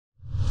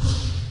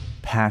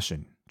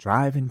passion,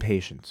 drive, and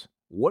patience.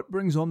 What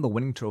brings home the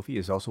winning trophy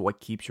is also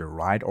what keeps your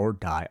ride or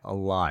die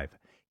alive.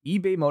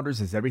 eBay Motors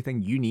has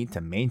everything you need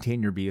to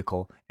maintain your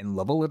vehicle and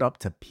level it up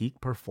to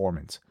peak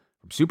performance.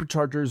 From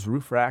superchargers,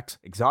 roof racks,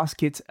 exhaust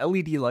kits,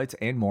 LED lights,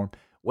 and more,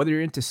 whether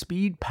you're into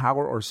speed,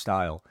 power, or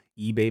style,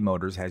 eBay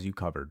Motors has you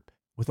covered.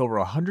 With over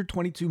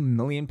 122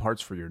 million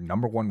parts for your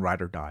number one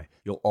ride or die,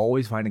 you'll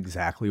always find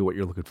exactly what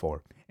you're looking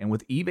for. And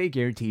with eBay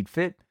Guaranteed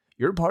Fit,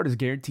 your part is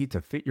guaranteed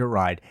to fit your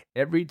ride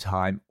every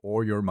time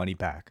or your money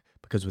back.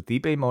 Because with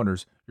eBay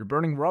Motors, you're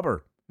burning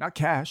rubber, not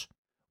cash.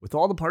 With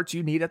all the parts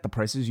you need at the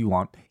prices you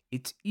want,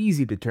 it's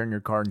easy to turn your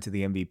car into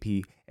the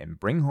MVP and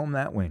bring home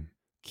that win.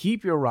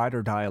 Keep your ride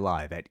or die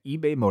alive at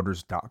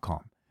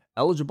ebaymotors.com.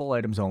 Eligible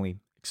items only.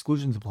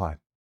 Exclusions apply.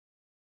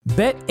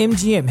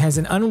 BetMGM has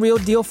an unreal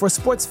deal for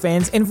sports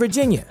fans in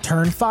Virginia.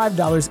 Turn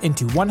 $5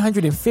 into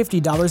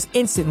 $150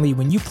 instantly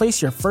when you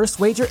place your first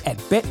wager at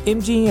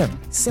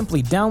BetMGM.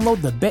 Simply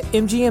download the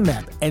BetMGM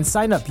app and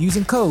sign up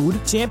using code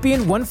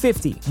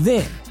Champion150.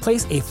 Then,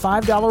 place a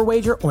 $5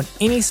 wager on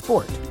any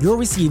sport. You'll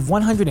receive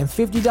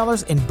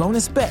 $150 in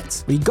bonus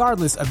bets,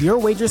 regardless of your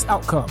wager's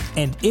outcome.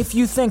 And if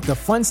you think the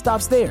fun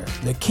stops there,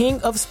 the King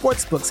of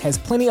Sportsbooks has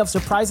plenty of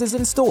surprises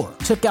in store.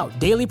 Check out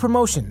daily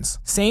promotions,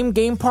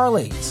 same-game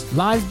parlays,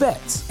 live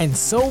bets, and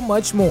so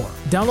much more.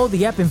 Download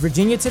the app in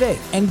Virginia today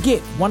and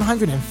get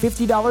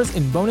 $150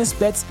 in bonus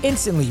bets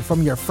instantly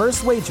from your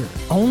first wager.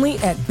 Only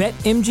at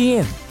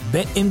BetMGM.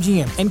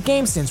 BetMGM and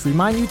GameSense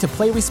remind you to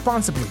play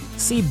responsibly.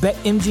 See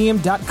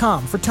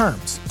BetMGM.com for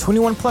terms.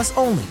 21 plus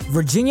only.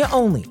 Virginia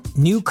only.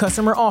 New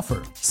customer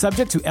offer.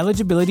 Subject to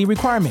eligibility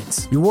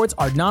requirements. Rewards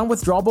are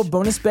non-withdrawable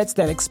bonus bets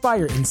that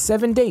expire in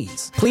 7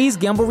 days. Please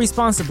gamble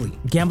responsibly.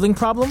 Gambling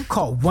problem?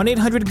 Call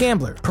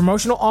 1-800-GAMBLER.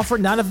 Promotional offer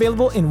not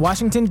available in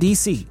Washington,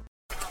 D.C.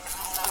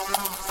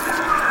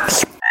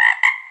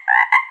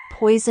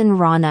 Poison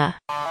Rana.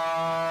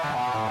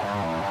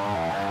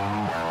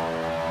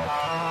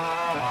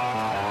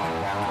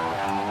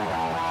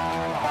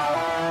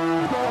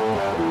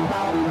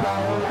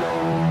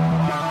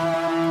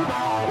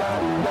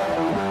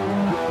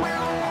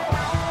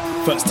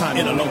 First time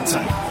in a long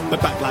time,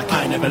 but back like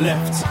I never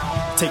left.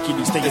 Taking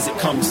each day as it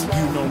comes, you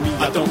know me,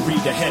 I don't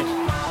read ahead.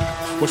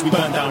 Watch me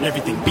burn down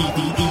everything,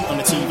 BDE on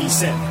the TV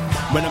set.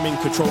 When I'm in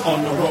control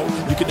on the road,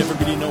 you can never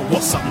really know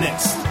what's up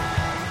next.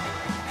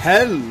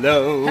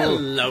 Hello.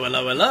 Hello,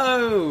 hello,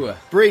 hello.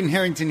 Braden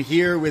Harrington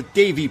here with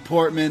Davey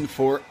Portman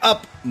for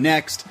Up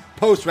Next,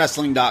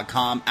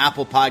 postwrestling.com,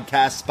 Apple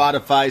Podcasts,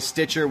 Spotify,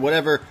 Stitcher,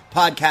 whatever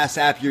podcast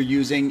app you're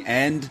using,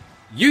 and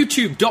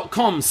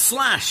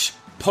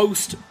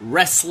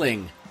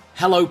youtube.com/postwrestling.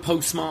 Hello,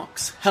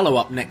 postmarks. Hello,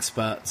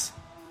 upNXT.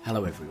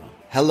 Hello, everyone.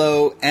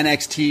 hello,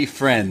 NXT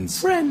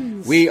friends.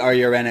 We are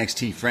your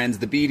NXT friends.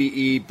 The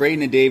BDE,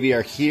 Braden and Davey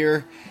are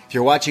here. If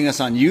you're watching us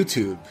on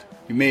YouTube,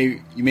 you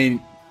may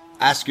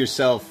ask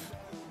yourself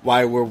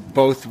why we're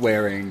both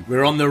wearing...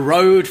 We're on the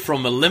road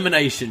from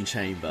Elimination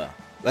Chamber.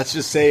 Let's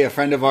just say a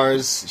friend of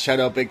ours, shout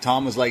out Big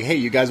Tom, was like, hey,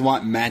 you guys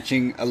want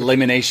matching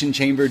Elimination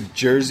Chamber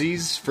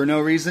jerseys for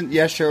no reason?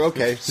 Yeah, sure,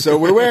 okay. So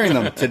we're wearing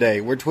them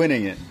today. We're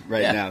twinning it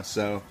now,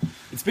 so...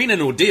 It's been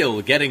an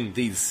ordeal getting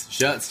these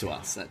shirts to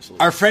us, actually.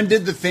 Our friend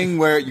did the thing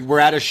where we're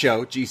at a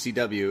show,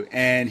 GCW,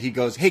 and he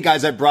goes, hey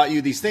guys, I brought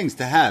you these things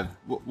to have.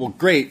 Well,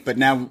 great, but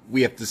now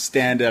we have to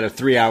stand at a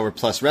 3-hour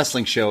plus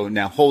wrestling show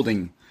now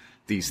holding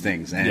these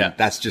things, and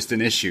that's just an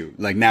issue.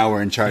 Like, now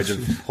we're in charge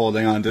of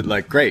holding on to,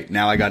 like, great,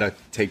 now I gotta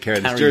take care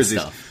of these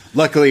jerseys.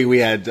 Luckily, we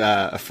had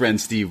a friend,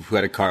 Steve, who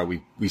had a car.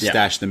 We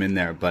stashed them in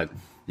there, but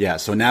yeah,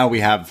 so now we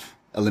have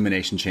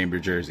Elimination Chamber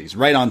jerseys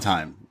right on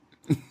time.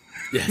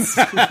 Yes.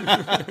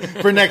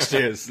 For next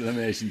year's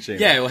Elimination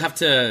Chamber. Yeah, we'll have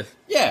to...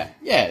 Yeah.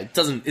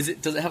 Does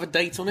it have a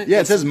date on it? Yeah,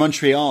 it says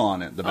Montreal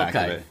on it, the back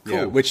of it. Cool.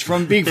 Yeah, which,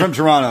 from being from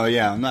Toronto,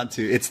 I'm not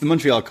too... It's the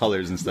Montreal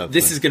colors and stuff.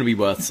 This is going to be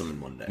worth something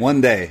one day.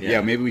 One day.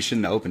 Yeah, maybe we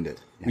shouldn't have opened it.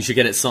 Yeah. We should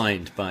get it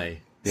signed by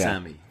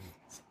Sammy.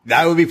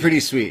 That would be pretty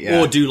sweet, yeah.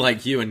 Or do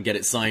like you and get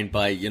it signed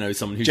by,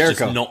 someone who's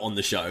Jericho. just not on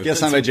the show. Get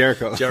signed by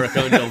Jericho.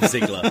 Jericho and Dolph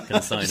Ziggler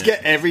can sign just it.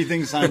 Get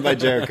everything signed by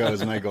Jericho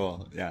is my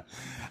goal, yeah.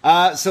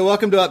 So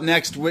welcome to Up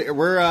Next. We're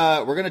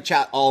going to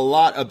chat a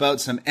lot about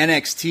some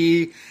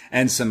NXT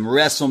and some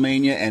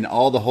WrestleMania and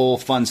all the whole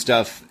fun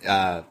stuff.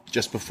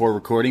 Just before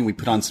recording, we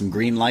put on some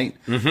green light.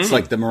 Mm-hmm. It's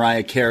like the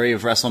Mariah Carey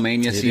of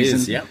WrestleMania season.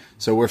 Is, yep.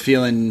 So we're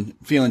feeling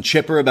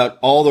chipper about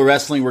all the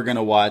wrestling we're going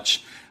to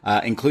watch,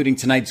 including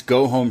tonight's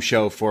go home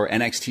show for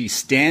NXT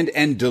Stand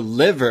and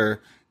Deliver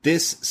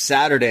this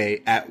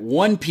Saturday at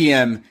 1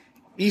 p.m.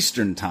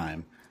 Eastern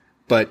time.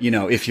 But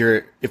if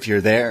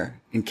you're there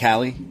in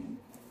Cali.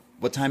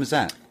 What time is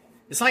that?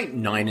 It's like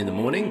 9 in the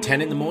morning,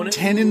 10 in the morning.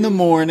 10 in the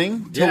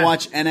morning to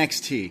watch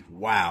NXT.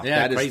 Wow.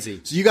 Yeah, that crazy.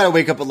 So you got to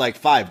wake up at like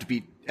 5 to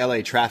beat LA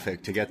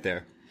traffic to get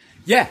there.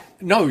 Yeah.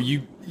 No,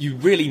 you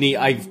really need...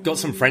 I've got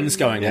some friends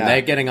going and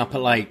they're getting up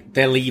at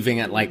they're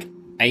leaving at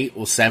 8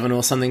 or 7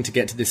 or something to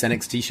get to this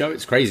NXT show.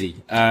 It's crazy.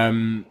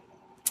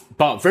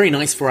 But very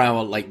nice for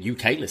our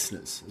UK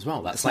listeners as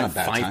well. That's like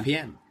 5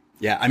 p.m.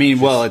 Yeah, I mean,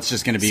 well, it's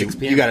just going to be, 6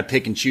 p.m. you got to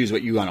pick and choose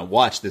what you want to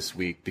watch this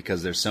week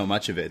because there's so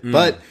much of it.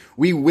 But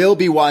we will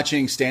be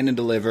watching Stand and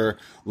Deliver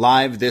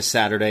live this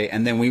Saturday,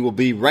 and then we will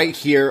be right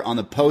here on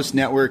the Post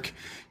Network,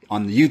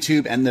 on the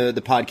YouTube and the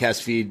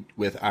podcast feed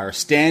with our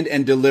Stand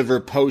and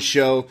Deliver post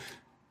show.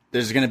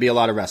 There's going to be a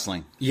lot of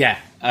wrestling. Yeah,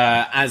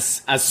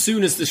 as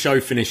soon as the show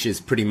finishes,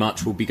 pretty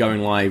much, we'll be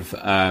going live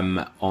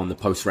on the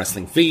Post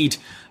Wrestling feed.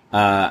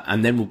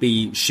 And then we'll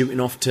be shooting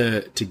off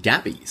to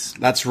Gabby's.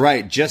 That's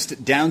right.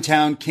 Just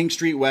downtown King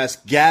Street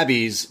West,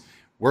 Gabby's.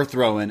 We're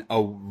throwing a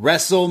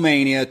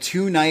WrestleMania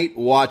 2-night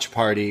watch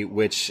party,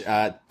 which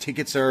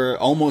tickets are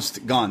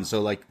almost gone.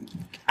 So, like,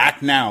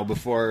 act now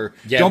before.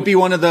 Yeah, don't be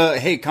one of the,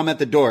 hey, come at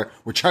the door.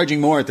 We're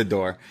charging more at the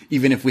door,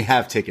 even if we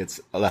have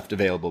tickets left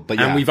available. But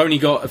yeah. And we've only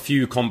got a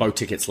few combo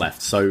tickets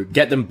left. So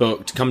get them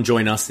booked. Come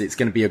join us. It's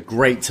going to be a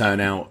great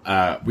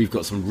turnout. We've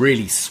got some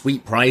really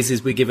sweet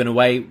prizes we're giving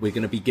away. We're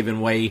going to be giving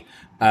away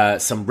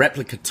some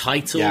replica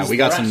titles. Yeah, we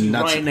got They're some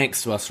nuts right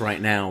next to us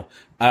right now.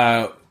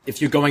 If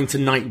you're going to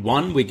night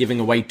 1, we're giving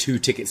away 2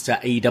 tickets to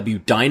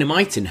AEW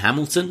Dynamite in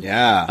Hamilton.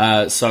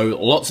 Yeah. So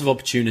lots of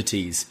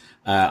opportunities.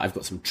 I've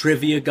got some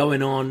trivia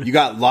going on. You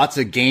got lots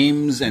of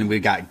games and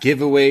we got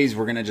giveaways.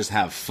 We're going to just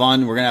have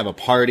fun. We're going to have a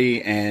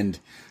party and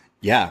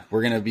yeah,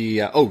 we're going to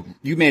be,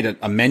 you made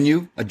a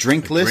menu, a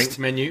drink list. Drink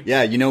menu.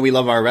 Yeah. You know, we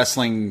love our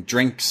wrestling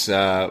drinks.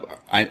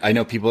 I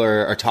know people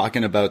are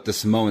talking about the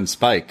Samoan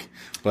Spike.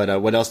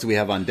 But what else do we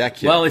have on deck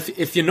here? Well,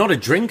 if you're not a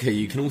drinker,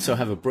 you can also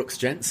have a Brooks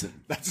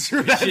Jensen. That's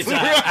true. Which is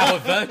our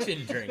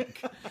virgin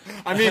drink.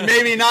 I mean,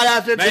 maybe not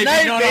after tonight,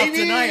 maybe not baby.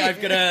 after tonight. I've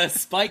got to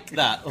spike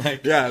that.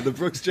 Like, yeah, the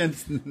Brooks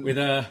Jensen. With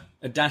a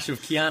dash of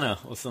Kiana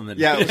or something.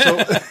 Yeah,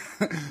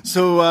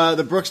 so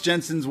the Brooks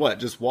Jensen's what?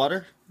 Just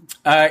water?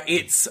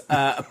 It's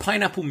a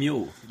pineapple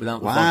mule without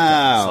the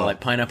vodka. So like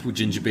pineapple,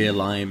 ginger beer,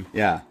 lime.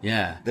 Yeah.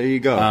 Yeah. There you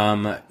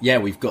go. Yeah,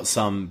 we've got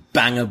some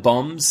banger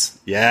bombs.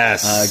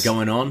 Yes.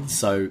 Going on.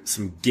 So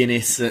some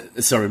Guinness,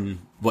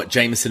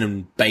 Jameson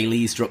and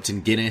Bailey's dropped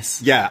in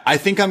Guinness. Yeah, I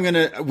think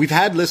we've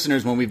had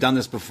listeners when we've done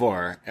this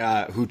before,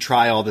 who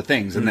try all the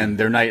things and then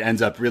their night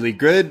ends up really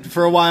good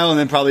for a while and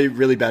then probably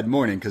really bad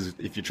morning. Cause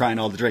if you're trying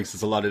all the drinks,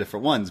 it's a lot of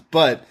different ones.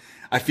 But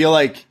I feel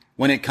like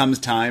when it comes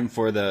time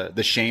for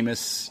the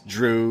Sheamus,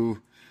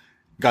 Drew,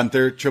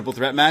 Gunther triple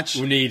threat match,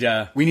 we need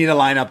to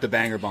line up the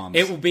banger bombs.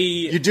 It will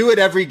be, you do it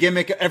every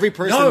gimmick, every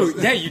person. No,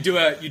 yeah, you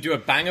do a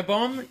banger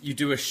bomb, you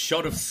do a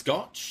shot of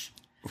scotch,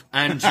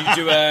 and you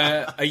do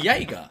a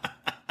Jaeger.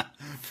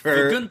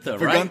 For Gunther,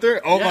 for right?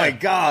 Gunther? Oh my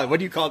God! What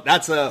do you call it?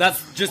 That's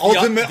just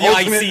ultimate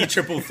IC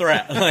triple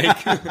threat.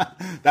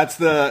 Like that's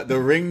the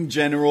ring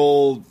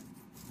general.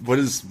 What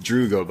does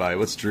Drew go by?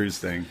 What's Drew's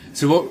thing?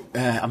 So what?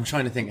 I'm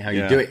trying to think how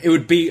you do it. It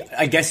would be,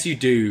 I guess you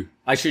do.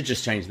 I should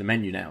just change the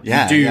menu now.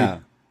 Yeah, you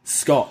do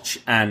Scotch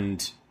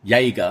and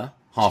Jaeger,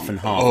 half and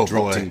half,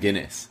 dropped in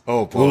Guinness.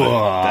 Oh boy,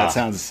 that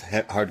sounds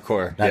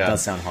hardcore. That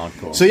does sound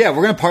hardcore. So yeah,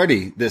 we're gonna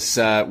party this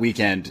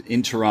weekend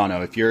in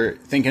Toronto. If you're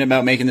thinking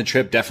about making the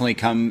trip, definitely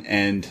come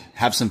and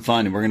have some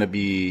fun. And we're gonna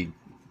be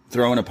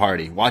throwing a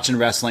party, watching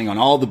wrestling on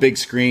all the big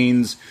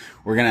screens.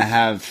 We're gonna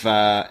have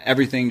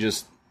everything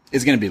just.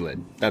 It's going to be lit.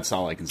 That's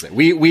all I can say.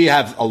 We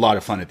have a lot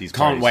of fun at these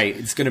parties. Can't wait.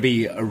 It's going to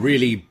be a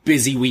really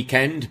busy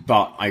weekend,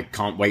 but I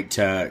can't wait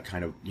to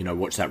kind of,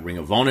 watch that Ring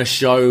of Honor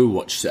show,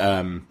 watch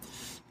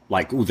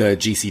like all the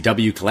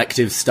GCW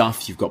collective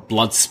stuff. You've got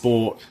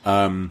Bloodsport,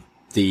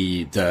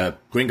 the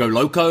Gringo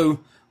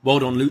Loco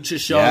World on Lucha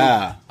show.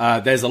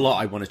 Yeah. There's a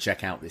lot I want to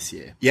check out this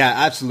year. Yeah,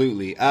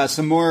 absolutely.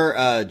 Some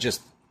more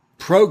just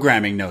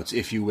programming notes,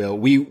 if you will.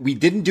 We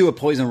didn't do a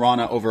Poison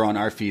Rana over on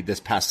our feed this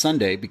past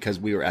Sunday because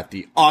we were at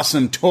the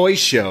Awesome Toy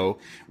Show.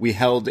 We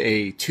held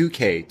a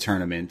 2K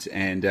tournament,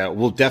 and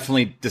we'll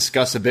definitely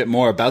discuss a bit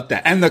more about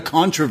that and the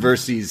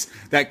controversies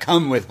that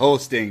come with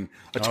hosting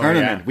a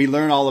tournament. Yeah. We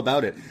learn all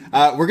about it.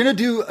 We're going to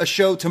do a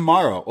show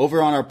tomorrow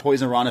over on our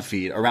Poison Rana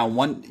feed around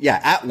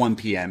at 1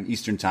 p.m.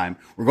 Eastern time.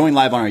 We're going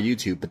live on our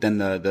YouTube, but then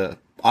the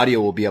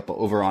audio will be up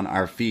over on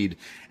our feed,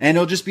 and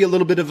it'll just be a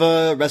little bit of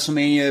a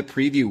WrestleMania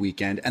preview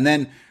weekend. And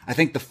then I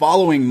think the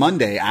following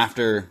Monday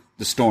after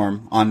the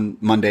Storm, on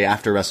Monday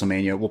after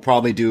WrestleMania, we'll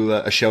probably do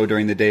a show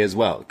during the day as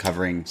well,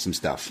 covering some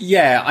stuff.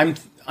 Yeah,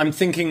 I'm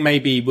thinking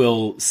maybe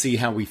we'll see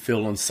how we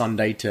feel on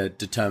Sunday to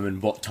determine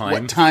what time.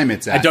 What time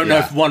it's at. I don't know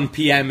if 1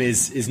 p.m.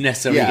 is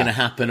necessarily going to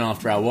happen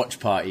after our watch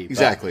party.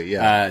 Exactly,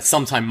 but,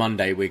 sometime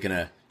Monday we're going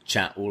to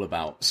chat all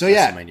about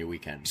WrestleMania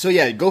weekend. So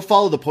yeah, go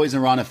follow the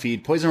Poison Rana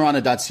feed,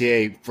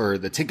 poisonrana.ca for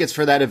the tickets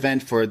for that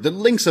event, for the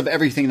links of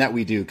everything that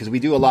we do, because we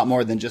do a lot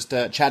more than just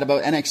chat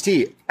about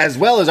NXT, as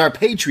well as our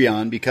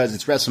Patreon, because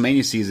it's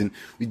WrestleMania season.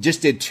 We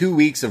just did 2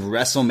 weeks of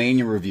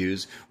WrestleMania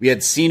reviews. We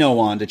had Cino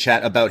on to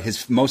chat about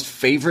his most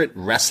favorite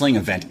wrestling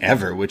event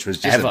ever, which was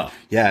just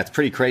it's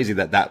pretty crazy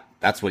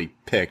that's what he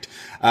picked.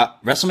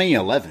 WrestleMania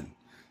 11.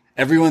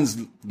 Everyone's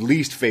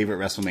least favorite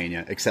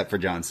WrestleMania, except for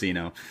John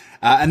Cena.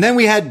 And then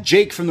we had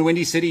Jake from the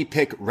Windy City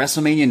pick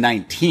WrestleMania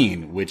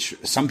 19, which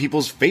some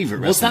people's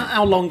favorite. Was that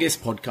our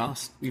longest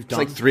podcast we've done?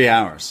 It's like 3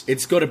 hours.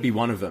 It's got to be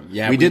one of them.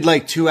 Yeah, we did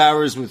like 2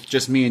 hours with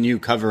just me and you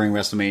covering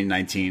WrestleMania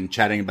 19,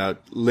 chatting about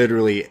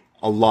literally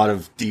a lot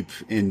of deep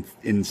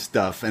in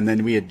stuff. And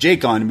then we had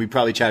Jake on, and we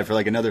probably chatted for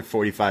like another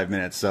 45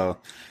 minutes. So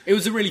it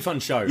was a really fun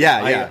show.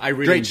 Yeah. I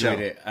really Great enjoyed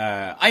show. it.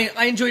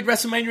 I enjoyed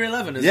WrestleMania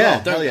 11 as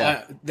Yeah, well. hell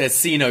yeah. There's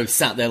Cino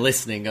sat there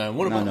listening, going,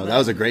 "What about no, that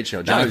was a great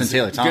show." Jonathan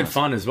Taylor Thomas. Good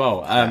fun as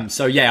well.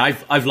 So yeah,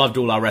 I've loved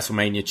all our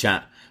WrestleMania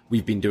chat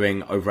we've been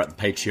doing over at the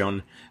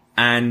Patreon,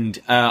 and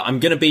I'm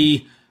gonna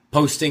be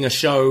posting a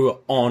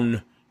show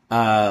on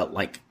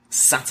like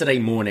Saturday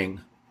morning.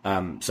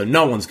 So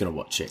no one's going to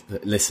watch it,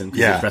 listen,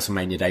 because it's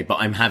WrestleMania Day. But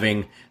I'm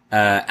having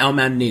our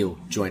man Neil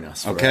join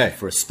us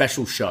for a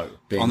special show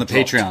being on the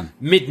dropped Patreon.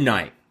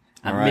 Midnight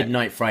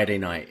Friday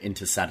night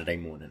into Saturday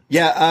morning.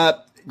 Yeah,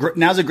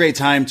 now's a great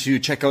time to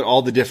check out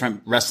all the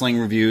different wrestling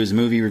reviews,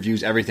 movie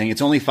reviews, everything.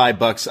 It's only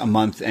 $5 a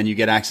month, and you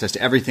get access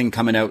to everything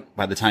coming out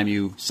by the time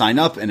you sign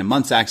up, and a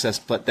month's access.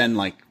 But then,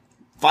 like,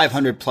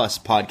 500 plus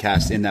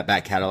podcasts in that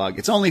back catalog.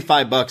 It's only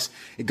 $5.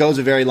 It goes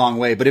a very long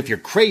way. But if you're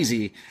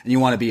crazy and you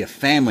want to be a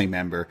family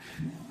member,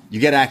 you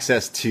get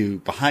access to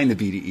Behind the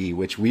BDE,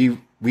 which we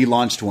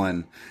launched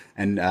one,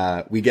 and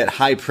we get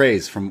high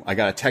praise from. I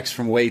got a text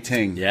from Wei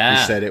Ting who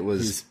said it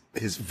was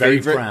his very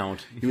favorite.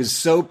 proud. He was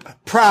so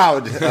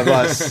proud of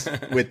us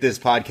with this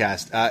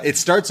podcast. It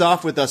starts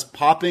off with us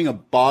popping a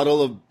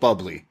bottle of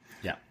bubbly.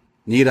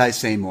 Need I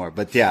say more?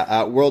 But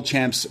yeah, World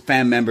Champs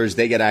fan members,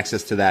 they get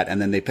access to that,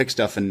 and then they pick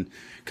stuff and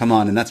come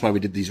on, and that's why we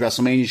did these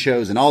WrestleMania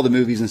shows and all the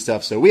movies and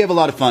stuff. So we have a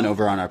lot of fun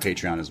over on our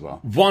Patreon as well.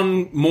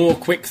 One more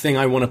quick thing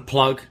I want to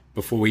plug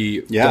before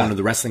we go on to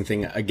the wrestling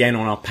thing again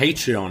on our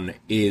Patreon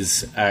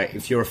is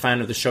if you're a fan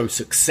of the show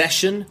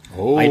Succession,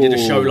 I did a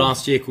show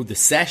last year called The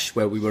Sesh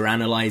where we were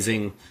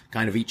analyzing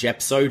kind of each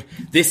episode.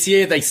 This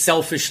year they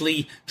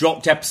selfishly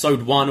dropped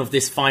episode 1 of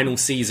this final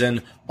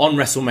season on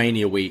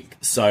WrestleMania week,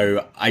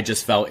 so I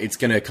just felt it's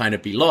going to kind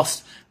of be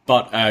lost.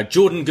 But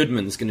Jordan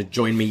Goodman's going to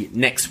join me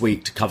next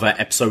week to cover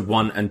episode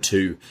 1 and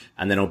 2,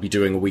 and then I'll be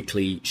doing a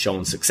weekly show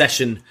on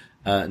Succession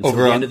until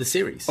the end of the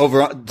series.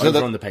 Over on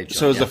the Patreon.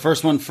 So is the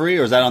first one free,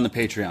 or is that on the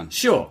Patreon?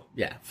 Sure,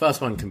 yeah.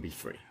 First one can be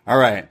free. All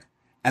right.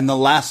 And the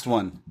last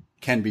one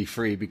can be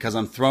free because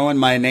I'm throwing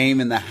my name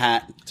in the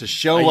hat to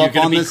show up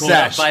on the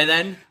Sesh. By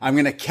then? I'm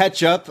going to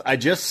catch up. I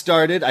just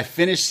started. I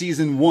finished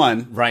season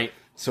 1. Right.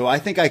 So I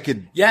think I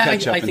could catch up in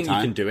time. I think you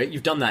can do it.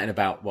 You've done that in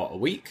about, what, a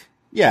week?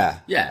 Yeah.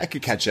 Yeah. I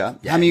could catch up.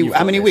 Yeah,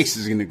 how many weeks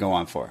is it going to go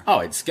on for? Oh,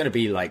 it's going to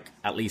be like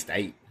at least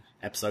 8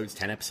 episodes,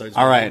 10 episodes.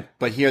 All right.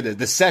 But here,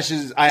 the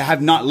sessions, I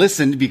have not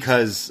listened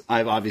because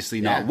I've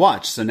obviously not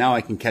watched. So now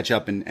I can catch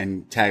up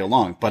and tag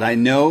along. But I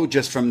know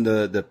just from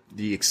the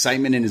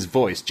excitement in his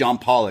voice, John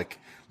Pollock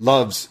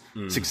loves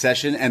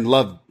Succession and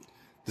loved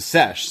the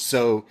Sesh.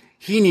 So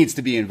he needs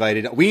to be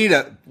invited. We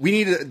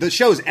need the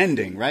show's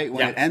ending, right?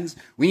 When it ends,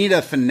 we need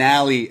a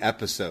finale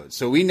episode.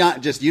 So you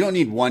don't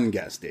need one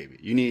guest,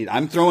 Davey.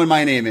 I'm throwing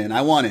my name in.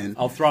 I want in.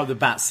 I'll throw the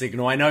bat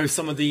signal. I know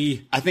some of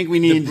the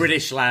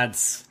British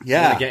lads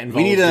want to get involved.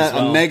 We need as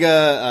well. a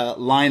mega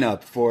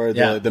lineup for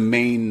the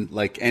main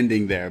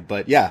ending there.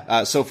 But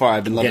so far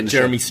I've been loving the show.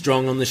 Get Jeremy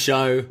Strong on the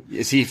show.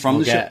 Is he from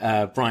the show?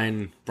 Get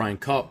Brian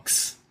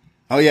Cox.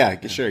 Oh yeah,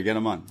 sure, get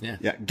him on.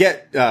 Yeah.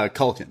 Get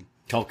Culkin.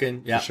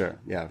 Yeah. For sure.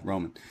 Yeah,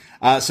 Roman.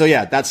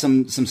 That's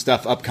some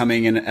stuff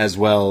upcoming and as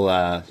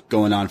well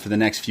going on for the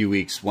next few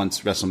weeks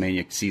once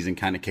WrestleMania season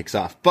kind of kicks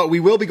off. But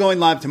we will be going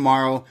live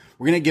tomorrow.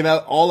 We're going to give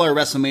out all our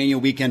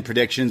WrestleMania weekend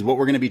predictions, what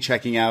we're going to be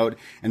checking out,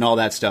 and all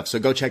that stuff. So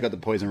go check out the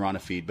Poison Rana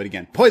feed. But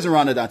again,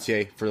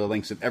 poisonrana.ca for the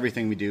links of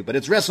everything we do. But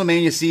it's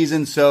WrestleMania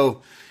season,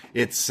 so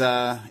it's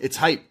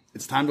hype.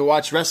 It's time to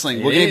watch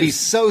wrestling. We're going to be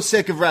so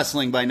sick of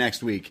wrestling by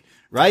next week,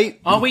 right?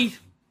 Are we?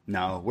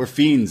 No, we're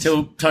fiends.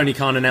 Till Tony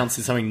Khan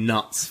announces something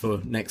nuts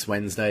for next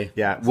Wednesday.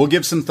 Yeah, we'll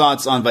give some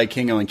thoughts on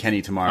Vikingo and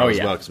Kenny tomorrow as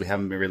well, because we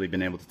haven't really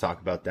been able to talk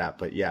about that.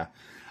 But yeah.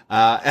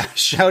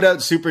 Shout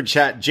out Super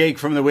Chat Jake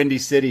from the Windy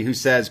City who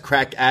says,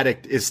 Crack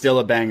Addict is still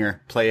a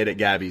banger. Play it at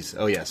Gabby's.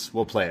 Oh, yes.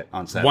 We'll play it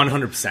on Saturday.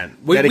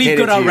 100%. We've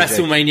got our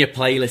WrestleMania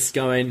playlist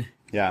going.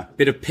 Yeah.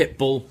 Bit of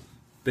Pitbull,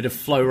 bit of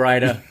Flow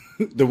Rider.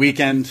 The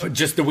Weeknd.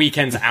 Just the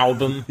Weeknd's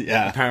album,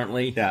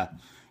 apparently. Yeah.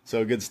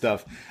 So good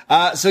stuff.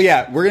 We're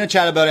going to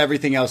chat about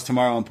everything else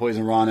tomorrow on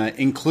Poison Rana,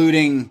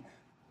 including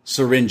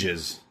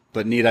syringes.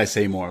 But need I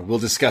say more? We'll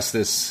discuss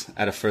this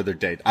at a further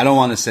date. I don't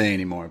want to say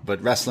anymore,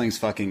 but wrestling's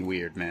fucking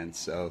weird, man.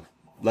 So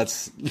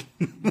let's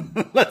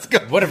go.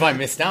 What have I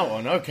missed out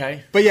on?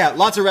 Okay. But yeah,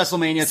 lots of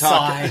WrestleMania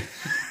talk.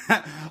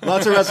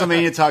 Lots of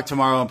WrestleMania talk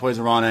tomorrow on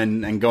Poison Rana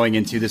and going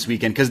into this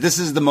weekend, because this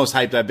is the most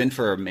hyped I've been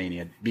for a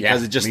Mania,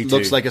 because it just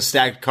looks like a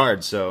stacked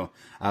card. So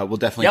we'll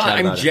definitely chat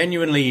about it. I'm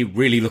genuinely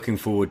really looking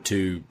forward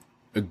to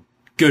a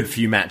good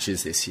few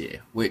matches this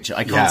year, which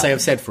I can't say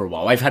I've said for a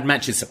while. I've had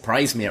matches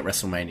surprise me at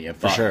WrestleMania,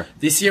 but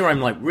this year I'm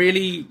like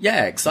really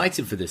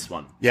excited for this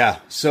one. Yeah,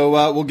 so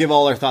we'll give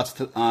all our thoughts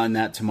on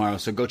that tomorrow,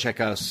 so go check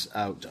us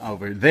out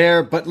over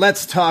there. But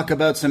let's talk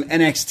about some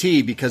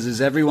NXT, because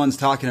as everyone's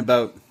talking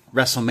about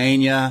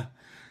WrestleMania,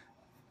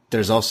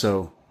 there's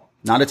also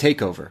not a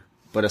takeover,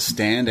 but a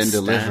stand and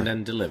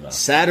deliver.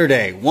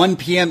 Saturday, 1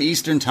 p.m.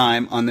 Eastern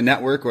time on the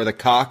network, or the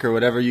cock, or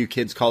whatever you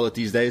kids call it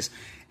these days.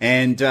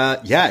 And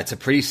it's a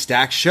pretty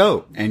stacked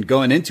show. And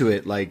going into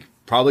it, like,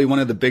 probably one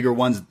of the bigger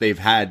ones that they've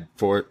had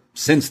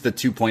since the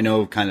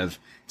 2.0 kind of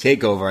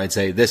takeover. I'd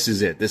say this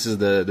is it. This is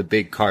the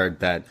big card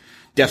that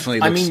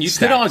definitely looks you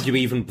stacked. could argue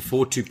even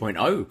before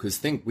 2.0, because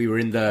think we were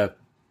in the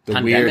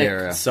pandemic, weird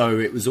era. So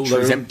it was all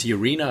those empty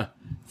arena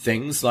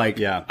things.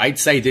 Yeah. I'd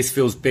say this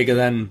feels bigger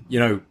than,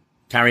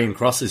 Karrion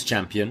Kross as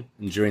champion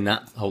during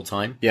that whole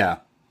time. Yeah.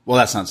 Well,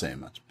 that's not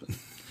saying much. But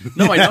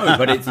No, I know,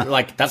 but it's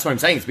that's what I'm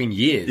saying. It's been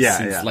years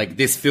since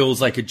this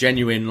feels like a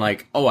genuine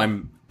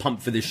I'm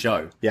pumped for this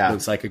show. Yeah.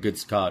 Looks like a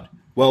good card.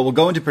 Well, we'll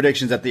go into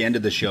predictions at the end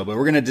of the show, but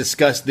we're going to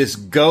discuss this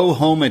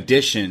go-home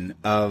edition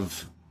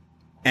of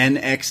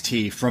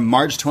NXT from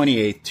March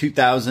 28th,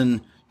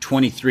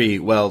 2023.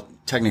 Well,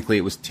 technically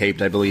it was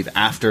taped, I believe,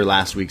 after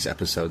last week's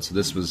episode, so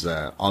this was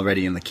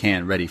already in the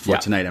can, ready for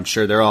tonight. I'm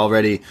sure they're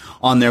already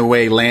on their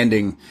way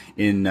landing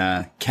in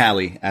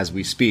Cali as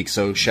we speak,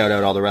 so shout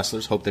out all the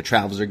wrestlers. Hope their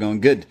travels are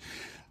going good.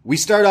 We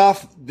start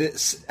off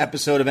this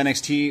episode of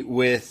NXT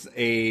with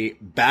a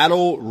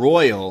battle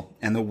royal,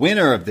 and the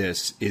winner of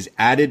this is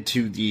added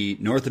to the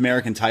North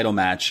American title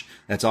match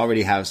that's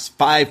already has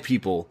 5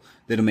 people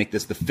that'll make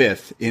this the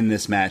 5th in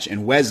this match.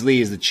 And Wesley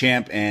is the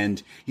champ,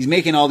 and he's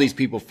making all these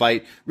people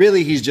fight.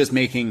 Really, he's just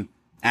making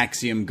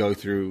Axiom go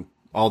through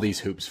all these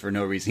hoops for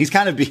no reason. He's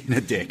kind of being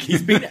a dick.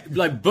 He's been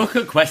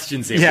Booker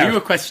questions it. Yeah. We were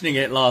questioning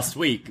it last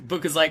week.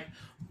 Booker's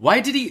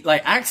why did he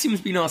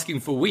Axiom's been asking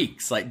for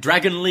weeks.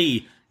 Dragon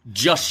Lee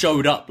just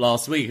showed up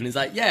last week, and he's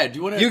do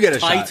you want get a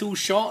title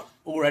shot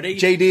already?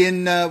 JD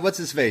and what's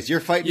his face? You're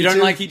fighting. You don't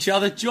too? like each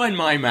other? Join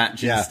my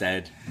match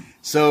instead.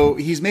 So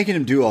he's making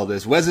him do all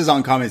this. Wes is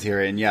on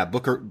commentary, and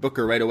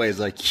Booker right away is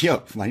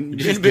yo,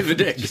 just a bit of a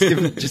dick.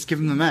 just give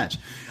him the match.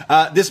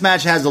 This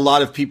match has a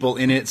lot of people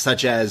in it,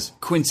 such as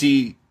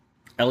Quincy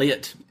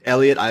Elliott.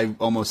 I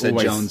almost said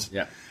Always. Jones.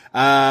 Yeah.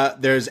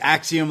 There's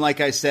Axiom, like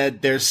I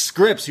said. There's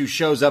Scripps, who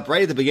shows up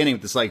right at the beginning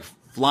with this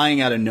flying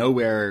out of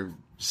nowhere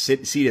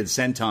seated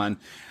senton.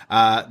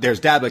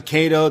 There's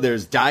Dabba-Kato.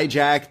 There's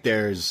Dijak.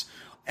 There's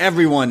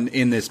everyone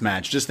in this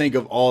match. Just think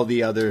of all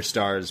the other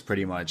stars,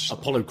 pretty much.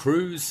 Apollo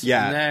Crews.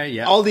 Yeah. In there,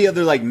 yeah. All the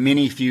other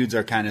mini feuds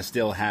are kind of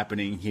still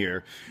happening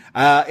here.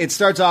 It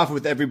starts off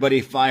with everybody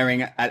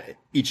firing at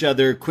each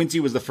other. Quincy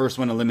was the first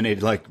one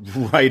eliminated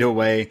right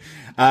away.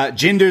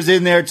 Jinder's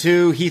in there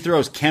too. He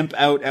throws Kemp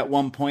out at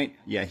one point.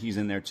 Yeah, he's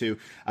in there too.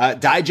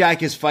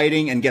 Dijak is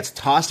fighting and gets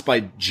tossed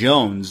by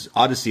Jones,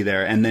 Odyssey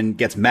there, and then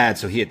gets mad,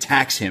 so he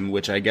attacks him,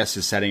 which I guess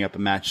is setting up a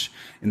match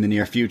in the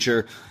near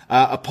future.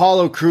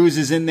 Apollo Crews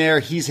is in there.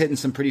 He's hitting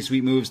some pretty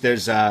sweet moves.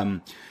 There's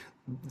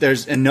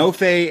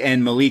Enofe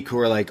and Malik, who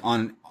are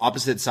on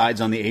opposite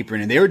sides on the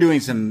apron, and they were doing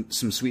some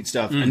sweet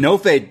stuff.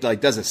 Enofe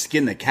does a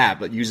skin the cap,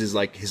 but uses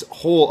his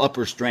whole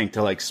upper strength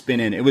to spin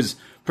in. It was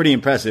pretty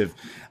impressive.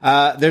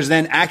 There's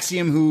then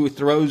Axiom, who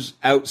throws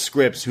out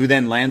Scripps, who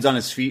then lands on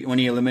his feet when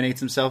he eliminates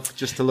himself,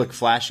 just to look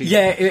flashy.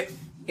 Yeah,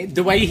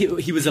 the way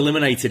he was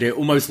eliminated, it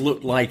almost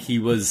looked like he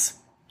was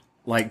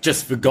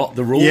just forgot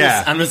the rules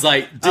and was did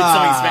something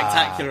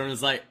spectacular and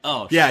was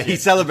oh yeah, shit. he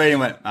celebrated and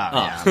went,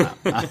 yeah,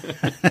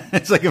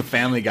 it's like a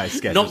Family Guy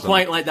sketch. Not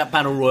quite like that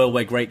battle royal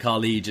where Great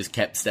Khali just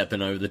kept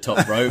stepping over the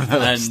top rope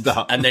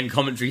and then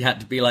commentary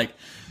had to be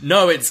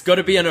no, it's got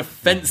to be an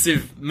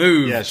offensive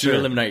move to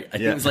eliminate. I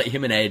think it's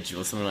him and Edge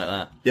or something like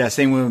that. Yeah,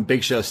 same when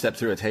Big Show stepped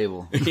through a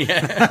table.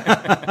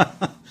 Yeah.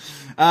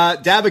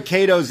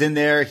 Dabba-Kato's in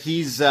there.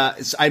 He's,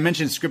 I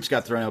mentioned Scripps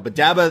got thrown out, but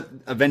Dabba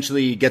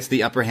eventually gets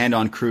the upper hand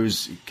on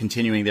Cruz,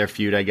 continuing their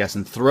feud, I guess,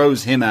 and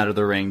throws him out of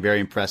the ring. Very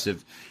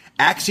impressive.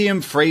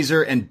 Axiom,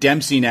 Fraser, and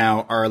Dempsey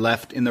now are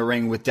left in the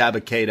ring with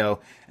Dabba-Kato,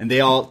 and they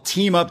all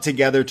team up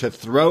together to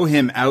throw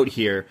him out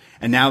here.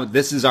 And now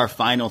this is our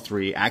final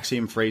 3,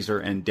 Axiom, Fraser,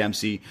 and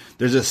Dempsey.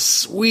 There's a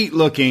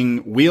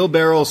sweet-looking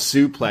wheelbarrow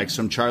suplex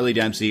from Charlie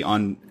Dempsey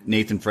on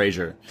Nathan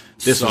Fraser.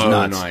 This was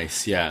nuts.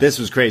 Nice, yeah. This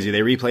was crazy.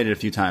 They replayed it a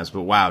few times,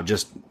 but wow,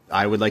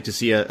 I would like to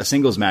see a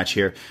singles match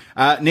here.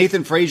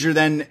 Nathan Fraser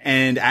then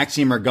and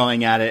Axiom are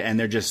going at it, and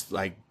they're just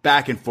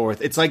back and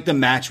forth. It's the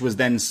match was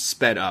then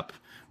sped up.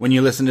 When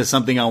you listen to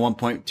something on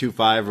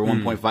 1.25 or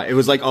 1.5, it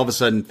was all of a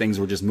sudden things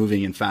were just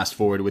moving in fast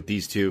forward with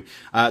these two.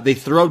 They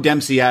throw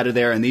Dempsey out of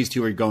there, and these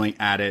two are going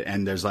at it,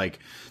 and there's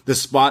the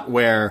spot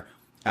where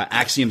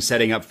Axiom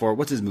setting up for,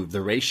 what's his move?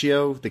 The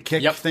ratio? The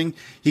kick thing?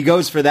 He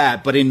goes for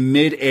that, but in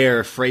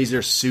midair,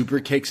 Fraser super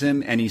kicks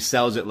him, and he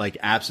sells it like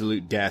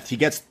absolute death. He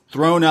gets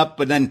thrown up,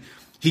 but then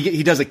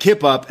he does a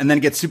kip up, and then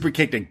gets super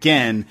kicked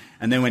again,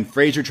 and then when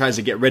Fraser tries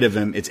to get rid of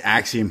him, it's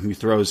Axiom who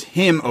throws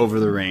him over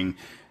the ring.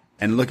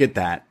 And look at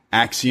that.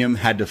 Axiom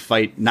had to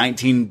fight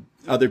 19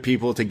 other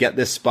people to get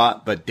this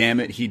spot, but damn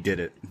it, he did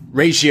it.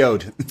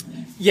 Ratioed.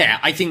 Yeah,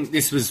 I think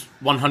this was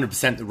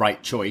 100% the right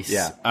choice.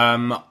 Yeah.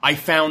 I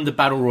found the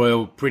Battle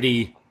Royal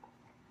pretty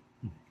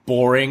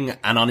boring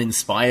and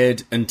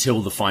uninspired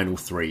until the final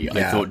 3.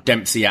 Yeah. I thought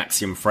Dempsey,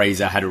 Axiom,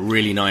 Fraser had a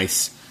really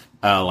nice,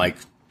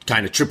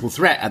 kind of triple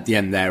threat at the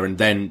end there, and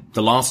then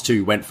the last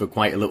 2 went for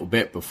quite a little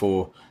bit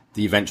before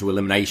the eventual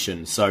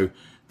elimination. So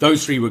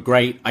those 3 were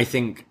great. I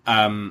think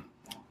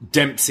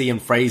Dempsey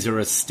and Fraser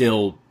are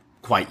still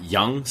quite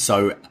young,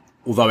 so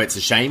although it's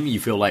a shame, you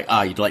feel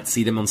you'd like to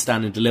see them on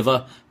Stand and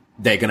Deliver.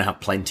 they're going to have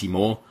plenty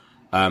more.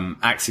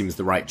 Axiom's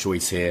the right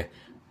choice here.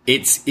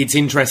 It's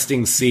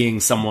interesting seeing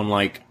someone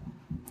like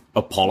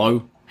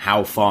Apollo,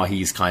 how far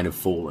he's kind of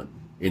fallen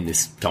in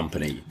this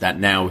company, that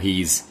now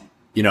he's,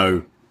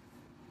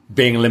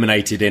 being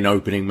eliminated in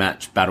opening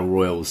match battle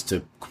royals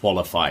to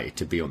qualify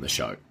to be on the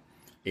show.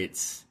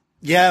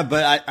 Yeah,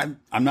 but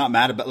I'm not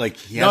mad about,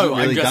 he hasn't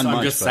really done much.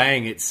 I'm just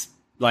saying, it's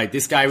like,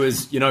 this guy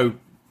was,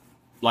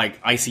 like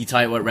IC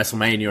title at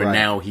WrestleMania, and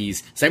now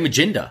he's, same with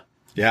Jinder.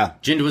 Yeah.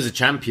 Jinder was a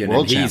champion,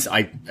 World and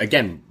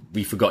champ.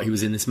 we forgot he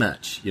was in this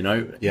match,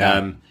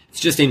 Yeah. It's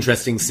just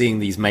interesting seeing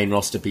these main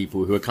roster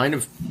people who are kind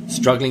of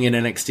struggling in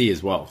NXT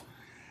as well.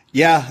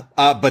 Yeah,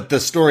 but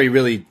the story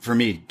really, for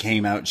me,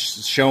 came out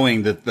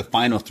showing the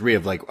final three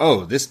of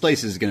this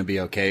place is going to be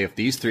okay if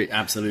these three...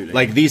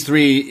 Absolutely. These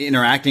three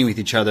interacting with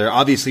each other.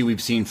 Obviously,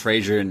 we've seen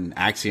Frazier and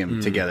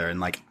Axiom together,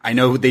 and I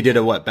know they did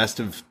a best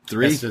of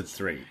three? Best of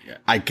three, yeah.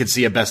 I could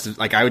see a best of...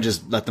 I would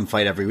just let them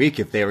fight every week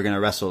if they were going to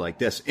wrestle like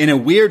this. In a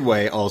weird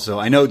way, also,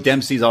 I know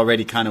Dempsey's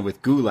already kind of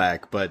with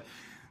Gulak, but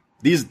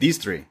these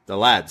three, the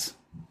lads,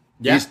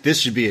 this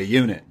should be a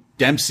unit.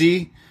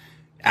 Dempsey,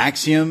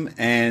 Axiom,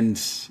 and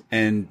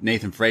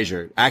Nathan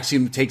Frazier.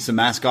 Axiom takes the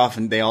mask off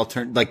and they all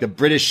turn like the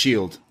British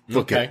Shield.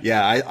 Okay.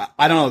 Yeah,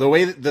 I don't know. The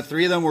way the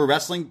three of them were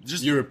wrestling,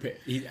 just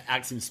European.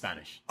 Axiom's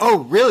Spanish. Oh,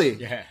 really?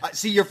 Yeah.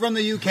 See, you're from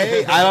the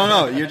UK? I don't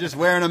know. You're just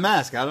wearing a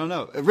mask. I don't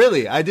know.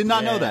 Really? I did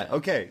not know that.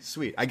 Okay,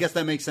 sweet. I guess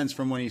that makes sense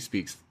from when he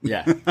speaks.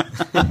 Yeah.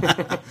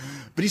 But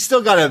he's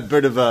still got a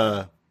bit of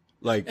a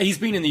He's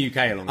been in the UK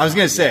a long time. I was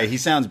going to say, he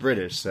sounds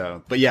British,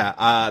 so. But yeah,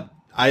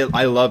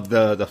 I love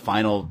the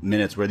final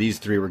minutes where these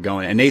three were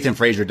going. And Nathan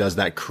Frazier does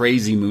that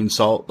crazy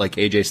moonsault like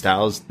AJ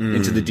Styles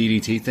into the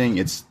DDT thing.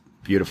 It's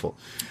beautiful.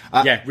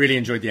 Really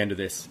enjoyed the end of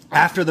this.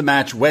 After the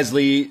match,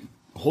 Wesley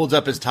holds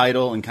up his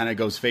title and kind of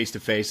goes face to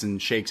face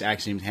and shakes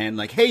Axiom's hand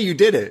like, hey, you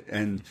did it.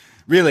 And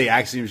really,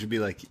 Axiom should be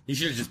like... He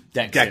should have just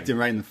decked him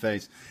right in the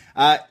face.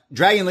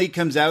 Dragon Lee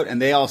comes out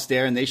and they all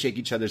stare and they shake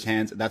each other's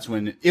hands. That's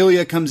when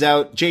Ilya comes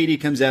out, JD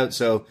comes out.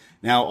 So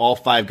now all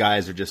five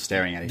guys are just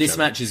staring at each other. This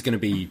match is going to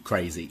be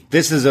crazy.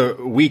 This is a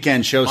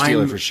weekend show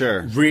stealer for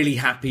sure. Really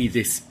happy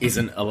this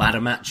isn't a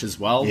ladder match as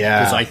well. Yeah.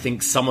 Because I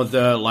think some of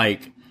the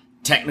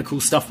technical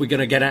stuff we're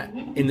going to get at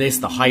in this,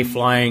 the high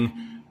flying,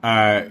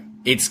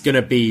 it's going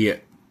to be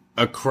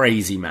a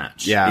crazy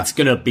match. Yeah. It's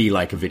going to be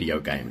like a video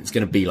game. It's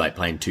going to be like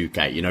playing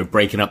 2K,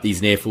 breaking up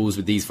these near falls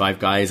with these five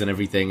guys and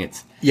everything.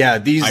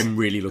 I'm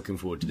really looking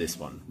forward to this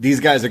one.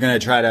 These guys are going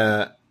to try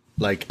to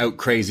out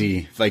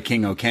crazy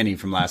King O'Kenny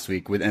from last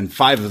week and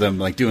five of them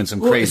doing some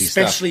crazy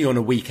stuff. Especially on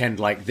a weekend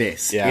like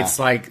this. Yeah. It's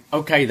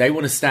okay, they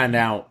want to stand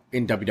out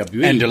in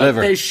WWE and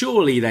deliver.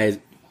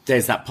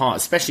 There's that part,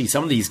 especially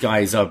some of these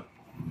guys are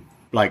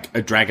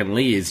a Dragon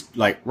Lee is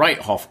right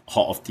hot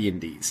off the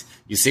indies.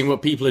 You seen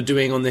what people are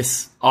doing on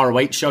this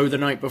ROH show the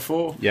night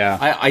before? Yeah.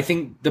 I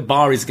think the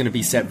bar is going to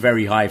be set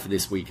very high for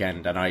this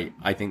weekend, and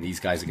I think these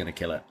guys are going to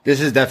kill it.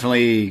 This is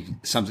definitely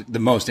the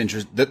most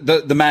interesting.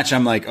 The match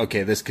I'm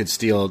okay, this could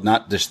steal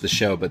not just the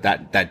show, but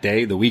that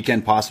day, the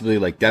weekend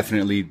possibly,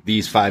 definitely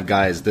these five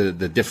guys, the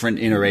different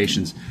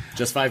iterations.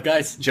 Just five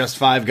guys? Just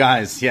five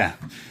guys, yeah.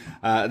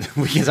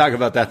 We can talk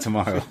about that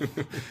tomorrow.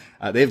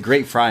 They have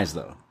great fries,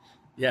 though.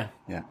 Yeah.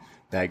 Yeah.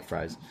 Bag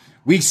fries.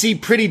 We see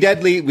Pretty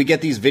Deadly. We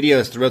get these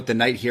videos throughout the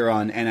night here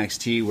on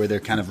NXT where they're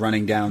kind of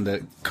running down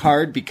the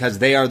card because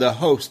they are the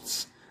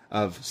hosts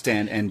of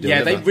Stand and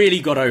Deliver. Yeah, they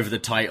really got over the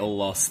title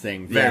loss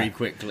thing very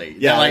quickly.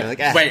 Yeah,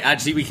 wait,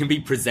 actually we can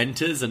be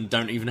presenters and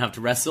don't even have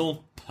to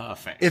wrestle?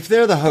 Perfect. If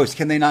they're the host,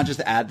 can they not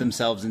just add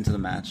themselves into the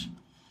match?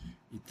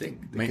 You'd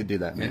think. They could do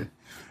that, maybe. Yeah.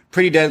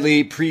 Pretty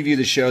Deadly preview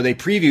the show. They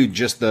previewed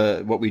just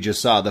what we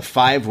just saw, the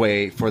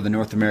 5-way for the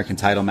North American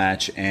title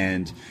match,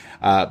 and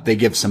they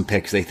give some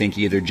picks. They think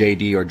either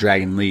JD or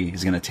Dragon Lee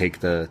is going to take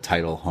the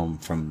title home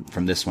from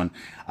this one.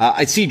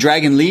 I see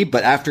Dragon Lee,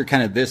 but after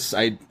kind of this,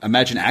 I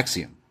imagine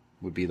Axiom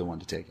would be the one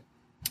to take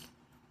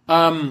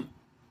it.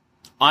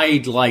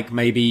 I'd like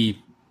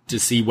maybe to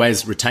see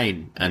Wes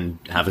retain and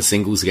have a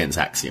singles against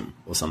Axiom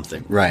or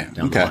something. Right.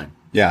 Down the line.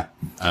 Yeah.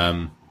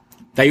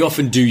 They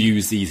often do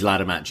use these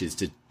ladder matches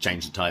to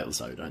change the titles,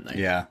 though, don't they?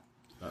 Yeah.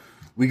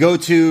 We go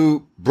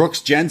to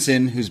Brooks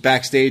Jensen, who's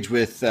backstage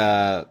with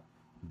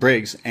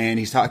Briggs, and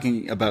he's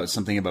talking about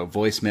something about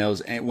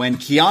voicemails. And when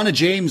Kiana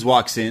James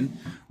walks in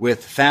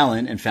with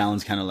Fallon, and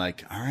Fallon's kind of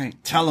like, all right,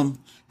 tell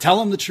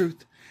him the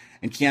truth.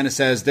 And Kiana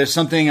says, there's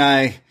something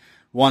I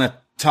want to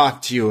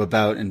talk to you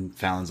about. And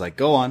Fallon's like,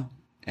 go on.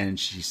 And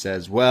she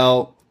says,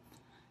 well,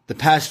 the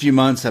past few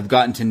months I've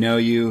gotten to know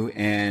you,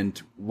 and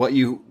what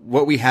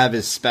we have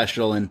is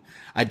special. And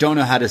I don't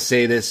know how to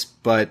say this,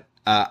 but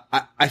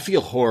I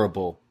feel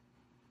horrible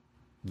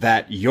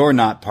that you're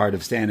not part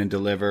of Stand and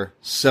Deliver.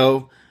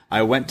 So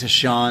I went to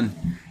Sean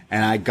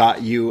and I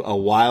got you a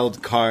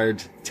wild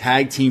card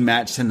tag team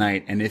match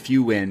tonight. And if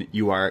you win,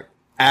 you are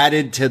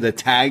added to the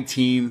tag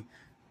team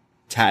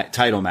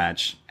title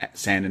match at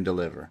Stand and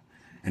Deliver.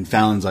 And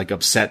Fallon's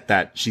upset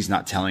that she's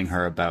not telling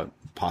her about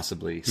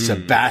possibly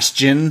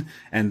Sebastian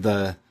and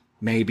the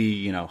maybe,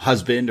 you know,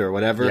 husband or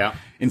whatever. Yeah.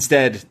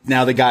 Instead,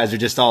 now the guys are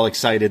just all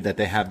excited that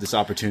they have this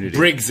opportunity.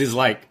 Briggs is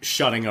like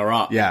shutting her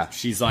up. Yeah.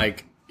 She's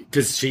like,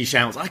 because she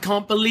shouts, "I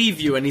can't believe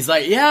you," and he's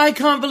like, "Yeah, I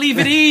can't believe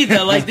it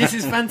either. Like, this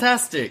is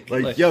fantastic."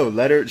 Like, yo,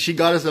 let her. She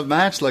got us a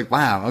match. Like,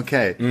 wow,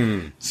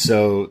 okay.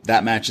 So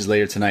that match is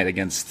later tonight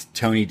against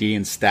Tony D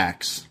and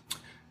Stax.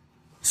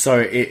 So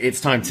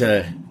it's time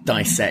to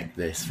dissect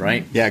this,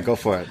 right? Yeah, go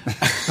for it.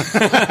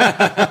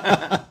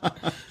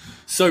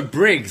 So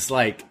Briggs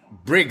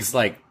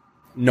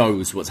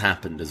knows what's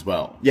happened as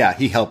well. Yeah,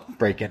 he helped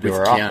break into With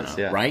her Kiana, office.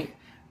 Yeah. right?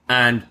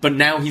 But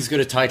now he's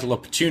got a title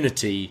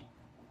opportunity.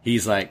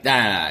 He's like,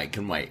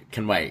 can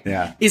wait.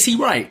 Yeah. Is he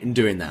right in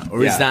doing that?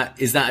 Or Yeah.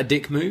 is that a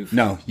dick move?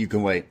 No, you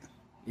can wait.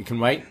 You can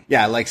wait?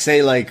 Yeah, like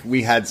say like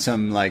we had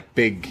some like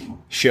big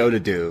show to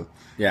do.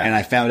 Yeah. And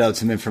I found out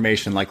some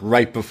information like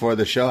right before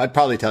the show. I'd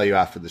probably tell you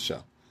after the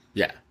show,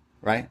 Yeah.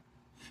 right?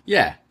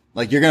 Yeah.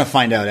 Like you're gonna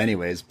find out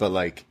anyways, but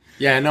like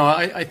Yeah, no,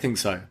 I think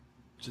so.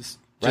 Just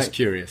Right.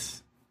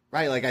 curious.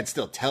 right, like I'd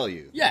still tell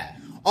you. Yeah.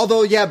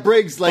 Although, yeah,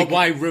 Briggs, like But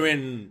why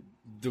ruin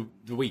the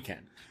weekend?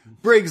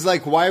 Briggs,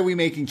 like why are we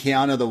making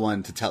Kiana the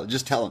one to tell?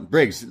 Just tell him,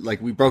 Briggs.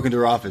 Like we broke into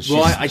her office.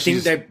 Well, She's- I think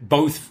she's- they're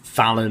both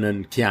Fallon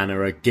and Kiana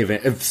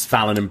are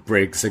Fallon and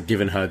Briggs are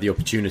giving her the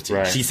opportunity.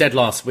 Right. She said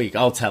last week,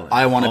 "I'll tell him."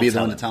 I want to I'll be the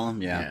tell one him. to tell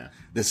him. Yeah. Yeah.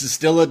 This is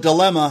still a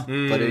dilemma,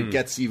 but it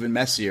gets even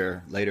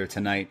messier later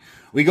tonight.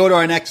 We go to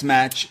our next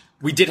match.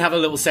 We did have a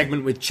little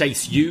segment with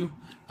Chase U,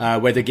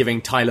 where they're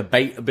giving Tyler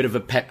Bate a bit of a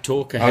pep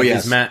talk ahead Oh, of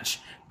yes. his match.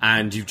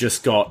 And you've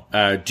just got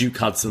Duke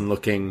Hudson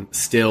looking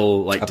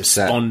still like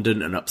Upset.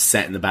 despondent and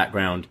upset in the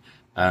background.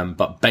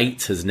 But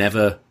Bate has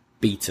never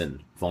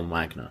beaten Von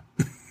Wagner.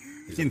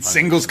 In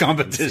singles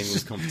competition.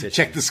 singles competition.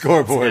 Check the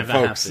scoreboard, It's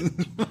never folks.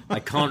 happened. I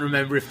can't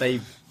remember if they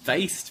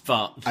faced,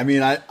 but I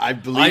mean, I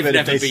believe I've it.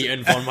 if never they-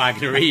 beaten Von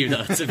Wagner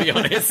either, to be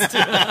honest.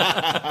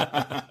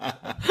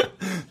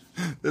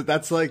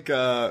 That's like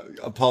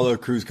Apollo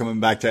Crews coming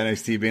back to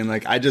NXT being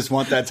like, I just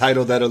want that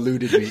title that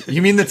eluded me.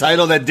 You mean the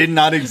title that did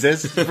not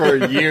exist for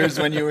years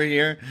when you were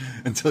here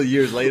until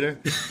years later?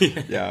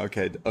 Yeah,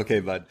 okay,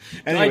 bud.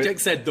 Anyway, Dijak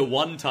said the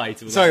one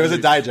title. Sorry, it was a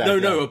Dijak, No,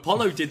 yeah.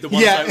 Apollo did the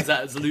one Yeah. title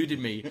that has eluded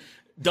me.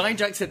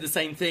 Dijak said the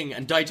same thing,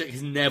 and Dijak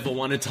has never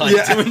won a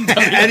title in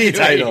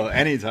WWE.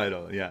 any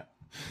title, yeah.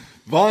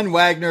 Von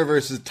Wagner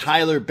versus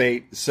Tyler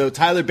Bate. So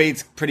Tyler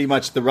Bate's pretty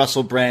much the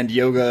Russell Brand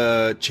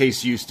yoga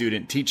Chase U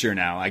student teacher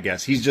now, I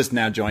guess. He's just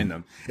now joined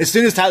them. As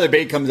soon as Tyler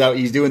Bate comes out,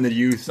 he's doing the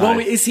youth side. Well,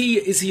 is he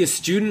a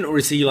student or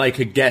is he like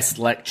a guest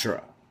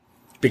lecturer?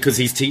 Because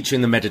he's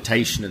teaching the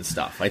meditation and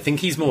stuff. I think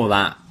he's more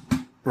that.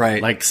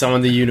 right. Like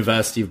someone the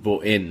university have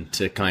brought in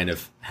to kind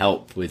of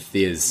help with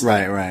Thea's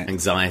Right.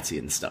 anxiety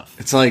and stuff.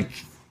 It's like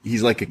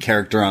he's like a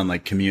character on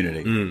like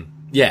Community.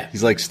 Yeah.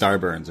 He's like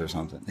Starburns or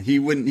something. He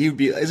would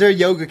be. Is there a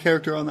yoga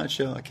character on that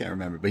show? I can't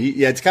remember. But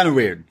it's kind of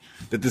weird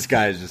that this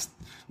guy is just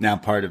now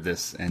part of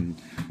this. And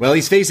well,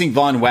 he's facing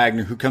Von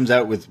Wagner, who comes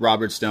out with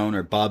Robert Stone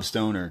or Bob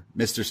Stone or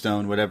Mr.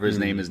 Stone, whatever his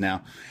name is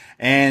now.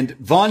 And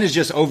Von is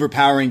just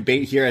overpowering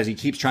Bate here as he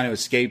keeps trying to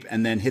escape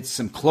and then hits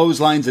some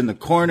clotheslines in the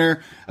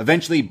corner.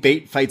 Eventually,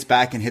 Bate fights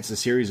back and hits a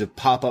series of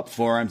pop-up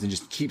forearms and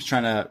just keeps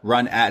trying to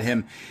run at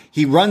him.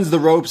 He runs the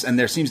ropes and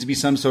there seems to be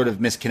some sort of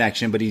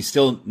misconnection, but he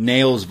still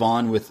nails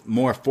Von with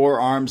more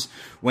forearms.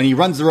 When he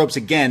runs the ropes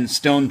again,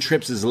 Stone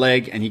trips his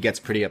leg and he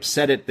gets pretty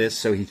upset at this,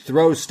 so he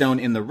throws Stone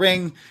in the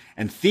ring.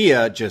 And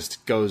Thea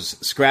just goes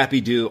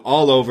Scrappy-Doo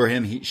all over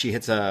him. She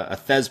hits a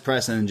Thez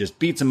press and then just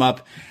beats him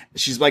up.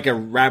 She's like a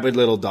rabid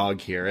little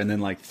dog here and then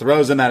like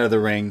throws him out of the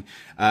ring.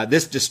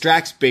 This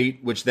distracts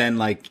Bate, which then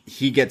like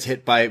he gets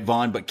hit by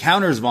Von, but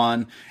counters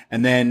Von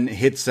and then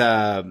hits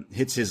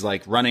his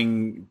like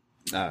running,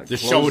 The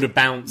shoulder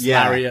bounce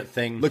lariat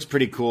thing. Looks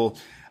pretty cool.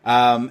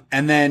 And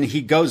then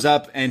he goes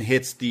up and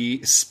hits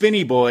the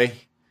spinny boy,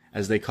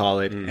 as they call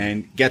it,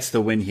 and gets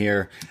the win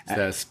here.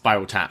 The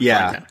spiral tap.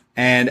 Yeah. Right there.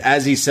 And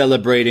as he's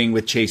celebrating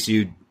with Chase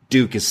U,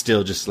 Duke is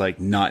still just like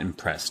not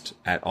impressed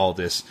at all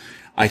this.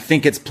 I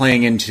think it's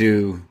playing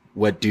into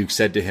what Duke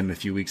said to him a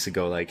few weeks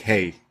ago, like,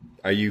 hey,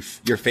 you're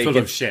faking. Full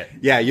of shit.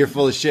 Yeah, you're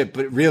full of shit.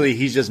 But really,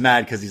 he's just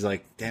mad because he's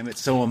like, damn it,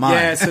 so am I.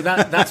 Yeah, so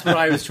that's what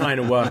I was trying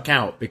to work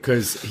out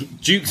because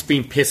Duke's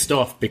been pissed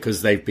off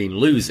because they've been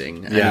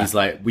losing. And he's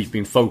like, we've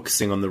been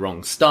focusing on the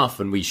wrong stuff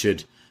and we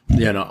should,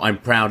 I'm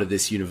proud of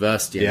this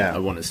university and I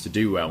want us to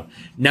do well.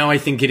 Now I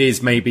think it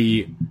is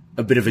maybe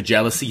a bit of a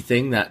jealousy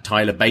thing that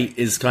Tyler Bate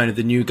is kind of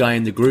the new guy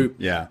in the group.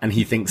 Yeah. And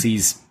he thinks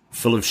he's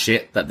full of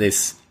shit, that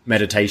this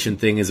meditation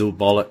thing is all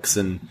bollocks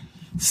and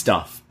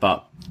stuff.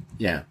 But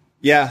yeah.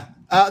 Yeah.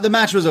 The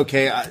match was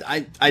okay.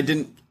 I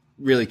didn't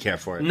really care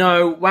for it.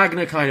 No,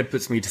 Wagner kind of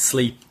puts me to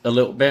sleep a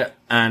little bit,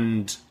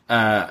 and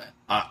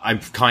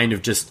I've kind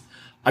of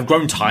I've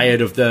grown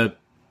tired of the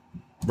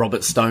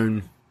Robert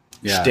Stone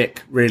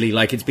shtick, really.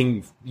 Like, it's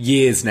been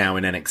years now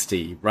in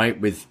NXT, right?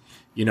 With,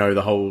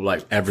 the whole,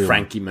 like,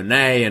 Frankie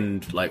Monet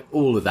and, like,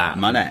 all of that.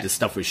 Monet. The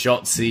stuff with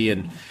Shotzi,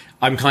 and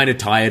I'm kind of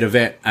tired of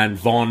it, and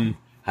Von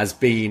has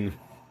been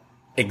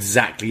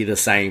exactly the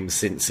same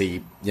since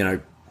he,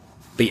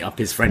 beat up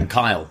his friend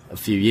Kyle a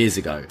few years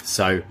ago.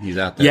 So he's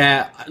out there.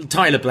 Yeah,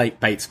 Tyler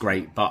Bates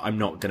great, but I'm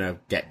not going to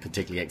get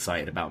particularly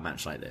excited about a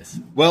match like this.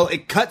 Well,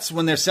 it cuts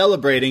when they're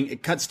celebrating.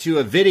 It cuts to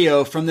a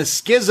video from the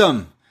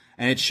Schism,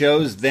 and it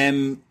shows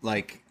them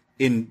like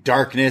in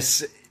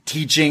darkness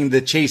teaching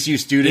the Chase U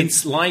students.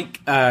 It's like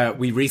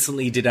we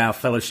recently did our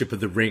Fellowship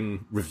of the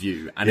Ring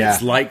review, and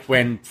it's like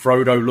when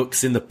Frodo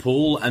looks in the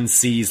pool and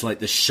sees like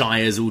the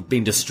Shires all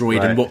being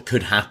destroyed and what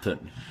could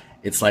happen.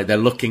 It's like they're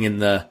looking in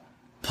the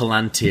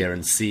Palantir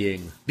and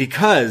seeing.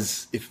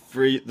 Because, if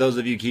for those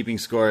of you keeping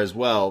score as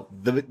well,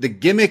 the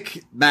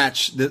gimmick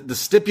match, the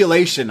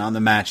stipulation on the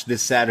match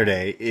this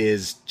Saturday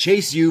is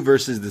Chase U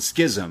versus the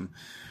Schism.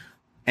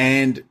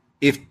 And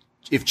if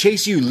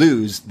Chase U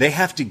lose, they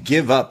have to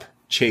give up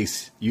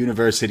Chase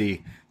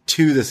University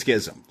to the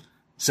Schism.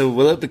 So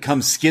will it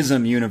become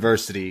Schism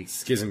University?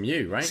 Schism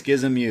U, right?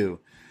 Schism U.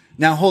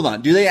 Now, hold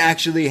on. Do they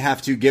actually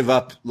have to give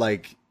up,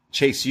 like,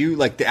 Chase U,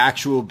 like the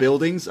actual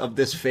buildings of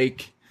this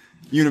fake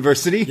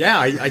university? Yeah,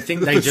 I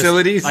think they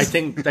facilities? I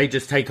think they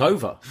just take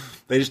over.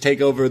 They just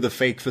take over the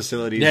fake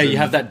facilities. Yeah, you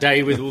have that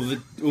day with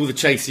all the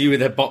Chase U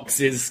with their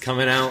boxes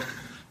coming out.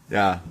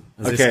 Yeah.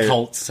 As this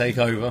cults take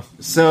over.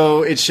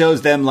 So it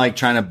shows them like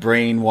trying to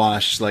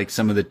brainwash like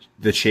some of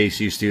the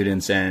Chase U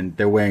students, and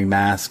they're wearing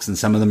masks, and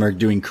some of them are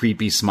doing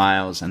creepy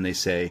smiles, and they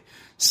say,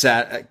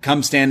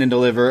 "Come stand and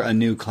deliver. A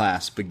new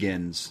class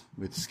begins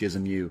with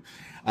Schism U."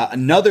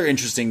 Another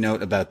interesting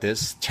note about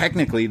this: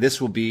 technically,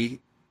 this will be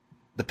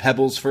the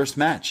Pebbles' first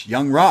match.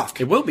 Young Rock.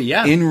 It will be,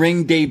 yeah.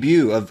 In-ring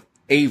debut of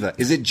Ava.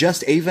 Is it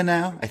just Ava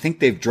now? I think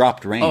they've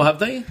dropped Reign. Oh, have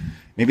they?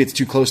 Maybe it's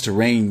too close to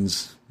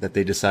Reigns that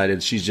they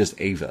decided she's just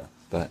Ava,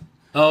 but.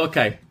 Oh,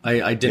 okay.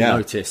 I didn't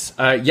notice.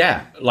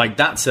 Like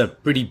that's a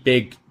pretty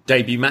big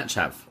debut match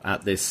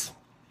at this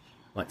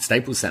like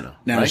Staples Center.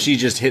 Now right? is she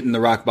just hitting the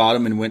rock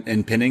bottom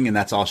and pinning, and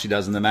that's all she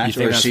does in the match,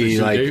 or is she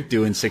like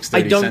doing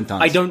 630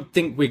 sentons? I don't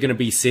think we're going to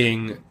be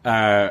seeing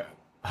her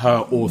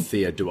or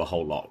Thea do a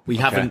whole lot. We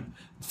haven't.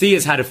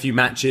 Thea's had a few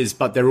matches,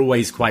 but they're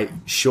always quite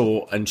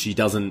short, and she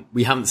doesn't.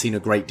 We haven't seen a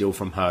great deal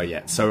from her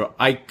yet. So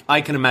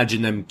I can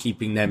imagine them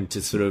keeping them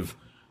to sort of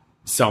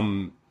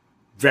some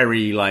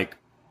very like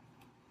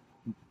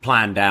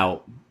planned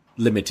out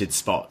limited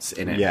spots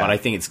in it, but I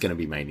think it's going to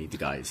be mainly the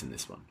guys in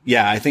this one.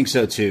 Yeah, I think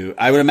so too.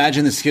 I would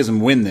imagine the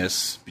Schism win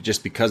this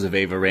just because of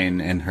Ava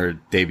Raine and her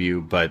debut,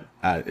 but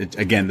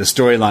again, the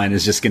storyline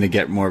is just going to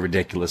get more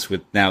ridiculous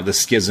with now the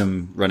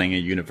Schism running a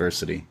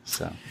university.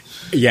 So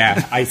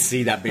yeah, I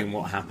see that being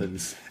what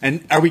happens.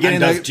 And are we getting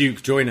does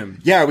Duke join him?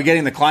 Yeah, are we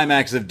getting the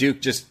climax of Duke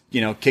just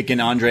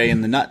kicking Andre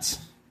in the nuts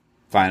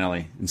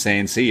finally and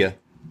saying see ya?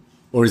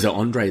 Or is it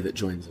Andre that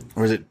joins him?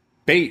 Or is it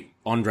Bate?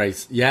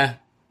 Andre's, yeah.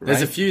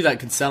 There's a few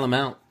that could sell him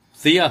out.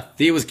 Thea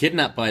was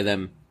kidnapped by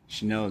them.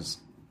 She knows.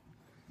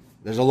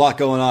 There's a lot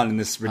going on in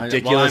this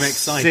ridiculous,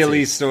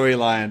 silly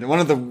storyline. One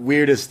of the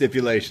weirdest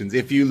stipulations.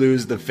 If you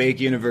lose, the fake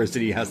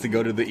university has to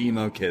go to the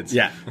emo kids.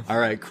 Yeah. All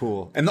right,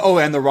 cool. And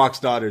the Rock's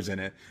daughter's in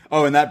it.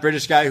 Oh, and that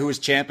British guy who was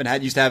champ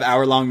and used to have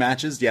hour-long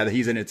matches? Yeah,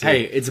 he's in it too.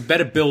 Hey, it's a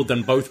better build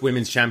than both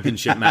women's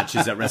championship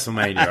matches at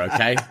WrestleMania,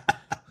 okay?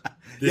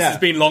 This has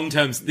been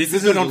long-term. This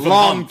has been on for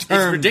months.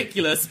 It's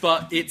ridiculous,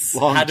 but it's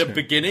had a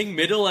beginning,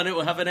 middle, and it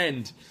will have an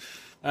end.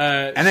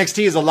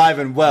 NXT is alive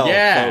and well,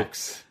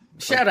 folks.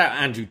 Shout out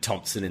Andrew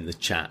Thompson in the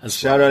chat.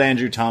 Shout out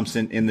Andrew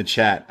Thompson in the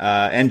chat.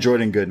 And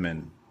Jordan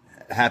Goodman.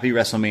 Happy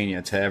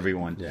WrestleMania to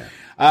everyone.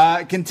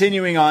 Yeah.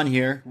 Continuing on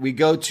here, we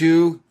go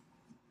to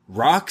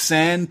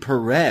Roxanne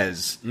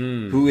Perez,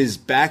 who is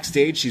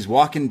backstage. She's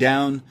walking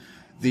down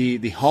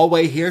the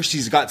hallway here.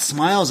 She's got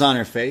smiles on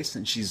her face,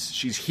 and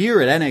she's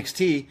here at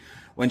NXT.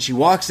 When she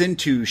walks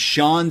into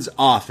Sean's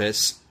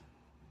office,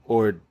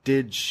 or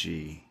did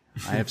she?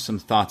 I have some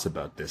thoughts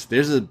about this.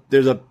 There's a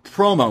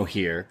promo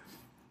here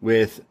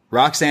with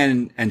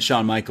Roxanne and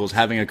Shawn Michaels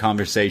having a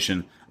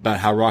conversation about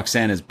how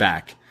Roxanne is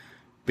back.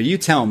 But you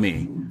tell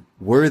me,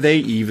 were they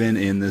even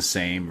in the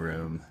same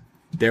room?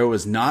 There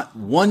was not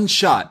one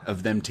shot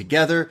of them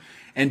together.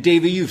 And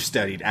Davey, you've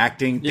studied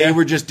acting. Yeah. They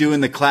were just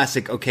doing the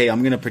classic, okay,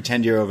 I'm going to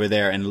pretend you're over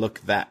there and look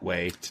that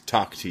way to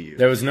talk to you.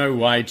 There was no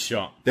wide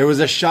shot. There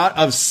was a shot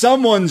of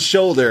someone's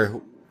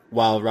shoulder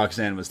while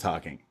Roxanne was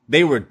talking.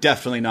 They were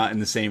definitely not in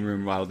the same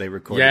room while they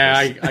recorded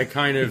this. I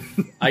kind of,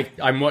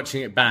 I'm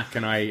watching it back,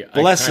 and I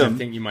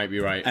think you might be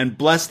right. And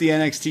bless the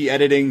NXT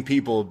editing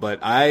people, but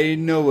I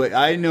know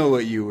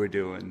what you were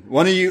doing.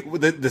 One of you,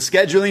 the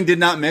scheduling did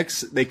not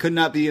mix. They could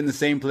not be in the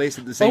same place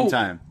at the same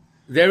time.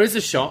 There is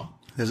a shot.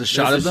 There's a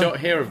shot of them? Shot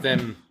here of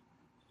them.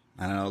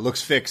 I don't know. It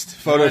looks fixed.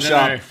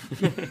 Photoshop.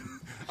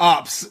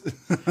 Ops.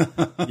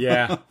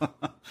 Yeah.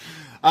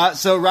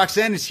 So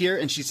Roxanne is here,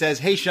 and she says,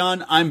 "Hey,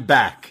 Sean, I'm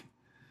back."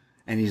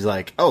 And he's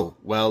like, "Oh,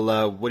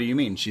 well, what do you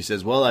mean?" She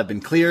says, "Well, I've been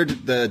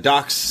cleared. The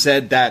docs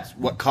said that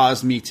what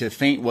caused me to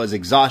faint was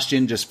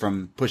exhaustion just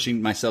from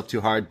pushing myself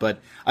too hard, but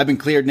I've been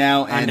cleared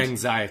now." And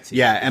anxiety.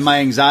 Yeah, and my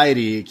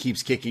anxiety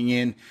keeps kicking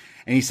in.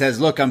 And he says,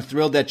 "Look, I'm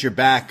thrilled that you're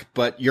back,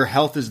 but your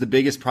health is the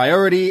biggest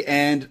priority,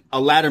 and a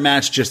ladder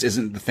match just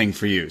isn't the thing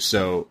for you.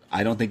 So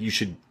I don't think you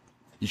should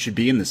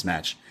be in this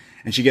match."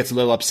 And she gets a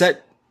little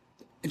upset.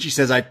 And she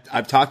says,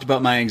 I've talked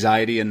about my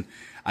anxiety, and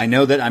I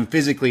know that I'm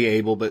physically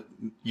able, but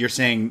you're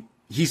saying,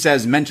 he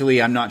says,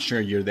 mentally, I'm not sure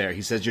you're there.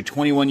 He says, you're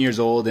 21 years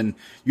old and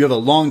you have a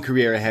long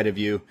career ahead of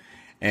you,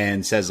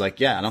 and says like,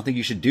 yeah, I don't think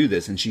you should do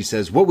this. And she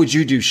says, what would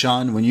you do,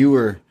 Sean, when you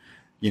were,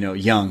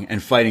 young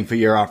and fighting for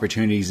your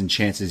opportunities and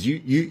chances?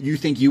 You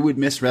think you would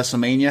miss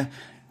WrestleMania?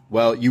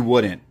 Well, you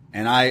wouldn't.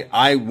 And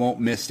I won't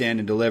miss Stand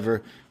and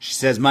Deliver. She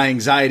says, my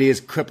anxiety is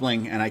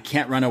crippling and I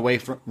can't run away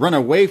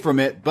from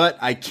it, but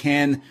I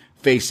can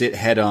face it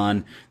head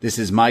on. This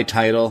is my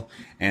title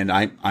and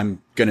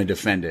I'm going to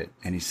defend it.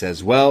 And he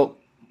says, well,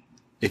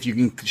 if you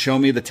can show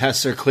me the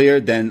tests are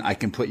cleared, then I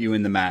can put you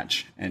in the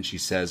match. And she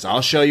says,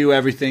 I'll show you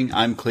everything.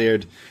 I'm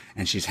cleared.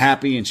 And she's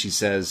happy. And she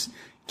says,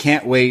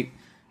 can't wait.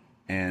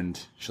 And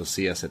she'll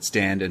see us at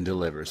Stand and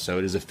Deliver. So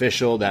it is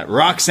official that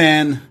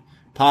Roxanne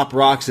Pop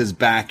Rocks is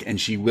back, and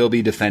she will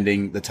be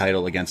defending the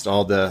title against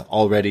all the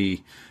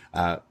already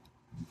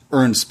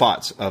earned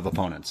spots of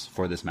opponents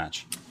for this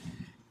match.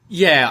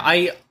 Yeah,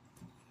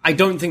 I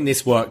don't think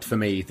this worked for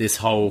me, this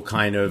whole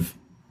kind of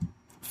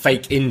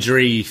fake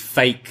injury,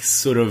 fake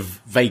sort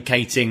of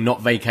vacating,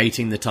 not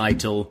vacating the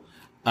title.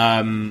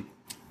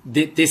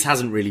 This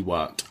hasn't really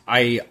worked.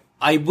 I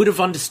would have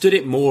understood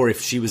it more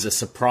if she was a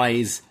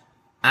surprise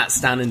at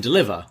Stand and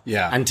Deliver.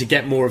 Yeah. And to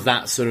get more of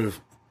that sort of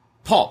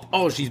pop.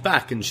 Oh, she's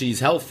back and she's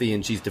healthy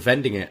and she's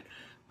defending it.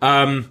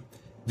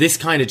 This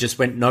kind of just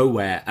went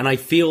nowhere. And I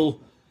feel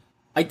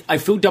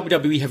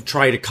WWE have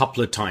tried a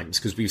couple of times,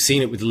 because we've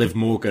seen it with Liv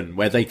Morgan,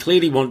 where they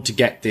clearly want to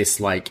get this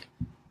like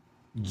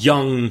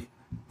young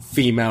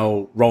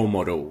female role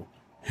model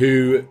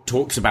who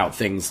talks about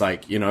things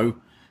like,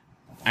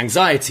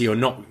 anxiety or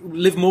not.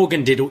 Liv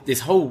Morgan did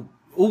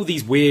all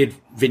these weird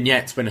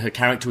vignettes when her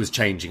character was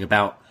changing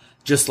about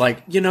just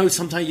like,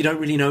 sometimes you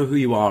don't really know who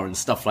you are and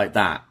stuff like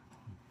that.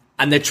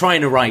 And they're trying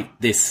to write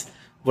this,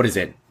 what is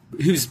it?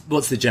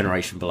 What's the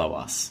generation below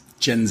us?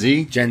 Gen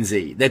Z? Gen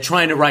Z. They're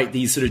trying to write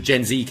these sort of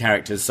Gen Z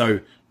characters. So,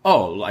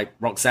 like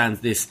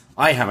Roxanne's this,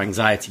 I have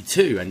anxiety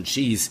too, and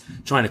she's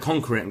trying to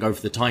conquer it and go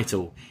for the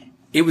title.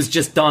 It was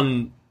just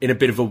done in a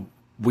bit of a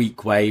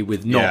weak way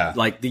with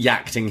like the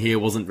acting here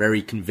wasn't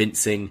very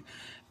convincing.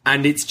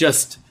 And it's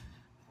just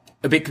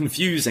a bit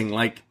confusing.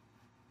 Like,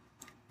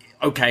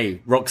 okay,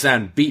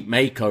 Roxanne beat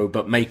Mako,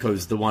 but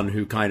Mako's the one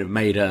who kind of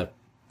made her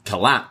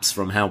collapse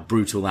from how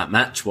brutal that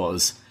match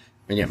was.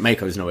 And yet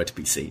Mako's nowhere to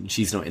be seen.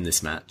 She's not in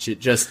this match. It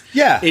just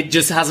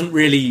hasn't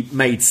really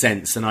made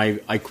sense. And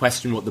I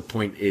question what the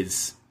point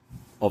is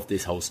of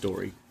this whole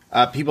story.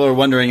 People are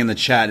wondering in the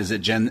chat, is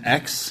it Gen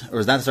X? Or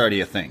is that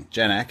already a thing?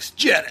 Gen X?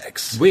 Gen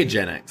X! We're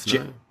Gen X,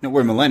 no,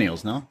 we're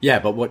millennials, no? Yeah,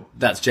 but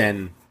that's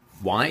Gen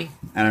Y?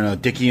 I don't know.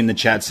 Dickie in the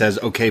chat says,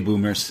 okay,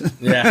 boomers.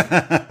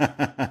 Yeah.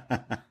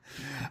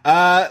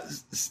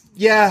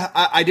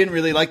 I didn't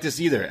really like this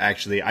either,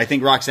 actually. I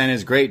think Roxanne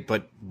is great,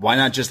 but why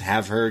not just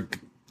have her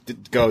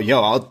go,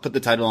 I'll put the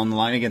title on the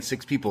line against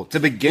 6 people to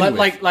begin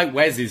with. Like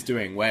Wes is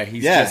doing, where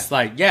he's just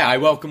like, I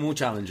welcome all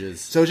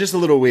challenges. So it's just a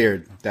little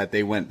weird that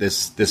they went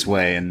this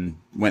way and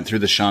went through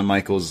the Shawn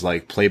Michaels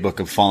like playbook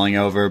of falling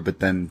over, but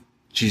then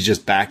she's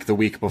just back the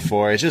week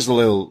before. It's just a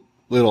little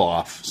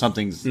off.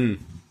 Something's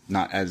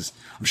not as...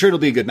 I'm sure it'll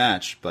be a good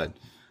match, but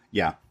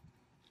yeah.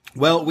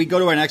 Well, we go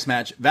to our next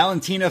match.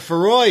 Valentina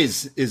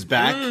Feroz is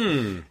back.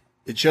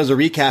 It shows a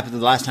recap of the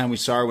last time we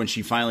saw her when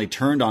she finally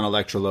turned on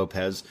Elektra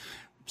Lopez.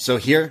 So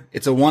here,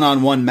 it's a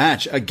one-on-one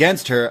match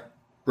against her,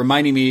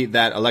 reminding me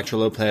that Elektra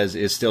Lopez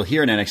is still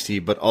here in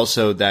NXT, but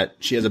also that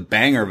she has a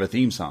banger of a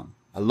theme song.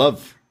 I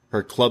love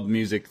her club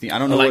music theme. I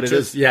don't know what it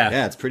is.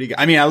 Yeah, it's pretty good.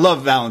 I mean, I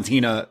love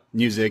Valentina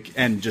music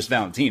and just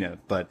Valentina,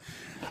 but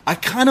I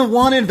kind of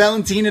wanted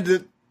Valentina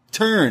to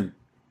turn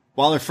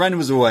while her friend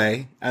was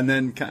away, and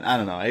then, I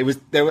don't know, it was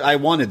there. I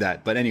wanted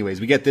that, but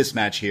anyways, we get this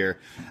match here.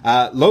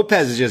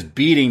 Lopez is just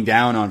beating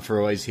down on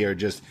Feroz here,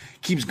 just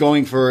keeps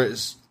going for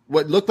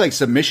what looked like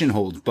submission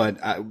holds, but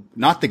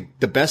not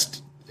the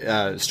best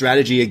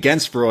strategy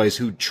against Feroz,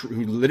 who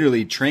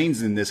literally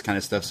trains in this kind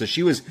of stuff. So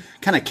she was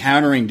kind of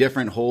countering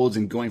different holds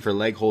and going for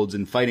leg holds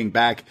and fighting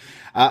back.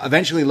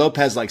 Eventually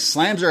Lopez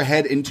slams her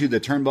head into the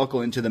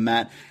turnbuckle, into the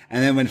mat.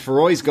 And then when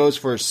Feroz goes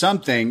for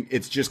something,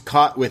 it's just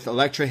caught with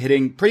Elektra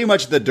hitting pretty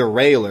much the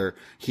derailer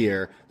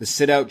here, the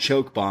sit out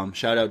choke bomb,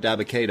 shout out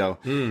Dabba-Kato,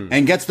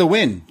 and gets the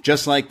win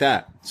just like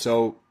that.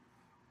 So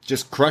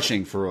just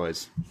crushing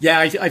Feroz. Yeah,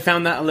 I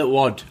found that a little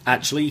odd,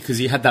 actually, because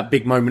he had that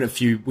big moment a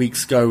few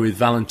weeks ago with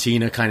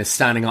Valentina kind of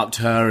standing up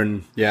to her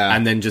and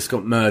then just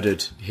got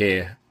murdered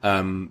here.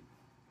 Kind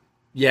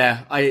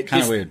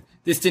of weird.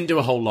 This didn't do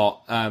a whole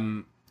lot.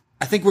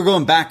 I think we're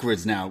going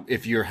backwards now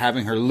if you're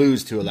having her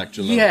lose to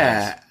Elektra Lopez.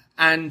 Yeah,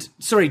 and,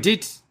 sorry,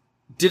 did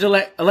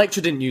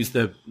Elektra didn't use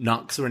the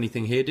Nux or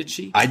anything here, did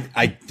she?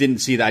 I didn't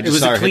see that. I just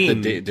saw her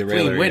hit the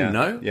derailer. Clean win,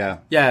 no? Yeah.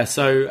 Yeah,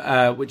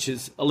 so, which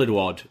is a little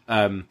odd.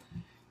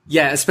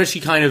 Yeah,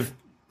 especially kind of,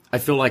 I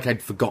feel like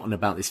I'd forgotten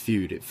about this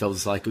feud. It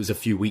feels like it was a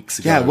few weeks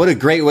ago. Yeah, what a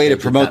great way to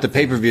promote the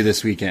pay-per-view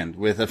this weekend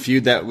with a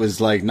feud that was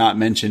not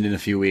mentioned in a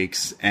few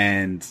weeks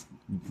and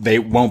they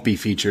won't be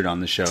featured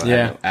on the show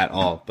at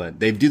all. But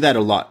they do that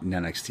a lot in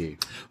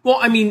NXT. Well,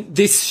 I mean,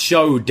 this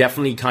show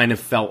definitely kind of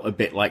felt a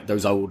bit like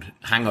those old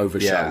Hangover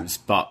shows,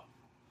 but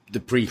the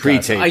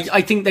pre-tape.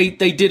 I think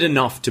they did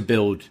enough to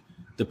build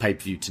the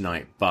pay-per-view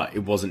tonight, but it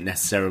wasn't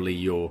necessarily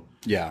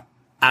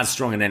as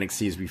strong an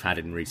NXT as we've had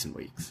in recent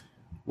weeks.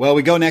 Well,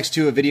 we go next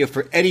to a video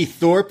for Eddie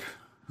Thorpe,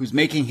 who's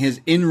making his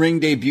in-ring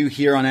debut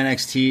here on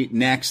NXT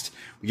next.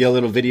 We get a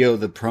little video of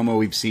the promo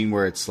we've seen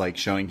where it's like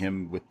showing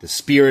him with the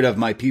spirit of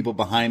my people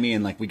behind me,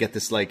 and like we get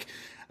this like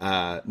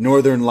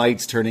Northern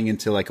Lights turning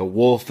into like a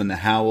wolf and the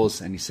howls,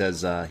 and he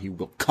says he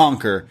will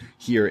conquer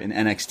here in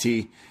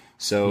NXT.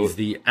 So he's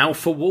the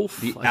Alpha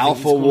Wolf. The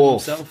Alpha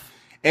Wolf. Himself.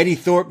 Eddie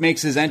Thorpe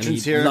makes his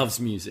entrance here. He loves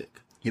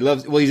music.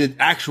 He's an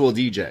actual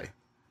DJ.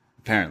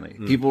 Apparently,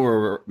 people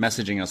were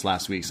messaging us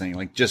last week saying,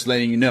 like, just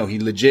letting you know, he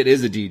legit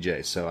is a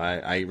DJ. So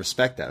I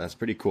respect that. That's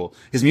pretty cool.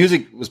 His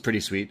music was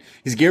pretty sweet.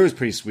 His gear was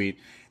pretty sweet.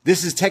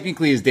 This is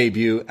technically his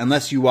debut,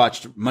 unless you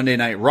watched Monday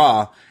Night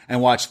Raw and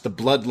watched the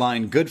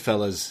Bloodline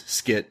Goodfellas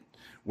skit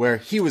where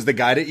he was the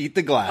guy to eat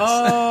the glass.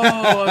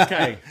 Oh,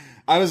 okay.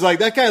 I was like,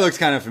 that guy looks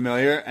kind of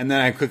familiar. And then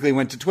I quickly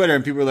went to Twitter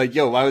and people were like,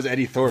 yo, why was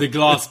Eddie Thorpe? The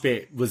glass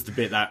bit was the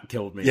bit that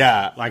killed me.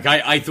 Yeah. Like,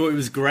 I thought it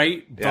was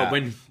great, but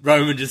when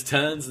Roman just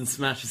turns and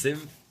smashes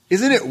him.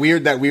 Isn't it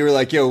weird that we were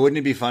like, yo, wouldn't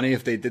it be funny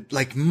if they did,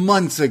 like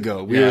months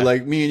ago, we were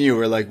like, me and you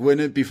were like,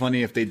 wouldn't it be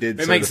funny if they did?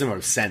 It makes the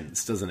most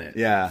sense, doesn't it?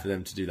 Yeah. For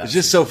them to do that. It's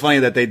just so funny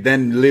that they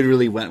then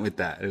literally went with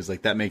that. It was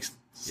like, that makes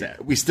sense.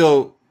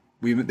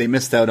 They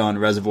missed out on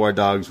Reservoir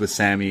Dogs with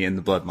Sammy and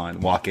the Bloodline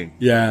walking.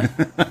 Yeah.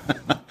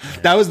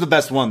 That was the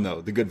best one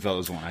though, the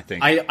Goodfellas one, I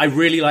think. I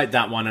really liked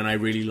that one, and I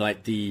really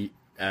liked the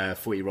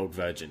 40-Year-Old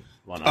Virgin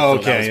one.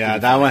 Okay,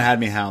 that one had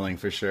me howling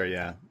for sure,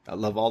 yeah. I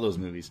love all those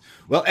movies.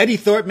 Well, Eddie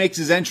Thorpe makes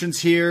his entrance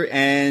here,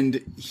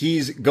 and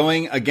he's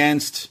going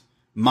against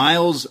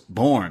Miles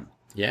Bourne.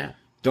 Yeah.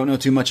 Don't know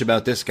too much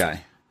about this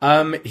guy.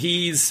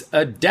 He's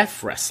a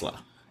deaf wrestler,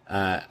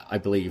 I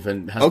believe,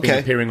 and has been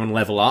appearing on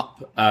Level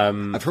Up.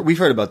 We've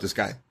heard about this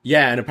guy.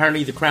 Yeah, and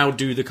apparently the crowd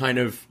do the kind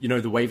of,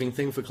 the waving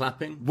thing for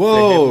clapping.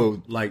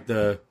 Whoa!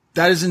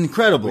 That is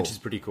incredible. Which is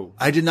pretty cool.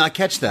 I did not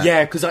catch that.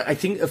 Yeah, because I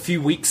think a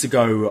few weeks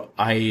ago,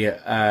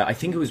 I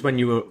think it was when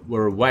you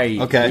were away,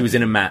 he was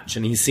in a match,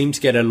 and he seemed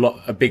to get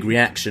a big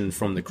reaction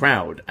from the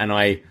crowd, and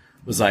I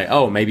was like,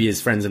 oh, maybe his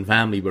friends and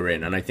family were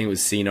in, and I think it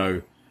was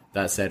Cino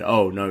that said,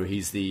 oh, no,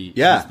 he's the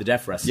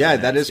deaf wrestler. Yeah,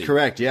 that is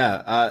correct,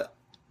 yeah.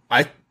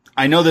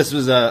 I know this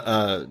was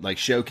a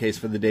showcase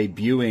for the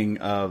debuting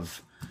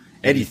of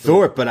Eddie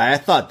Thorpe, but I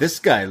thought this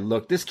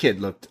kid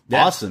looked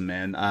awesome,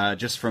 man.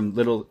 Just from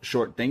little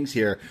short things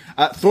here.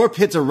 Thorpe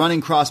hits a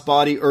running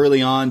crossbody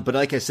early on, but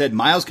like I said,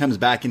 Miles comes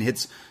back and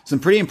hits some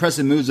pretty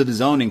impressive moves of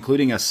his own,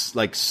 including a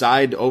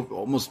side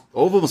almost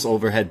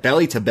overhead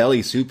belly to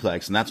belly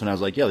suplex. And that's when I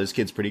was like, yo, this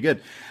kid's pretty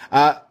good.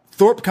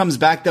 Thorpe comes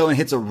back though and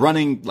hits a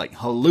running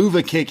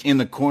haluva kick in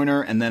the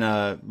corner and then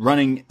a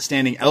running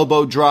standing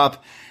elbow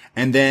drop.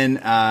 And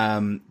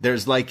then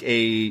there's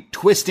a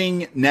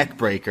twisting neck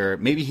breaker.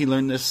 Maybe he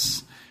learned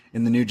this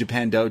in the New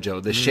Japan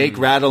Dojo. The shake,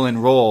 rattle,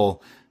 and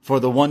roll for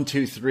the 1,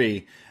 2,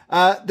 3.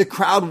 The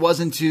crowd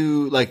wasn't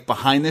too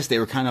behind this. They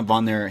were kind of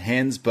on their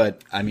hands,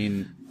 but I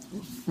mean,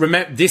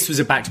 remember this was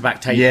a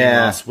back-to-back taping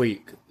last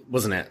week,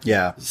 wasn't it?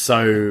 Yeah.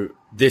 So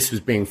this was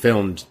being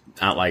filmed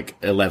at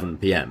 11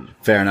 p.m.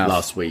 Fair enough.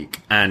 Last week,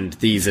 and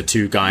these are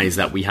two guys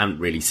that we haven't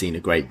really seen a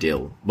great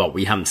deal. Well,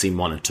 we haven't seen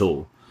one at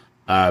all.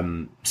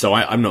 So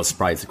I'm not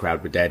surprised the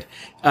crowd were dead.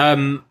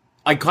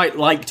 I quite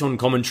liked on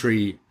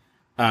commentary,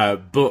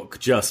 Book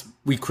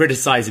we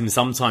criticize him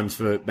sometimes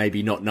for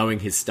maybe not knowing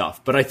his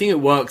stuff, but I think it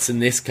works in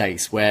this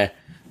case where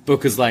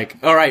Booker's like,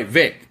 all right,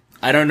 Vic,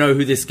 I don't know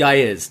who this guy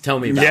is. Tell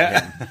me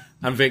about him.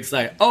 And Vic's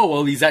like, oh,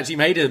 well, he's actually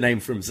made a name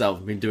for himself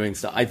and been doing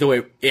stuff. I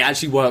thought it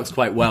actually works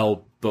quite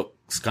well.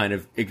 Book's kind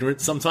of ignorant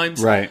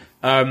sometimes. Right.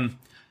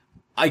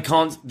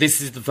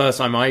 This is the first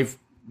time I've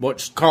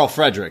watched Carl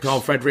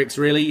Fredericks,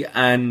 really,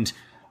 and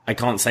I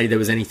can't say there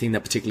was anything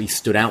that particularly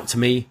stood out to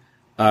me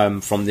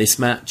from this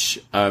match.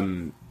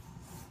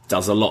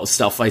 Does a lot of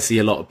stuff I see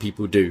a lot of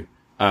people do,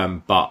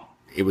 but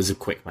it was a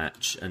quick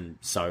match, and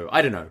so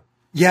I don't know.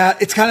 Yeah,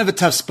 it's kind of a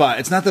tough spot.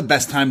 It's not the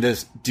best time to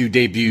do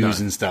debuts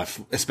and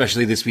stuff,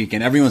 especially this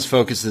weekend. Everyone's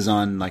focus is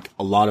on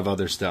a lot of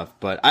other stuff,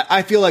 but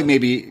I feel like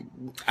maybe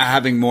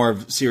having more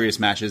of serious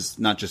matches,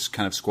 not just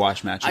kind of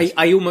squash matches.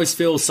 I almost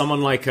feel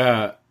someone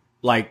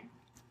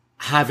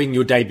having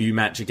your debut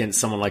match against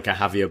someone like a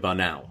Javier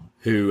Bernal,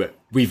 who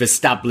we've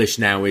established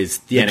now is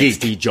the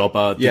NXT geek.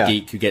 jobber, the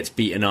geek who gets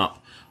beaten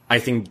up. I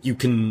think you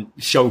can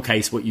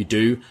showcase what you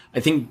do. I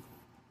think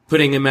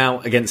putting him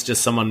out against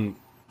just someone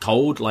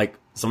cold,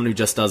 someone who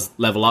just does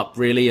Level Up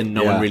really and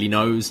no one really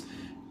knows,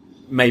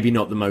 maybe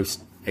not the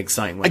most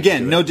exciting way.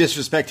 Again, no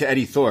disrespect to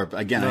Eddie Thorpe.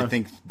 Again, I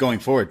think going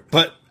forward.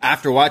 But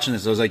after watching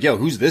this, I was like, yo,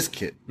 who's this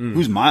kid?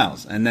 Who's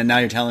Miles? And then now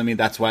you're telling me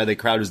that's why the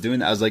crowd is doing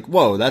that. I was like,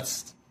 whoa,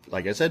 that's,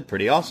 like I said,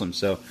 pretty awesome.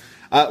 So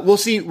We'll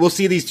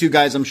see these two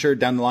guys, I'm sure,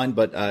 down the line,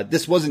 but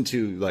this wasn't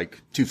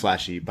too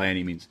flashy by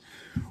any means.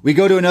 We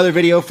go to another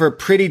video for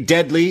Pretty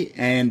Deadly,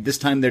 and this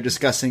time they're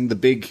discussing the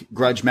big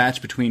grudge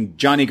match between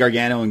Johnny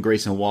Gargano and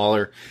Grayson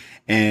Waller,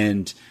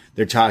 and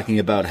they're talking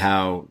about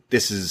how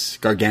this is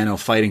Gargano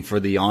fighting for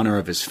the honor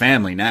of his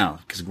family now,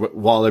 because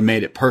Waller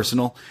made it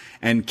personal.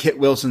 And Kit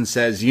Wilson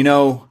says,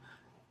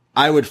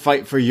 I would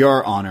fight for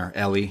your honor,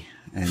 Ellie.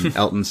 And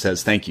Elton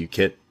says, thank you,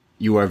 Kit.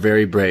 You are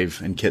very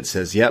brave. And Kit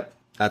says, yep,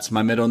 that's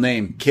my middle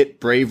name, Kit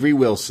Bravery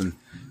Wilson.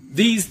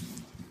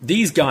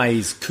 These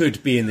guys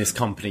could be in this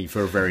company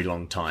for a very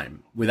long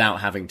time without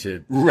having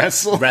to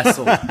wrestle,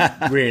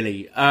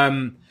 really.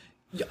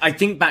 I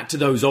think back to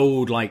those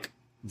old,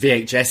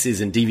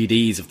 VHSs and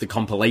DVDs of the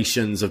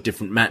compilations of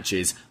different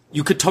matches.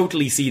 You could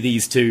totally see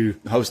these two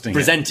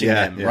presenting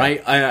them,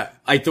 right?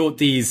 I thought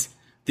these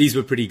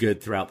were pretty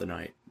good throughout the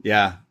night.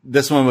 Yeah,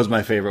 this one was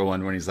my favorite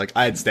one when he's like,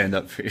 I'd stand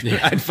up for you.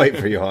 I'd fight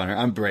for your honor.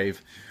 I'm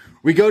brave.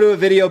 We go to a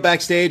video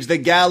backstage. The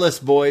Gallus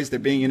boys, they're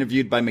being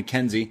interviewed by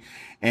Mackenzie.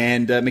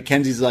 And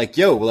Mackenzie's like,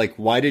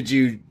 why did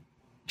you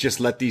just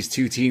let these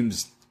two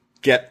teams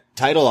get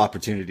title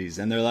opportunities?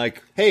 And they're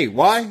like, hey,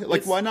 why?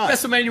 Why not?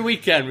 WrestleMania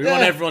weekend. We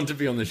want everyone to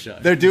be on the show.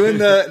 They're doing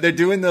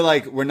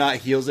the we're not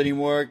heels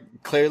anymore,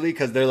 clearly,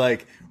 because they're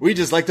like, we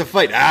just like to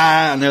fight.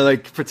 And they're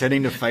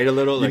pretending to fight a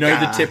little.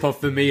 The tip off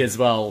for me as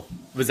well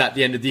was at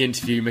the end of the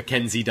interview,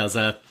 Mackenzie does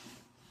a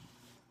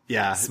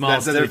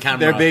smiles to the camera.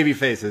 They're baby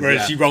faces.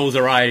 Whereas she rolls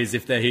her eyes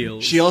if they're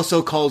heels. She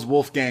also calls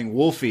Wolfgang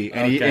Wolfie,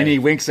 and he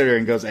winks at her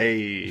and goes,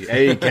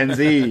 hey,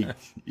 Kenzie.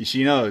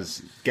 She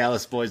knows.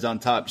 Gallus boys on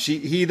top.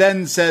 He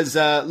then says,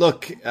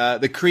 look,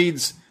 the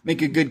Creeds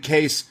make a good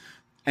case,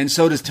 and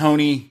so does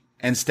Tony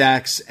and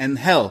Stax, and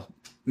hell,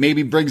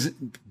 maybe Briggs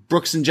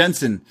and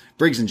Jensen,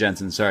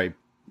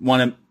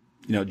 want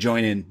to,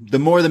 join in. The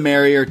more the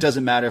merrier. It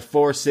doesn't matter.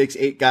 4, 6,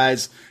 8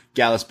 guys.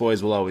 Gallus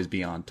boys will always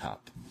be on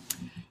top.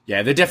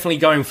 Yeah, they're definitely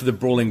going for the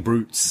Brawling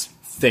Brutes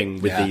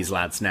thing with these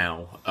lads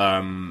now.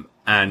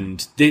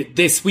 And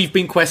this, we've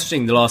been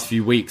questioning the last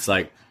few weeks,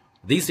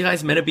 these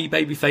guys meant to be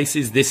baby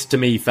faces? This, to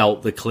me,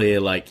 felt the clear,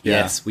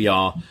 yes, we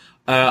are.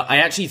 I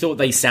actually thought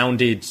they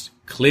sounded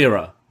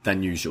clearer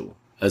than usual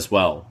as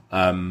well.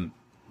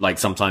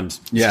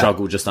 Sometimes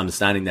struggle just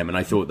understanding them. And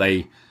I thought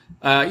they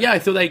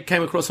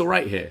came across all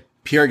right here.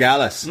 Pure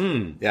Gallus.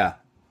 Yeah.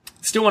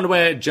 Still wonder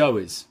where Joe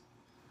is.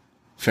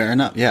 Fair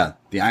enough. Yeah,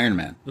 the Iron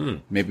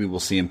Man. Maybe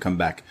we'll see him come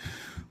back.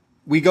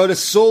 We go to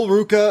Sol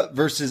Ruca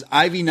versus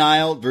Ivy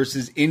Nile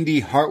versus Indy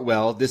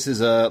Hartwell. This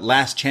is a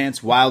last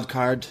chance wild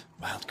card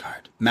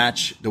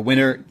match. The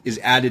winner is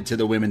added to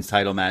the women's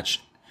title match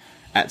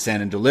at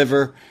Stand and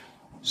Deliver.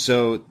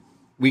 So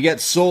we get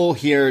Sol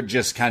here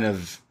just kind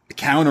of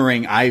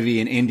countering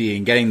Ivy and Indy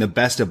and getting the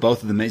best of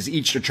both of them, as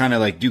each are trying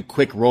to do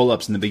quick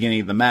roll-ups in the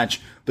beginning of the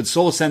match. But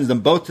Sol sends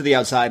them both to the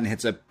outside and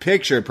hits a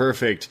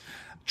picture-perfect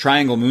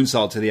triangle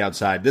moonsault to the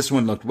outside. This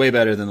one looked way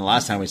better than the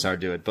last time we saw her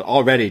do it. But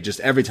already,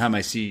 just every time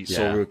I see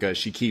Sol Ruca,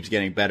 she keeps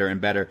getting better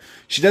and better.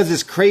 She does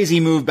this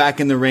crazy move back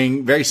in the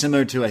ring, very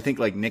similar to, I think,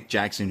 Nick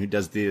Jackson, who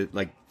does the,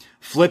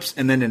 flips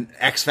and then an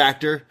X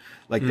Factor,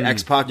 the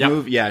X-Pac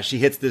move. Yeah, she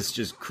hits this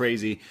just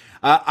crazy.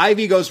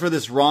 Ivy goes for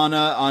this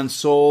Rana on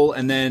Sol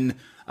and then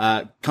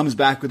comes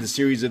back with a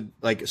series of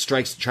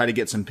strikes to try to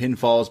get some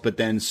pinfalls, but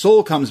then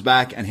Sol comes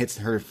back and hits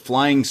her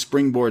flying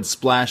springboard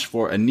splash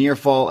for a near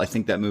fall. I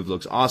think that move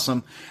looks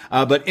awesome.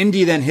 But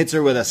Indy then hits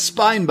her with a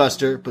spine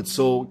buster, but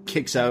Sol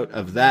kicks out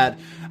of that.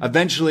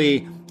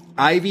 Eventually,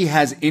 Ivy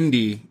has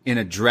Indy in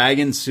a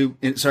dragon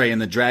in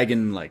the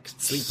dragon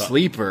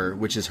sleeper,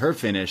 which is her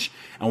finish.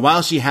 And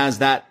while she has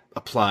that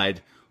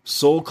applied,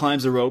 Sol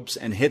climbs the ropes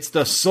and hits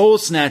the Soul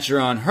Snatcher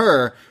on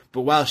her.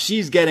 But while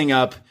she's getting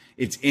up,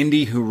 it's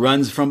Indy who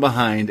runs from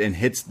behind and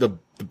hits the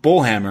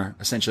bullhammer,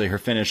 essentially her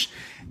finish,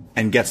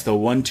 and gets the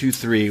 1, 2,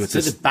 3 with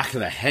the back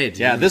of the head.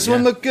 Yeah, this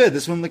one looked good.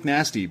 This one looked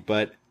nasty,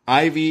 but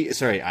Indy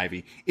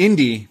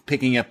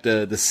picking up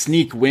the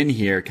sneak win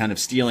here, kind of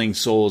stealing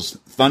Sol's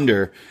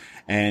thunder,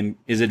 and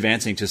is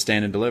advancing to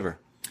Stand and Deliver.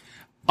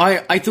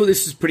 I thought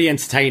this was pretty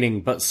entertaining,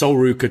 but Sol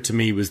Ruca to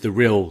me was the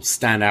real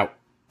standout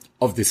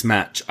of this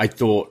match. I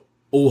thought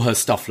all her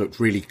stuff looked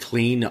really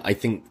clean. I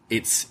think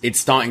it's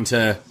starting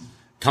to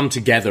come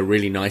together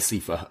really nicely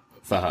for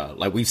her.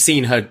 We've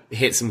seen her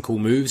hit some cool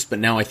moves, but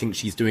now I think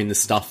she's doing the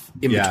stuff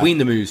in between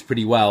the moves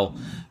pretty well.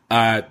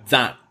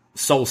 That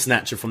Soul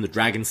Snatcher from the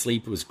Dragon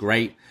Sleeper was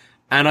great.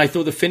 And I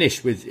thought the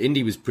finish with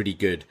Indy was pretty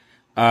good.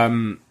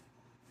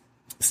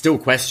 Still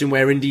question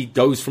where Indy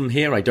goes from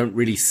here. I don't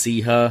really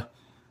see her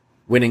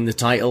winning the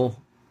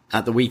title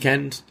at the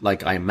weekend.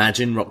 I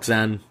imagine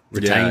Roxanne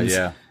retains.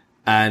 Yeah.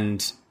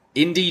 And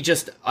Indy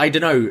just, I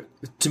don't know,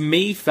 to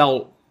me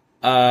felt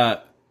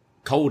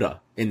colder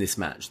in this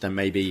match than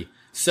maybe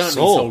certainly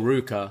Sol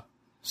Ruca.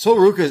 Sol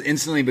Ruca is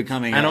instantly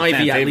becoming and a Ivy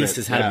fan at favorite. least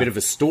has had a bit of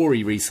a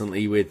story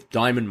recently with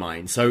Diamond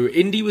Mine. So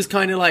Indy was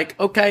kind of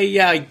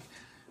okay,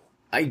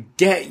 I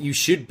get you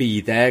should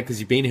be there because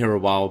you've been here a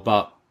while,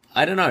 but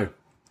I don't know.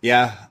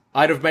 Yeah.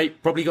 I'd have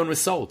probably gone with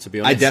Sol, to be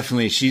honest. I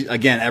definitely,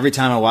 every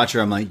time I watch her,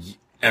 I'm like,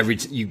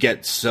 you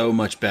get so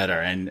much better,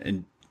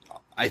 and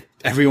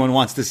everyone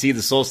wants to see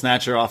the Soul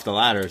Snatcher off the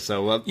ladder,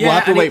 so we'll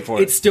have to wait for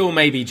it. It's still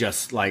maybe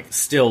just like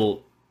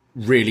still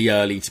really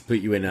early to put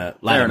you in a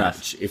ladder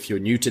match if you're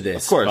new to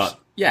this. Of course. But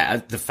yeah,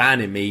 the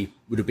fan in me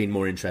would have been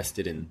more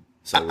interested in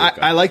Soul.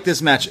 I like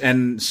this match,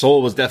 and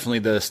Soul was definitely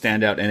the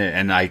standout in it,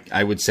 and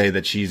I would say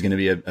that she's going to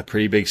be a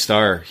pretty big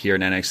star here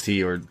in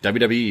NXT or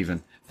WWE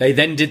even. They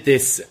then did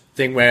this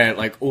thing where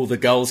like all the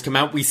girls come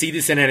out. We see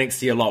this in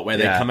NXT a lot where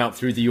they come out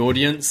through the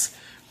audience,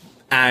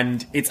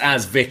 and it's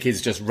as Vic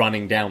is just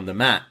running down the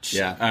match.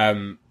 Yeah.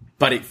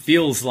 But it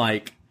feels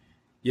like,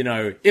 you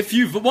know, if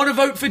you want to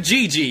vote for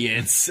Gigi,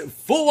 it's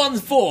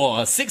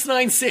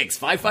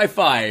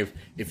 414-696-555.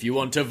 If you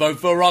want to vote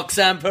for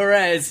Roxanne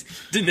Perez,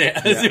 didn't it?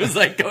 As it was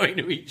like going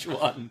to each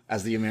one.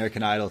 As the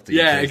American Idol theme.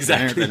 Yeah,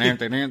 exactly. Ryan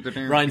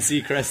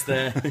Seacrest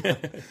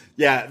there.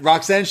 Yeah,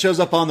 Roxanne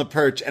shows up on the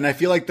perch, and I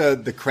feel like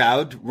the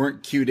crowd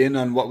weren't cued in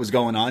on what was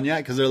going on yet,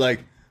 because they're like,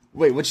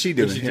 wait, what's she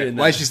doing here?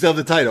 Why is she still have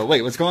the title?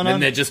 Wait, what's going on?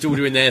 And they're just all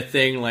doing their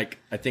thing. Like,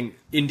 I think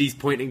Indy's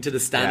pointing to the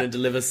stand and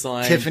deliver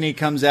sign. Tiffany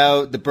comes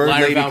out. The Bird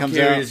Lyra Lady comes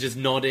out. is just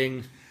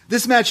nodding.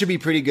 This match should be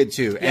pretty good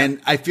too. Yeah.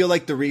 And I feel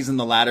like the reason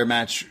the ladder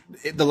match,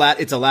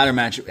 it's a ladder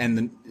match,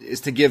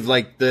 is to give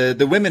like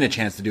the women a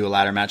chance to do a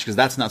ladder match, because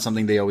that's not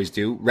something they always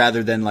do,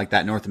 rather than like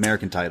that North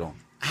American title.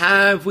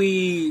 Have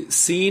we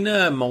seen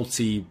a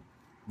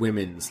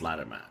multi-women's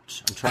ladder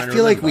match? I'm trying to remember. I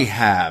feel like we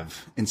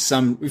have in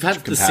some. We've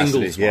had capacity. the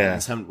singles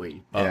ones, haven't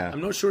we? But I'm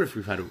not sure if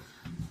we've had.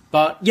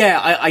 But yeah,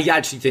 I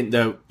actually think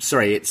though.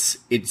 Sorry, it's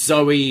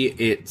Zoe,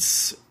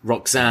 it's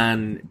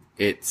Roxanne,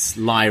 it's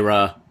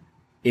Lyra,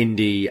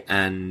 Indy,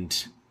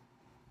 and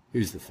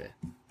who's the fifth?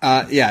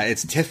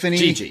 It's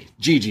Tiffany.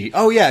 Gigi.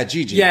 Oh yeah,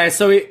 Gigi. Yeah,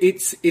 so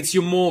it's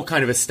your more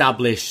kind of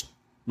established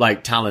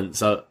like talent.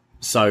 So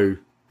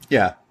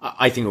yeah,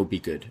 I think it'll be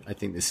good. I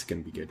think this is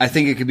going to be good. I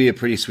think it could be a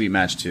pretty sweet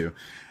match too.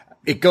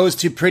 It goes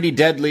to Pretty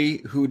Deadly,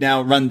 who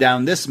now run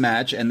down this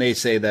match, and they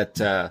say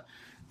that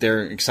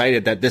they're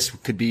excited that this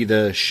could be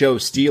the show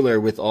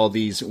stealer with all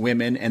these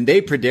women, and they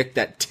predict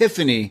that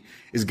Tiffany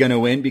is going to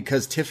win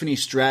because Tiffany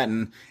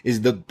Stratton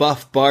is the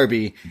buff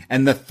Barbie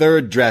and the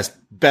third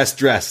best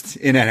dressed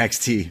in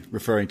NXT,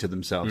 referring to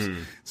themselves.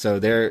 So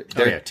they're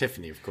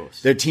Tiffany, of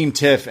course. They're Team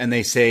Tiff, and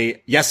they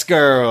say, yes,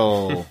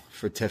 girl,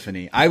 for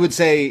Tiffany. I would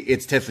say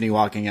it's Tiffany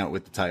walking out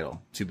with the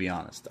title, to be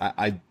honest.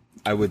 I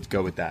would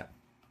go with that.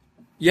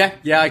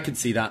 Yeah, I could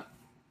see that.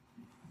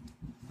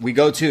 We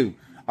go to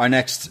our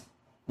next,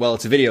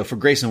 it's a video for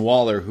Grayson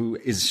Waller, who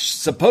is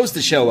supposed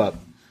to show up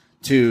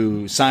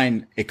to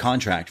sign a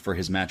contract for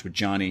his match with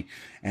Johnny.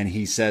 And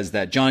he says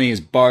that Johnny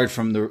is barred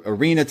from the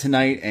arena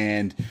tonight,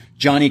 and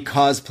Johnny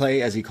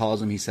Cosplay, as he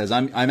calls him, he says,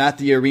 I'm at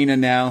the arena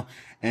now,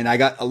 and I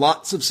got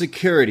lots of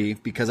security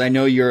because I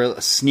know you're a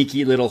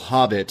sneaky little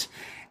hobbit,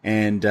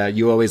 and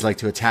you always like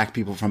to attack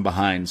people from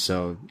behind.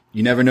 So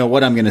you never know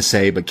what I'm going to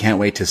say, but can't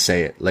wait to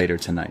say it later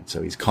tonight.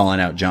 So he's calling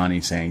out Johnny,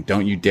 saying,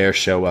 don't you dare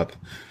show up.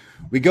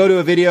 We go to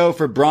a video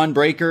for Braun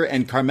Breaker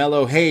and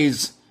Carmelo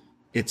Hayes.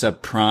 It's a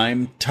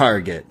prime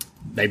target.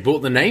 They brought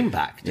the name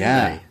back, didn't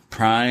they?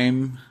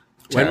 Prime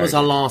target. When was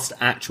our last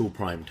actual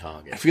prime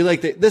target? I feel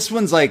like this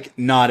one's like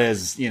not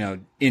as,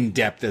 in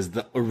depth as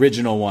the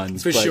original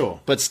ones. For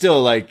sure. But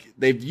still, like,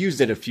 they've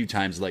used it a few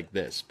times like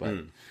this, but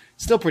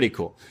still pretty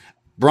cool.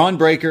 Braun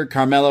Breaker,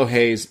 Carmelo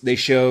Hayes, they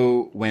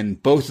show when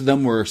both of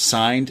them were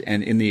signed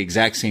and in the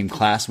exact same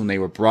class when they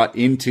were brought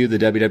into the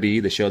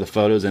WWE. They show the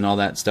photos and all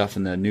that stuff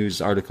in the news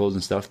articles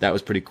and stuff. That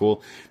was pretty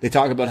cool. They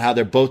talk about how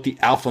they're both the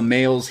alpha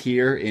males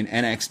here in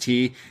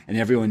NXT, and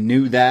everyone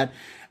knew that.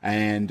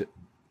 And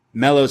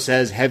Mello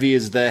says, heavy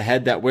is the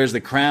head that wears the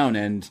crown,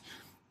 and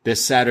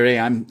this Saturday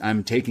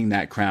I'm taking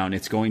that crown.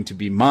 It's going to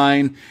be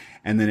mine.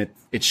 And then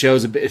it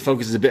shows it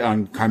focuses a bit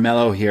on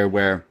Carmelo here,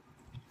 where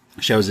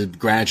it shows it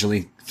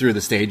gradually through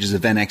the stages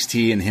of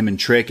NXT and him and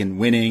Trick and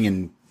winning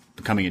and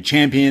becoming a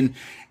champion,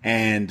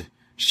 and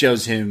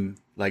shows him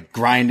like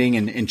grinding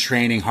and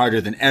training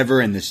harder than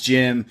ever in this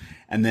gym.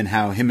 And then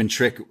how him and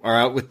Trick are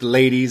out with the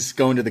ladies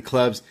going to the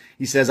clubs.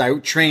 He says, I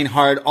train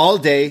hard all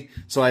day,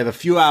 so I have a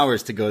few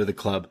hours to go to the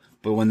club.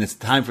 But when it's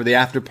time for the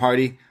after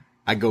party,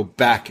 I go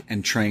back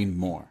and train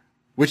more.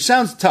 Which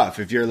sounds tough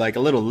if you're like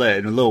a little lit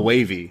and a little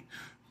wavy.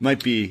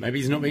 Might be.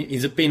 Maybe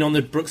he's been on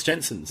the Brooks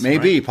Jensens.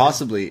 Maybe, right?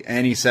 Possibly.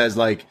 And he says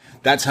like,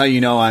 that's how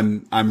you know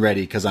I'm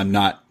ready, because I'm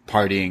not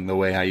partying the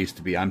way I used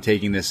to be. I'm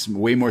taking this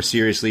way more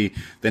seriously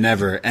than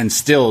ever. And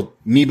still,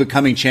 me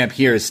becoming champ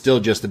here is still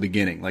just the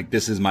beginning. Like,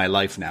 this is my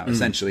life now,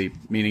 essentially,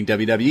 meaning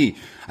WWE.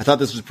 I thought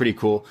this was pretty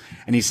cool.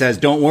 And he says,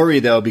 don't worry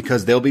though,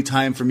 because there'll be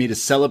time for me to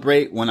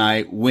celebrate when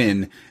I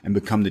win and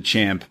become the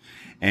champ.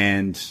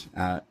 And,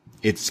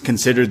 it's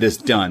considered this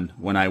done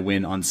when I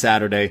win on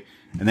Saturday.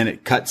 And then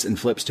it cuts and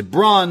flips to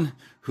Braun,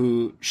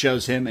 who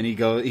shows him, and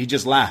he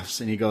just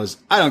laughs and he goes,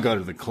 I don't go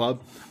to the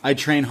club. I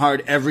train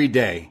hard every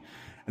day.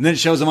 And then it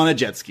shows him on a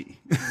jet ski.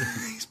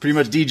 He's pretty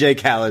much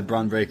DJ Khaled,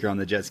 Braun Breaker on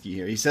the jet ski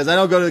here. He says, I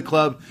don't go to the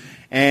club,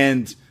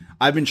 and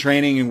I've been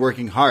training and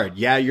working hard.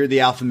 Yeah, you're the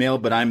alpha male,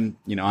 but I'm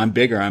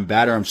bigger, I'm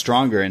badder, I'm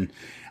stronger. And,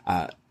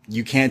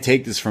 you can't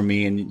take this from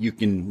me, and you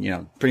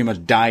can, pretty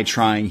much die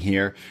trying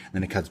here. And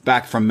then it cuts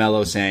back from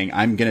Melo saying,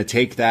 I'm going to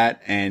take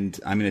that, and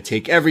I'm going to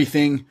take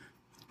everything.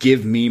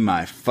 Give me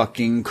my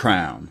fucking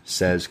crown,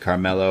 says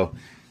Carmelo.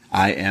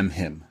 I am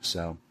him.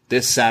 So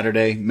this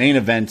Saturday, main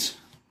event,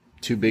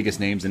 two biggest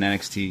names in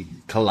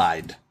NXT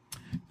collide.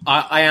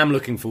 I am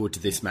looking forward to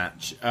this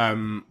match.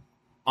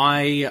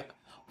 I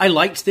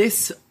liked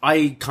this.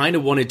 I kind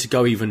of wanted to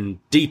go even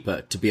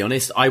deeper, to be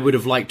honest. I would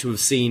have liked to have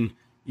seen,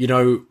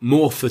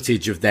 more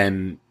footage of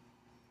them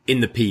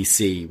in the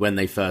PC when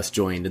they first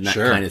joined and that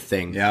kind of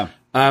thing. Yeah.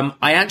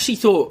 I actually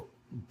thought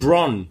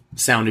Bron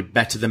sounded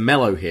better than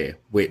Melo here,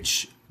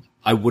 which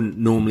I wouldn't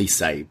normally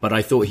say, but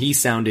I thought he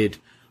sounded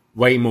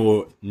way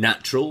more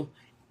natural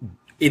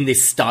in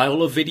this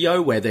style of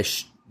video where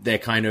they're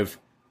kind of,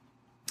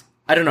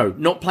 I don't know,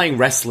 not playing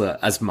wrestler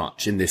as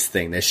much in this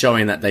thing. They're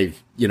showing that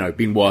they've,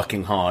 been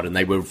working hard and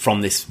they were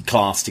from this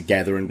class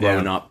together and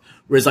growing up.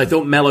 Whereas I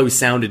thought Melo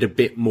sounded a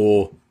bit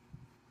more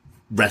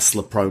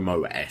wrestler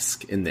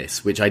promo-esque in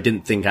this, which I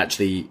didn't think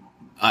actually,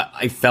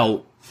 I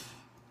think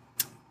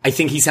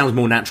he sounds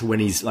more natural when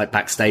he's like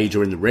backstage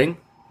or in the ring.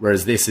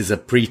 Whereas this is a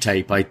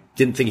pre-tape. I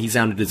didn't think he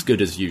sounded as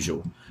good as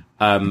usual.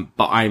 But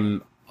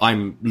I'm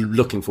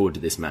looking forward to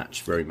this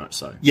match very much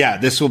so. Yeah,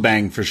 this will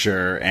bang for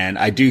sure. And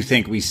I do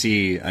think we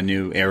see a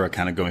new era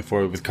kind of going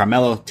forward with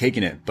Carmelo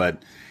taking it,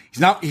 but he's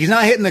not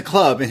hitting the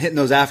club and hitting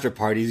those after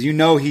parties.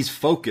 He's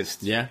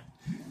focused. Yeah.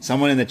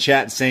 Someone in the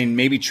chat saying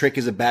maybe Trick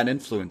is a bad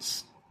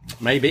influence.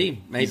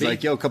 Maybe. He's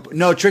like,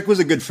 no, Trick was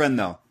a good friend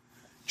though.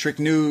 Trick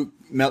knew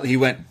he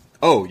went,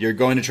 oh, you're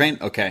going to train?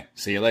 Okay.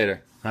 See you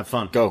later. Have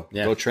fun. Go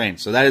train.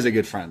 So that is a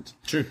good friend.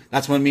 True.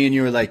 That's when me and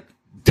you were like,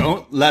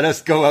 don't let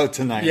us go out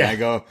tonight. Yeah. And I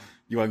go,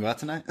 you want to go out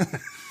tonight?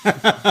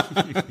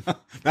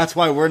 That's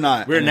why we're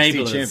not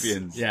NXT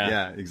champions.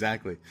 Yeah,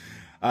 exactly.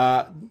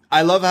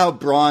 I love how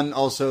Braun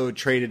also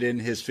traded in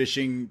his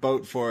fishing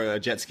boat for a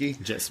jet ski.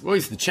 Well,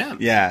 he's the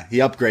champ. Yeah, he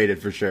upgraded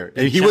for sure.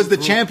 And he was the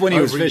champ when he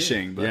was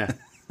fishing. But. Yeah.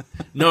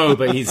 No,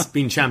 but he's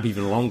been champ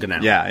even longer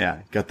now.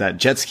 Yeah. Got that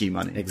jet ski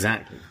money.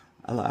 Exactly.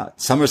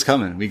 Summer's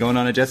coming. We going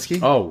on a jet ski?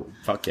 Oh,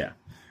 fuck yeah.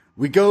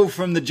 We go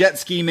from the jet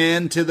ski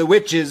man to the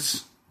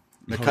witches.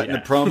 They're cutting the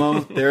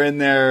promo. They're in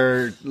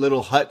their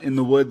little hut in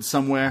the woods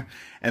somewhere,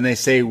 and they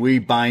say, we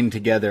bind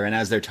together. And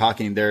as they're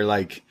talking, they're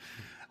like...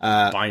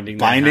 binding.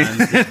 Their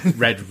hands,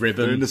 red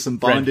ribbon. They're into some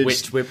bondage.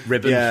 Red witch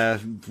ribbon. Yeah,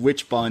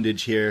 witch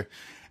bondage here.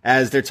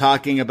 As they're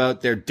talking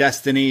about their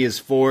destiny is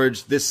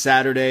forged this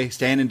Saturday,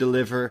 Stand and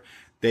Deliver.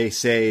 They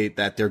say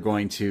that they're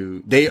going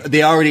to...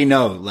 They already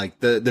know, like,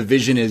 the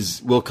vision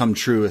will come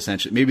true,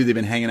 essentially. Maybe they've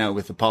been hanging out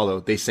with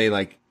Apollo. They say,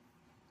 like,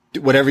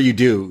 whatever you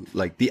do,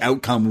 like, the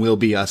outcome will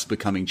be us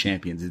becoming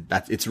champions.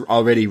 It's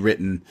already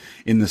written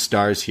in the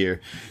stars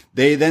here.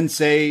 They then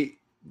say...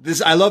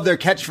 I love their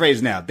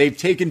catchphrase now. They've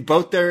taken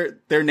both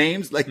their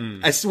names. Like,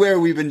 I swear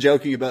we've been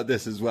joking about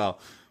this as well.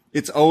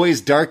 It's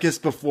always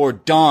darkest before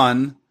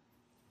dawn,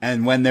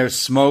 and when there's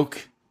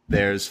smoke,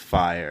 there's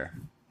fire.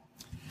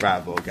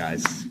 Bravo,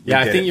 guys. Yeah,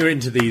 I think you're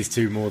into these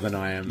two more than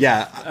I am.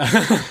 Yeah.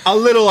 A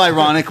little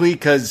ironically,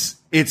 because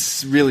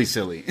it's really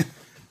silly.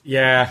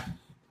 Yeah.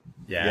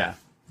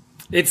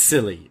 It's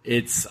silly.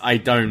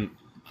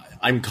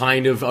 I'm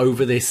kind of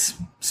over this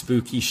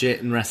spooky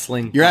shit in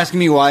wrestling. You're asking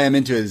me why I'm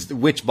into it. It's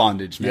witch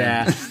bondage, man.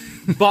 Yeah.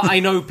 But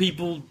I know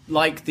people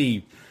like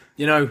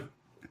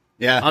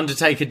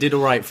Undertaker did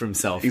all right for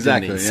himself.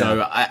 Exactly. Didn't he?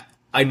 So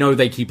I know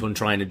they keep on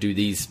trying to do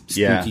these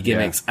spooky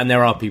gimmicks, and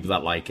there are people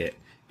that like it.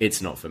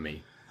 It's not for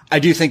me. I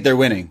do think they're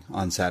winning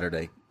on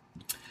Saturday.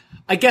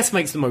 I guess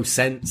makes the most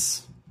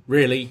sense,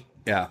 really.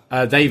 Yeah.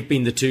 They've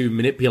been the two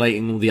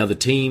manipulating all the other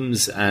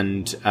teams,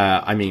 and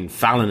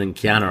Fallon and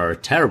Kiana are a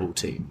terrible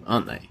team,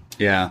 aren't they?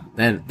 Yeah.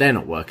 They're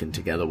not working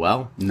together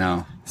well.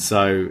 No.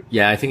 So,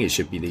 yeah, I think it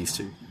should be these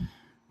two.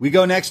 We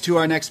go next to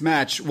our next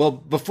match. Well,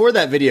 before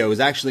that video was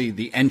actually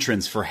the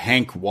entrance for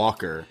Hank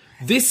Walker.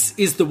 This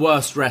is the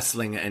worst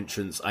wrestling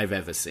entrance I've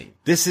ever seen.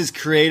 This is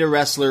Create a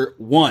Wrestler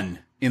 1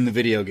 in the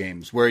video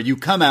games, where you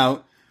come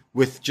out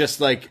with just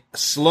like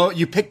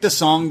you pick the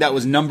song that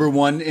was number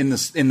one in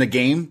the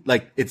game.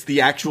 Like, it's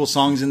the actual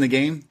songs in the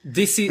game.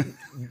 This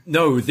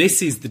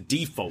is the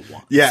default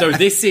one. Yeah. So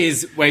this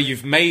is where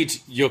you've made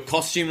your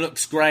costume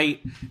looks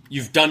great.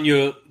 You've done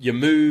your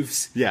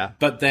moves. Yeah.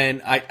 But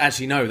then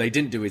they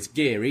didn't do his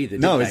gear either.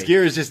 No, his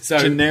gear is just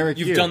generic.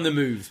 You've done the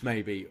moves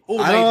maybe.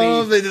 Or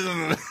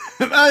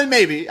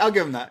maybe. I'll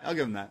give him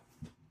that.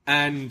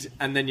 And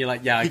then you're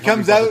like, he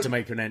comes out to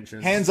make an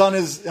entrance. Hands on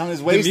his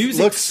waist. The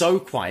music looks so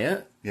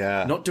quiet.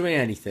 Yeah. Not doing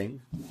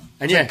anything.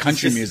 And like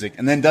country music.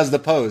 And then does the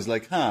pose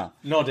like, nodding,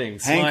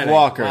 Hank smiling.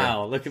 Walker.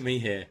 Wow, look at me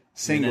here.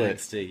 Singlet.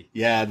 NXT.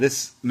 Yeah,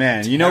 this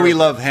man, we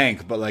love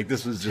Hank, but like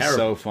this was just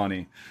so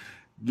funny.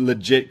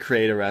 Legit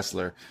Create a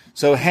Wrestler.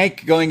 So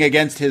Hank going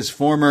against his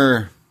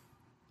former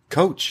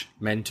coach.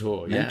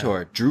 Mentor,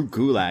 Drew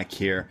Gulak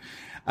here.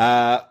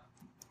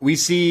 We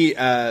see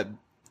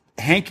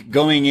Hank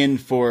going in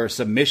for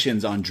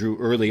submissions on Drew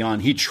early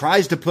on. He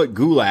tries to put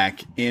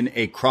Gulak in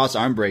a cross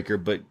arm breaker,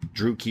 but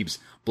Drew keeps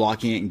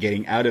blocking it and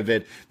getting out of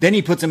it. Then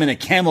he puts him in a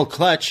camel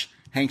clutch.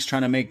 Hank's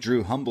trying to make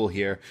Drew humble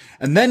here.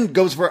 And then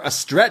goes for a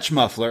stretch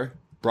muffler.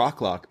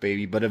 Brocklock,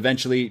 baby. But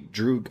eventually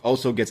Drew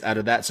also gets out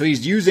of that. So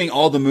he's using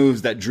all the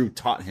moves that Drew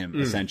taught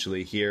him,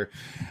 essentially, here.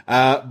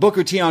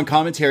 Booker T on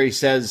commentary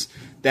says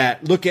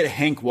that, look at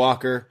Hank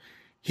Walker.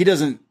 He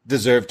doesn't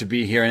deserve to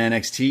be here in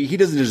NXT. He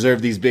doesn't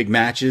deserve these big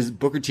matches.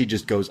 Booker T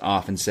just goes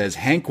off and says,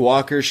 Hank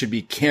Walker should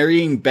be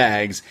carrying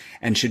bags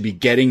and should be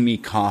getting me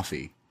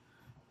coffee.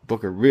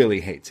 Booker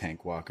really hates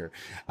Hank Walker.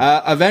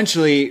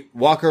 Eventually,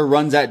 Walker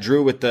runs at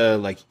Drew with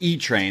the,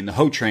 E-train, the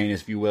Ho train,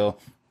 if you will,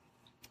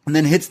 and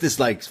then hits this,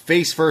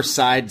 face first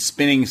side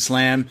spinning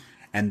slam,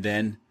 and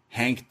then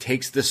Hank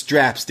takes the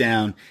straps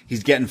down.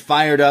 He's getting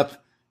fired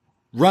up,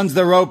 runs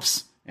the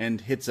ropes,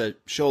 and hits a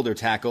shoulder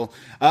tackle.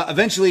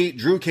 Eventually,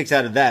 Drew kicks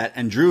out of that,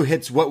 and Drew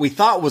hits what we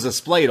thought was a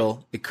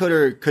spladle. It could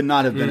or could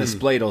not have been a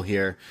spladle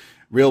here.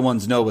 Real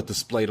ones know what the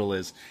spladle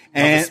is.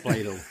 And,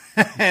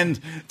 and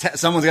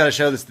someone's got to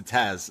show this to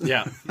Taz.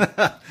 Yeah.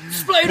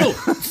 Spladle!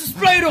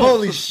 Spladle!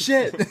 Holy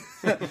shit.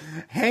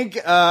 Hank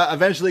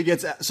eventually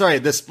gets... Sorry,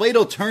 the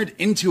spladle turned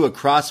into a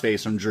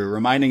crossface from Drew,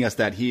 reminding us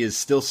that he is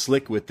still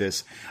slick with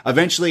this.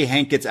 Eventually,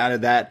 Hank gets out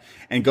of that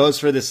and goes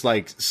for this,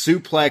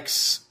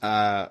 suplex...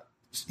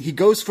 he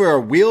goes for a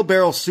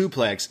wheelbarrow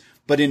suplex,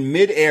 but in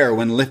midair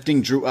when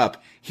lifting Drew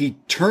up, he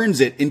turns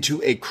it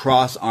into a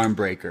cross arm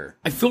breaker.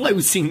 I feel like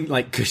we've seen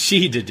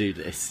Kushida do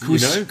this.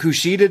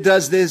 Kushida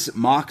does this,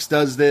 Mox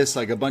does this,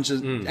 a bunch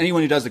of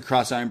anyone who does the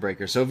cross arm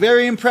breaker. So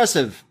very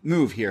impressive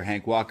move here,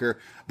 Hank Walker.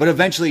 But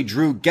eventually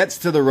Drew gets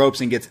to the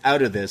ropes and gets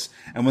out of this.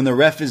 And when the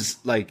ref is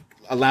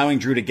allowing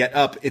Drew to get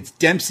up, it's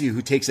Dempsey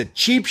who takes a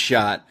cheap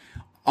shot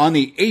on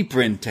the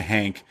apron to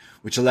Hank,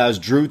 which allows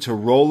Drew to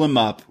roll him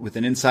up with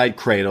an inside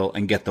cradle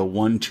and get the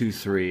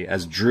 1-2-3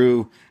 as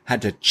Drew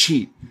had to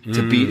cheat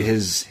to beat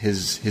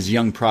his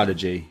young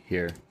prodigy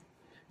here.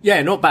 Yeah,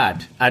 not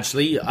bad,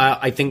 actually.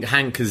 I think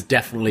Hank has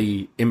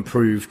definitely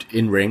improved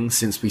in ring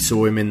since we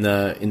saw him in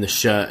the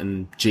shirt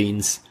and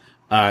jeans.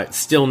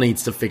 Still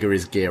needs to figure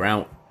his gear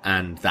out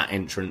and that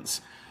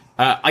entrance.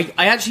 I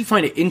actually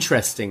find it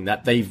interesting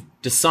that they've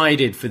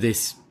decided for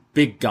this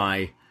big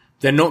guy,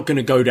 they're not going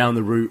to go down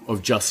the route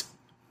of just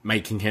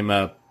making him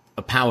a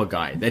power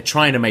guy. They're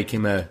trying to make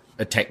him a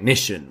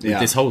technician with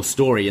this whole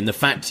story, and the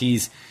fact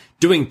he's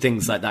doing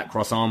things like that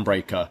cross arm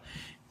breaker,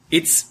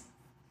 it's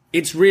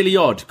really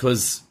odd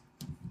because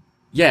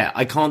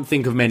I can't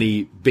think of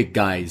many big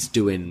guys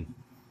being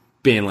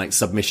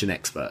submission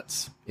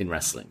experts in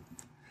wrestling.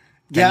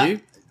 Can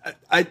you?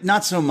 I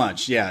not so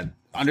much. Yeah,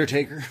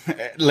 Undertaker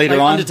later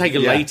on. Undertaker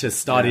later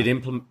started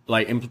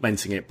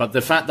implementing it, but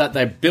the fact that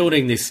they're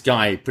building this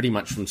guy pretty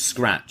much from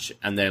scratch,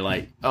 and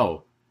they're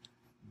oh,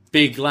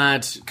 big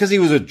lad, because he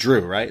was a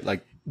Drew, right?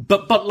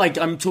 But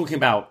I'm talking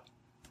about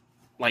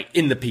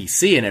in the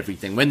PC and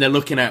everything, when they're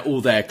looking at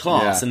all their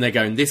class and they're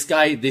going, this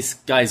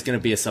guy's going to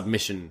be a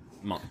submission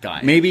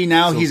guy. Maybe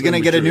now he's going to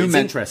get a new mentor.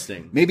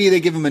 Interesting. Maybe they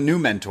give him a new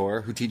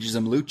mentor who teaches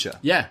him lucha.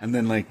 Yeah. And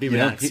then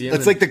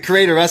it's like the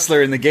creator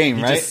wrestler in the game,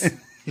 right?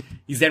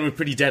 He's then with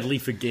Pretty Deadly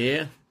for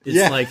gear.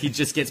 It's he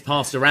just gets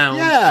passed around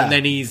and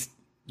then he's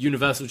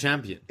Universal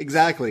Champion.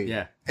 Exactly.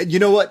 Yeah. And you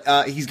know what?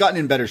 He's gotten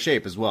in better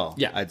shape as well.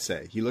 Yeah. I'd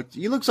say. He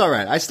looks all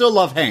right. I still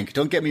love Hank.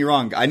 Don't get me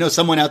wrong. I know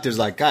someone out there's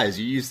guys,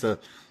 you used to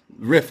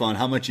riff on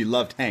how much you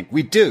loved Hank.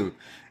 We do.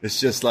 It's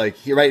just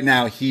right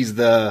now he's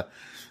the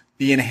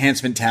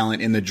enhancement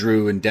talent in the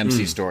Drew and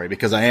Dempsey story,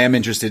 because I am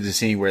interested to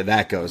see where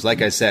that goes.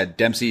 Like I said,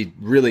 Dempsey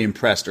really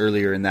impressed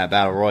earlier in that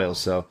Battle Royal.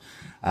 So,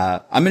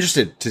 I'm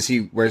interested to see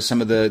where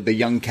some of the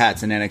young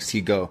cats in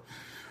NXT go.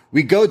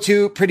 We go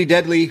to Pretty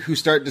Deadly, who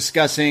start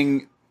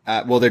discussing,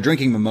 they're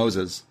drinking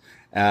mimosas,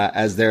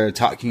 as they're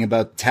talking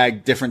about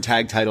different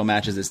tag title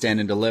matches that Stand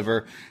and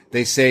Deliver.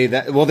 They say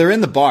that, they're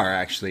in the bar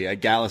actually,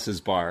 at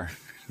Gallus's bar.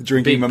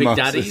 Drinking mimosas.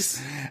 Big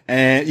Daddies?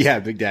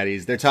 And Big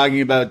Daddies. They're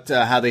talking about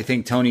how they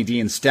think Tony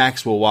D and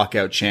Stax will walk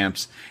out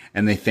champs,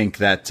 and they think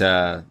that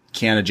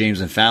Kiana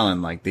James and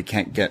Fallon, they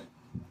can't get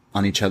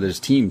on each other's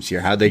teams here.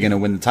 How are they going to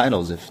win the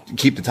titles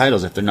keep the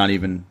titles if they're not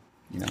even,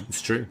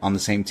 it's true, on the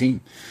same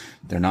team?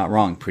 They're not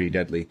wrong. Pretty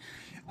Deadly.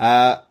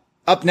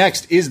 Up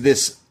next is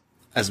this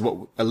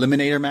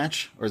eliminator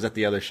match, or is that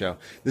the other show?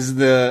 This is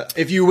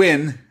if you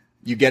win,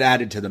 you get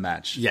added to the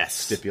match. Yes.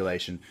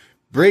 Stipulation.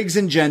 Briggs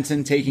and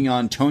Jensen taking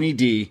on Tony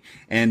D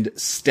and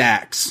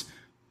Stax.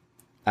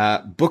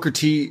 Booker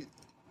T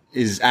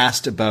is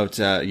asked about,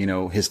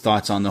 his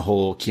thoughts on the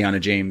whole Kiana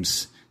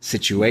James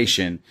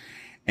situation.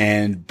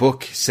 And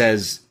Book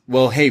says,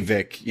 well, hey,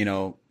 Vic,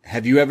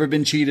 have you ever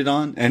been cheated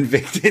on? And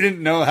Vic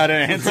didn't know how to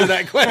answer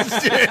that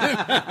question.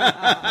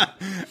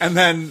 And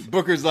then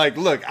Booker's like,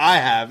 look, I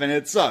have, and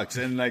it sucks.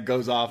 And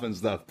goes off and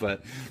stuff.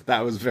 But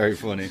that was very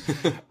funny.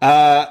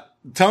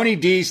 Tony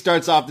D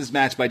starts off this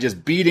match by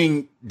just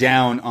beating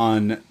down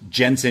on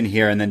Jensen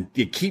here, and then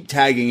you keep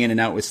tagging in and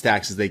out with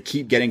Stax as they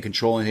keep getting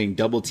control and hitting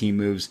double team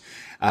moves.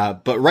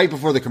 But right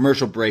before the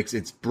commercial breaks,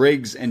 it's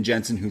Briggs and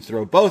Jensen who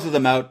throw both of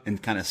them out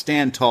and kind of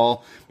stand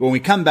tall. But when we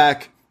come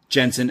back,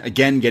 Jensen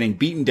again getting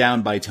beaten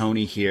down by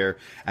Tony here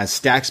as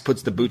Stax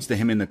puts the boots to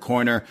him in the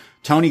corner.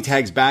 Tony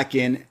tags back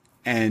in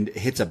and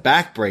hits a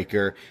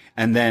backbreaker.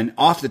 And then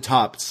off the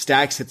top,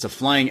 Stacks hits a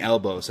flying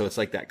elbow. So it's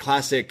like that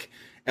classic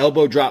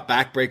elbow drop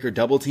backbreaker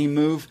double team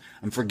move.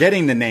 I'm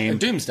forgetting the name. A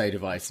Doomsday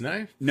Device,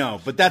 no?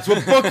 No, but that's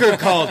what Booker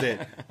called it.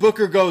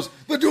 Booker goes,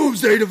 the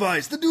Doomsday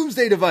Device, the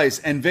Doomsday Device.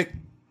 And Vic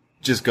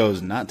just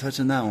goes, not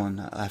touching that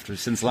one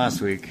since last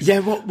week.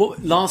 Yeah,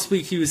 what last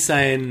week he was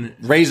saying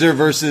Razor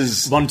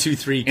versus 1, 2,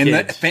 3 Kid. in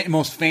the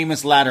most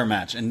famous ladder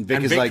match, and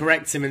Vic is like,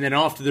 corrects him, and then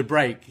after the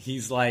break,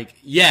 he's like,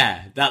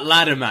 "Yeah, that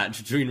ladder match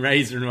between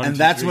Razor and 1, and 2,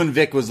 that's 3. when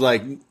Vic was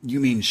like,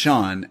 "You mean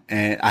Sean?"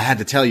 And I had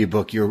to tell you,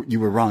 Book, you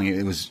were wrong.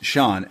 It was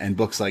Sean, and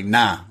Book's like,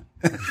 "Nah,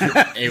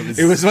 it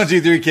was 1,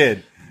 2, 3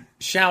 Kid."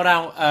 Shout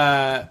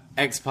out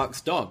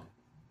X-Pac's dog,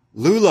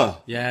 Lula.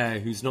 yeah,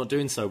 who's not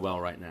doing so well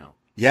right now.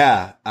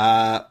 Yeah.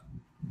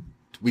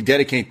 We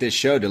dedicate this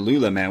show to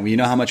Lula, man. You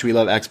know how much we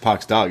love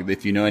X-Pac's dog.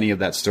 If you know any of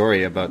that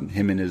story about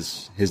him and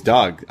his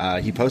dog,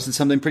 he posted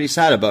something pretty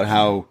sad about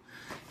how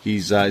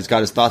he's got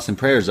his thoughts and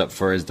prayers up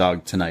for his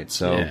dog tonight.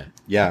 So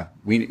yeah,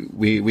 we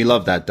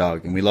love that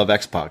dog, and we love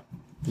X-Pac.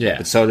 Yeah,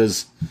 but so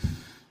does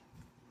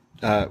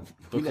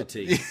Booker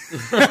T.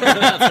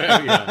 That's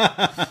where we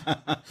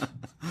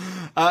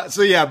are.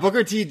 So yeah,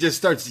 Booker T just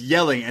starts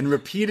yelling and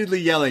repeatedly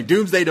yelling,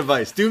 "Doomsday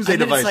Device, Doomsday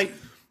And then Device." it's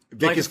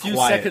Vic like is a few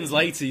quiet. seconds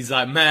later, he's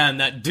like, "Man,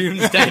 that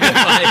Doomsday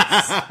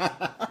Device."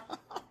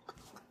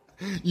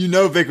 You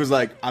know, Vic was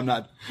like, I'm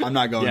not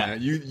going Yeah. there.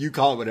 You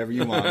call it whatever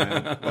you want,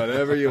 man.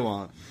 Whatever you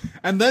want.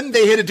 And then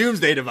they hit a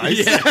Doomsday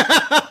Device.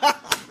 Yeah.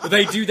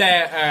 They do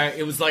their,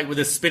 it was like with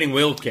a spinning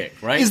wheel kick,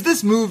 right? Is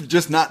this move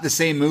just not the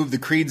same move the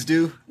Creeds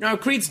do? No,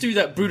 Creeds do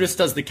that. Brutus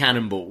does the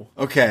cannonball.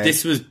 Okay.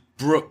 This was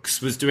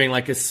Brooks was doing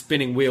like a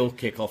spinning wheel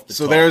kick off the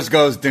So top. theirs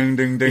goes ding,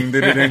 ding, ding,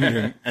 ding, ding,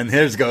 ding. And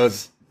his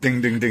goes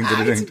ding, ding, ding,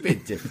 ding, It's a ding.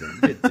 bit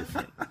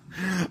different.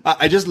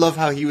 I just love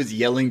how he was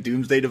yelling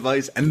Doomsday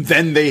Device and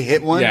then they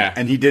hit one Yeah.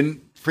 and he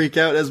didn't freak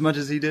out as much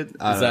as he did.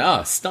 It's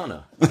like,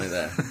 stunner right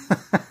there.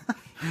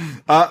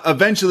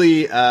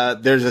 Eventually,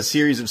 there's a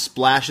series of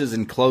splashes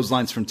and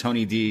clotheslines from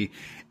Tony D.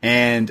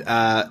 And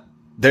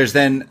there's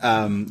then,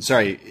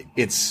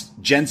 it's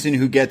Jensen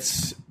who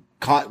gets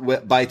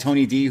caught by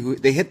Tony D. Who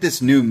they hit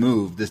this new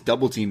move, this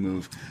double team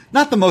move.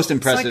 Not the most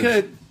impressive.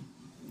 It's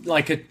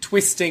like a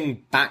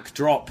twisting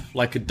backdrop,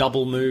 like a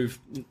double move.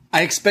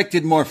 I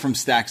expected more from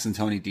Stacks and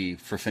Tony D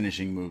for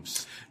finishing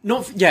moves.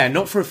 Not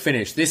for a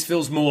finish. This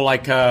feels more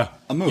like a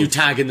move. You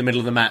tag in the middle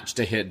of the match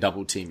to hit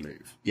double team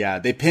move. Yeah,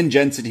 they pin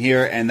Jensen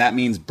here, and that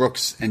means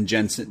Briggs and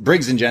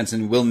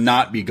Jensen will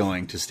not be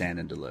going to Stand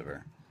and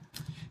Deliver.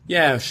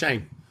 Yeah,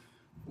 shame.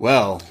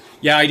 Well,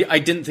 yeah, I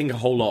didn't think a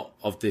whole lot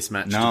of this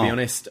match, to be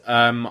honest.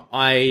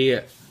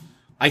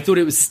 I thought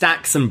it was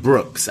Stacks and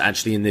Brooks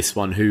actually in this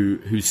one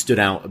who stood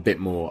out a bit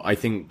more. I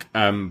think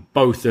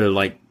both are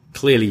like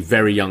clearly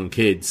very young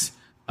kids,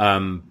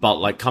 but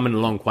like coming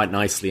along quite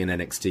nicely in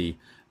NXT.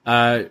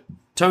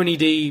 Tony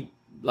D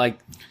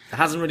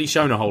hasn't really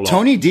shown a whole lot.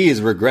 Tony D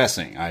is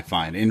regressing, I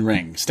find, in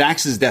ring.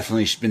 Stacks has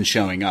definitely been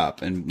showing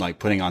up and like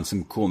putting on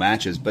some cool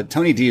matches, but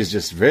Tony D has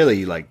just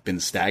really like been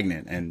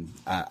stagnant. And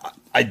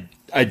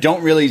I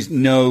don't really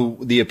know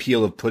the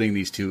appeal of putting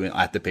these two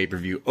at the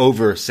pay-per-view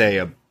over, say,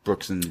 a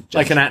Brooks and Jensen.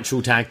 Like an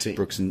actual tag team.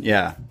 Brooks and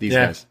these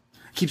guys.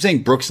 I keep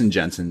saying Brooks and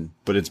Jensen,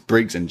 but it's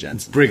Briggs and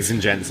Jensen. Briggs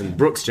and Jensen.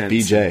 Brooks Jensen.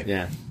 BJ.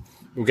 Yeah.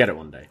 We'll get it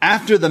one day.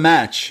 After the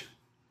match,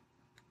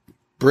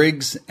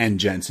 Briggs and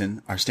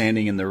Jensen are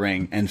standing in the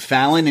ring, and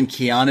Fallon and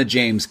Kiana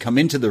James come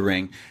into the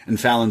ring, and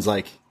Fallon's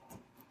like,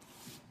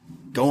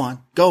 go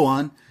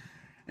on,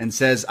 and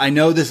says, I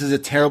know this is a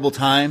terrible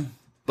time,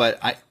 but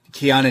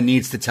Kiana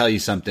needs to tell you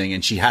something,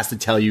 and she has to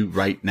tell you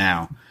right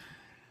now.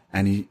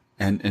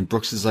 And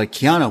Brooks is like,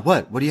 Kiana,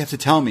 what? What do you have to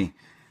tell me?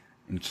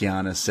 And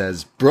Kiana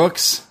says,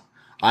 Brooks,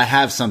 I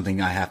have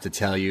something I have to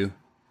tell you,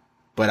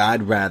 but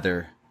I'd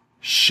rather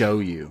show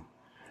you.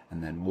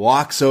 And then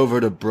walks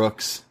over to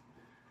Brooks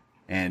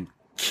and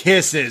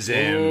kisses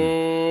him.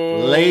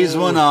 Lays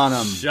one on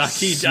him.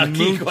 Shucky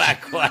ducky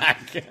quack quack.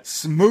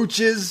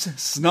 Smooches,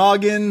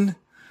 snogging,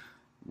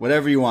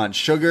 whatever you want.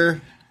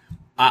 Sugar.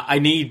 I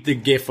need the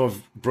gif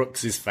of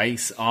Brooks's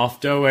face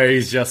after, where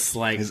he's just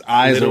like his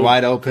eyes are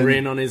wide open,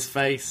 grin on his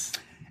face.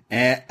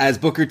 And as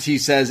Booker T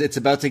says, it's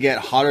about to get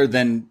hotter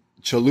than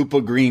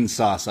chalupa green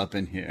sauce up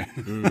in here.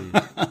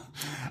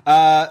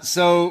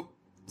 So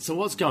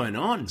what's going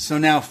on? So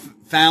now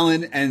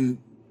Fallon and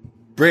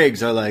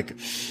Briggs are like,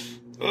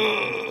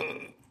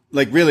 ugh.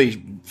 Like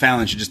really,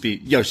 Fallon should just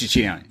be, yo, she's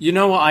cheating on you. You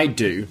know what I'd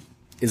do?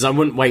 Is I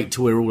wouldn't wait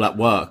till we're all at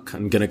work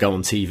and going to go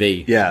on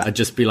TV. Yeah. I'd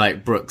just be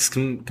like, Brooks,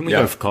 can we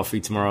go for coffee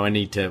tomorrow? We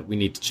need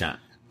to chat.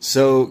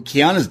 So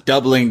Kiana's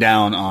doubling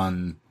down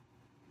on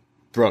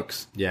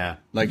Brooks. Yeah.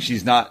 Like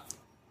she's not.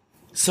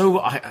 So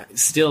I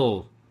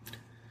still.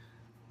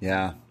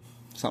 Yeah.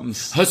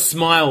 Something's. Her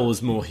smile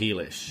was more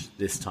heelish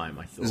this time,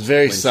 I thought. It was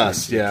very when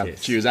sus, she yeah.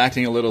 She was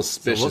acting a little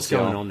suspicious. So what's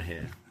going on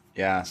here?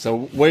 Yeah, so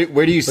where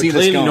do you see this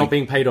clearly going? not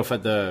being paid off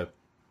at the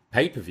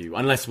pay-per-view,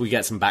 unless we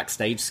get some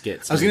backstage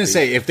skits. I was going to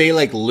say, if they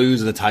like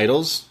lose the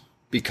titles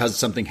because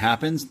something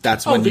happens,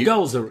 that's when the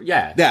girls are,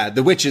 Yeah,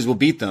 the witches will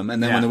beat them,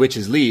 and then when the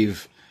witches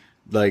leave,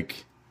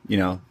 like, you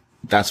know,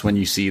 that's when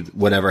you see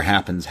whatever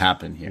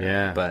happen here.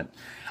 Yeah. But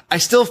I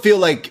still feel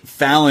like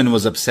Fallon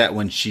was upset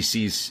when she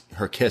sees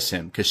her kiss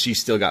him because she's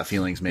still got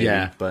feelings, maybe.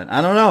 Yeah. But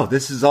I don't know.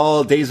 This is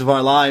all Days of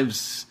Our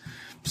Lives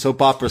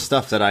soap opera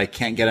stuff that I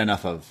can't get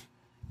enough of.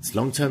 It's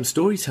long-term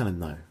storytelling,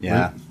 though.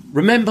 Yeah.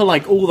 Remember,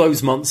 like, all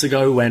those months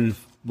ago when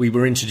we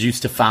were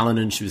introduced to Fallon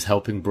and she was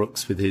helping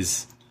Brooks with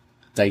his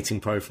dating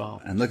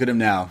profile? And look at him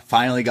now.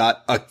 Finally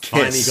got a kiss.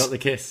 Finally got the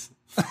kiss.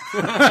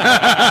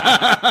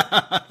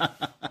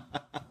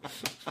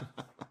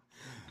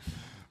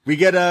 We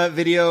get a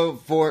video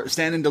for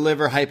Stand and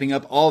Deliver hyping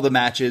up all the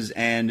matches,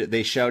 and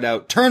they shout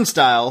out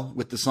Turnstile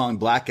with the song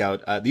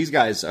Blackout. These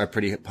guys are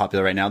pretty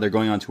popular right now. They're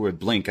going on tour with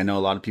Blink. I know a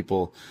lot of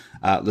people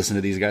listen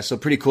to these guys, so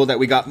pretty cool that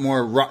we got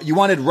more rock. You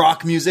wanted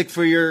rock music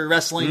for your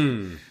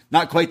wrestling?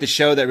 Not quite the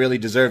show that really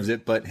deserves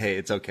it, but hey,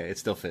 it's okay. It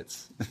still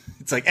fits.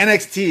 It's like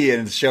NXT,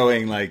 and it's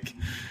showing like,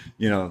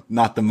 you know,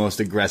 not the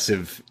most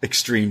aggressive,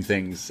 extreme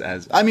things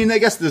as, I mean, I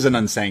guess there's an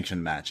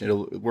unsanctioned match.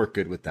 It'll work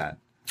good with that.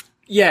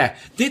 Yeah,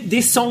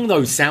 this song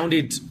though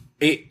sounded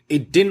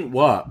it didn't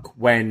work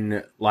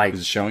when like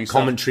showing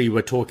commentary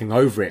were talking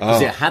over it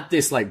because it had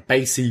this like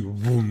bassy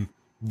boom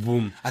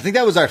boom. I think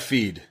that was our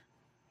feed.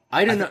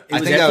 I don't know.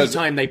 It was every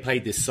time they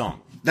played this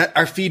song. That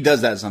our feed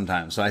does that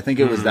sometimes. So I think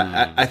it was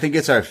that. I think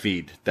it's our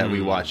feed that we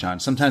watch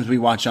on. Sometimes we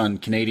watch on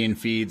Canadian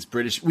feeds,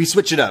 British. We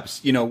switch it up.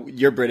 You know,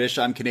 you're British,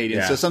 I'm Canadian.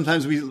 Yeah. So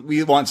sometimes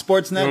we want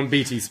Sportsnet. We're on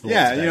BT Sports.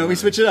 Yeah, you know, we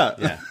switch it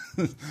up. Yeah.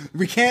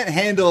 We can't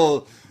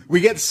handle. We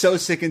get so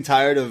sick and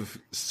tired of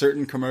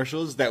certain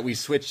commercials that we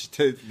switch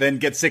to then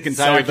get sick and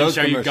tired of those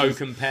So I can show you commercials.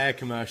 Go Compare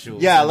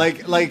commercials. Yeah,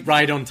 like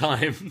right on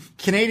time.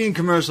 Canadian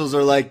commercials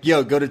are like,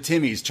 yo, go to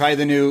Timmy's, try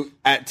the new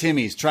at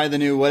Timmy's, try the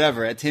new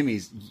whatever at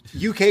Timmy's.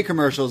 UK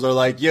commercials are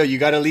like, yo, you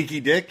got a leaky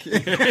dick?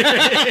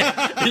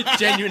 It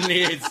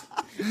genuinely is.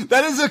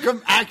 That is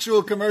a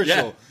actual commercial.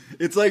 Yeah.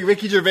 It's like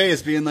Ricky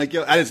Gervais being like,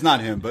 yo, and it's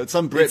not him, but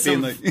some Brit It's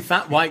being some like,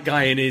 fat white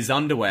guy in his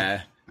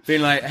underwear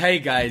being like, hey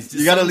guys, does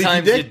You got a leaky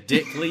sometimes dick?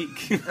 your dick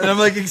leak? and I'm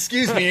like,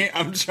 excuse me,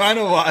 I'm trying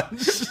to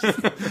watch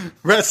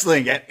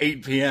wrestling at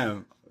 8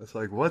 p.m. It's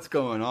like, what's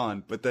going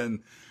on? But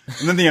then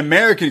the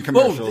American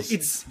Well, commercials.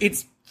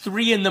 it's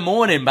 3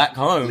 a.m. back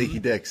home. Leaky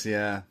dicks,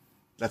 yeah.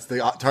 That's the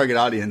target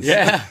audience.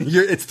 Yeah.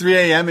 It's 3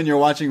 a.m. and you're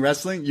watching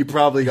wrestling, you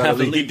probably got Have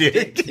a leaky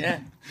dick.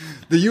 Yeah.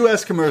 The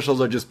U.S.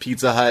 commercials are just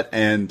Pizza Hut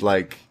and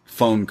like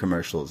phone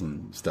commercials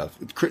and stuff.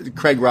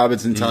 Craig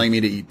Robinson telling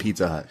me to eat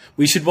Pizza Hut.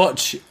 We should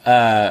watch,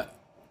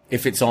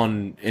 if it's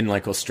on in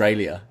like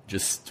Australia,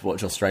 just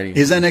watch Australian.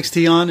 Is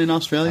NXT on in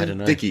Australia? I don't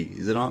know. Dickie,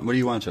 is it on? What do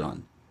you watch it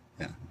on?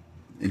 Yeah.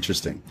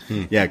 Interesting.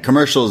 Yeah,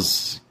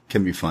 commercials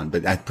can be fun,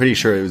 but I'm pretty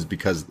sure it was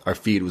because our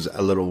feed was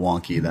a little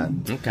wonky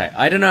that. Okay.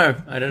 I don't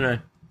know.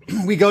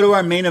 We go to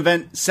our main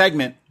event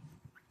segment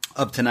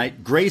of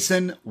tonight.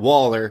 Grayson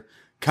Waller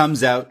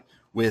comes out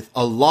with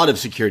a lot of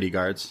security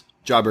guards,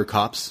 jobber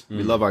cops.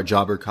 We love our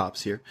jobber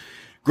cops here.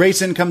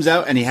 Grayson comes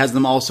out and he has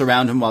them all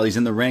surround him while he's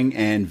in the ring,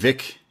 and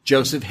Vic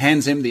Joseph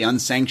hands him the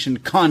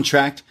unsanctioned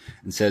contract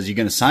and says, you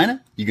going to sign it?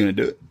 You going to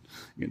do it?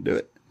 You going to do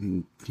it?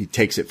 And he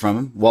takes it from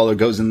him. Waller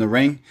goes in the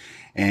ring,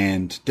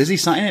 and does he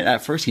sign it?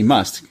 At first he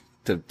must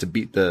to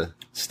beat the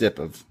stip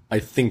of... I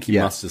think he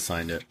must have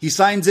signed it. He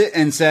signs it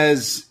and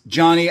says,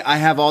 Johnny, I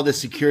have all the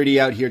security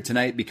out here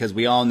tonight because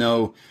we all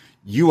know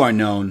you are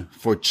known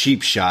for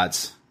cheap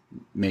shots,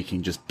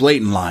 making just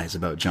blatant lies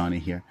about Johnny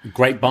here.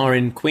 Great bar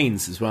in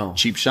Queens as well.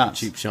 Cheap shots.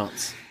 Cheap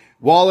shots.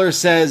 Waller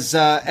says,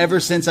 ever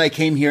since I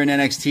came here in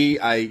NXT,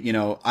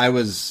 I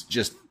was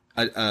just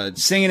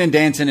singing and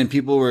dancing and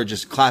people were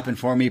just clapping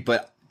for me,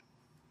 but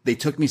they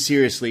took me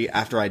seriously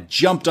after I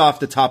jumped off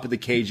the top of the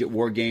cage at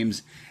War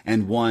Games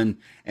and won.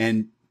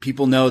 And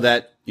people know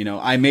that,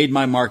 I made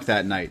my mark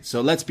that night. So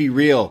let's be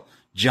real,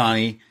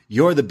 Johnny.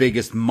 You're the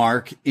biggest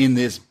mark in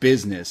this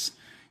business.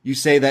 You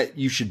say that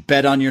you should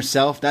bet on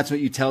yourself. That's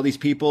what you tell these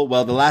people.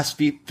 Well, the last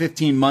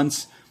 15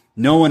 months,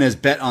 no one has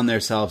bet on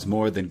themselves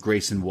more than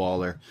Grayson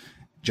Waller.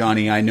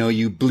 Johnny, I know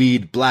you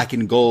bleed black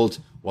and gold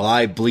while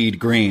I bleed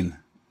green,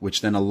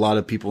 which then a lot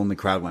of people in the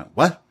crowd went,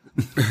 what?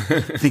 I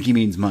think he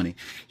means money.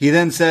 He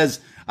then says,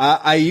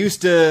 I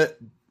used you,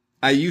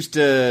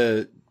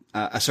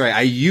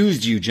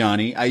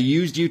 Johnny. I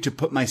used you to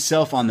put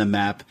myself on the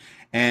map,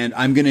 and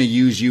I'm going to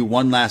use you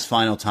one last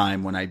final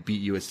time when I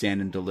beat you at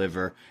Stand and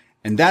Deliver.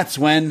 And that's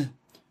when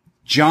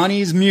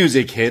Johnny's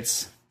music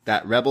hits.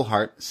 That Rebel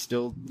Heart.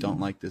 Still don't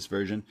like this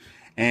version.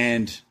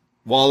 And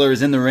Waller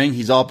is in the ring.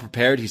 He's all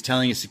prepared. He's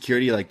telling his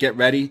security, like, get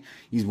ready.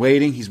 He's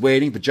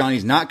waiting, but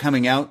Johnny's not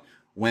coming out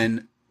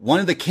when one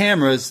of the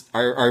cameras,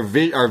 our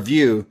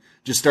view,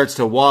 just starts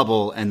to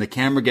wobble and the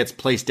camera gets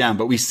placed down.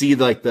 But we see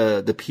like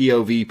the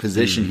POV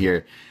position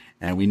here,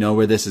 and we know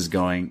where this is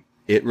going.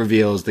 It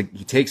reveals that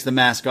he takes the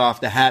mask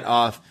off, the hat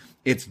off.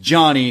 It's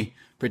Johnny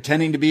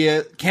pretending to be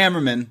a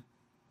cameraman.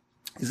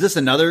 Is this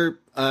another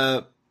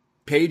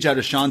page out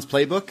of Sean's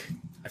playbook?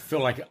 I feel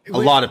like a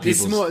lot of This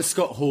is people. more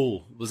Scott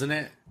Hall, wasn't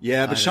it?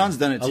 Yeah, but Sean's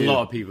done it too. A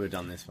lot of people have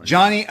done this one.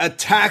 Johnny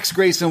attacks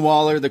Grayson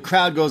Waller. The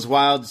crowd goes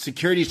wild.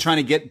 Security's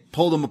trying to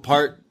pull them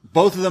apart.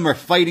 Both of them are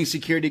fighting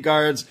security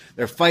guards.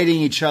 They're fighting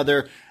each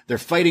other. They're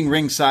fighting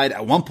ringside.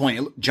 At one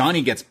point,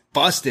 Johnny gets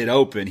busted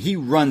open. He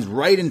runs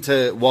right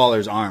into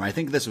Waller's arm. I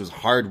think this was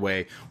hard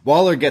way.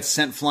 Waller gets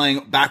sent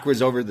flying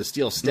backwards over the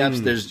steel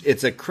steps.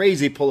 It's a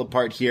crazy pull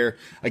apart here.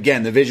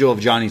 Again, the visual of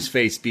Johnny's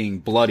face being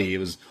bloody,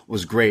 it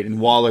was great.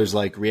 And Waller's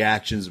like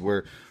reactions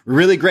were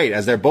really great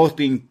as they're both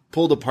being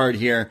pulled apart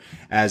here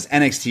as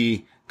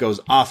NXT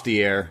goes off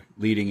the air,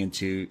 leading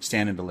into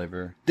Stand and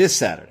Deliver this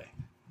Saturday.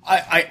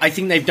 I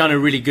think they've done a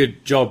really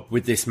good job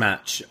with this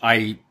match.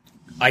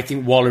 I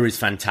think Waller is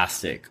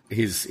fantastic.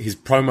 His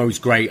promo's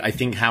great. I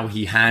think how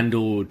he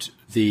handled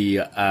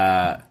the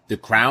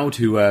crowd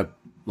who were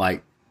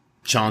like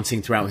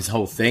chanting throughout his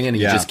whole thing, and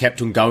he just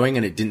kept on going,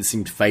 and it didn't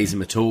seem to faze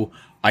him at all.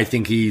 I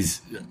think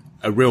he's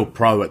a real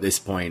pro at this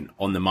point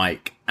on the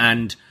mic,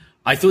 and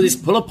I thought this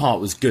pull apart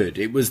was good.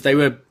 They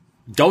were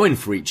going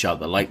for each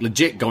other, like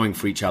legit going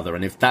for each other,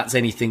 and if that's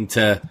anything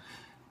to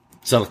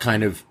sort of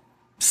kind of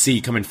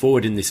see coming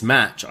forward in this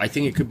match, I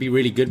think it could be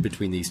really good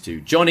between these two.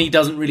 Johnny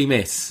doesn't really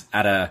miss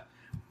at a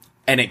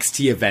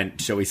NXT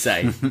event, shall we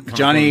say.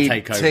 Johnny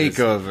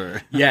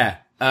takeover. Yeah.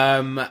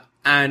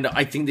 And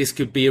I think this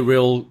could be a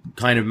real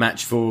kind of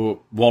match for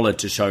Waller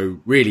to show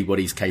really what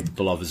he's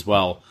capable of as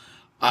well.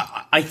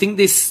 I think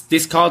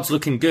this card's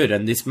looking good,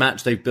 and this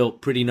match they've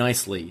built pretty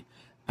nicely.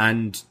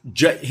 And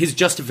his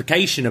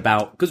justification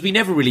about, because we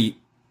never really,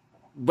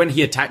 when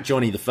he attacked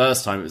Johnny the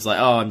first time, it was like,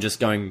 oh, I'm just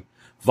going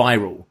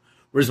viral.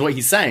 Whereas what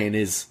he's saying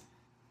is,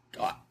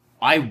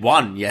 I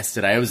won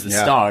yesterday. I was the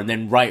star. And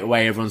then right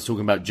away, everyone's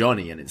talking about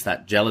Johnny, and it's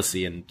that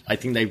jealousy. And I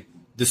think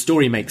the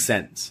story makes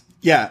sense.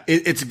 Yeah,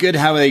 it's good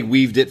how they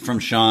weaved it from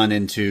Shawn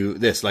into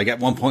this. Like at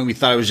one point, we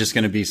thought it was just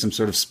going to be some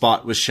sort of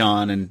spot with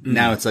Shawn, and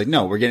now it's like,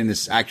 no, we're getting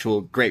this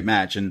actual great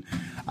match. And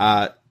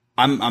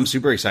I'm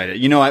super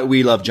excited. You know,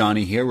 we love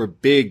Johnny here. We're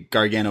big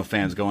Gargano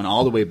fans going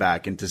all the way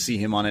back, and to see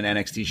him on an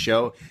NXT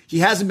show, he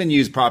hasn't been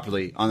used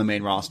properly on the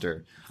main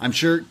roster. I'm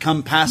sure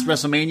come past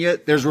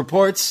WrestleMania, there's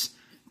reports,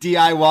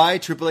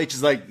 DIY, Triple H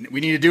is like,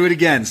 we need to do it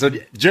again. So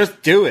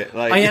just do it.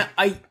 Like,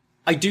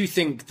 I do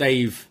think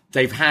they've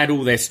had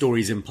all their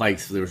stories in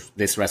place for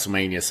this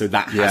WrestleMania. So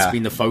that has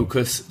been the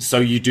focus. So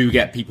you do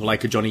get people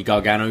like a Johnny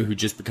Gargano who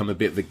just become a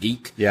bit of a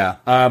geek. Yeah.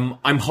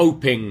 I'm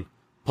hoping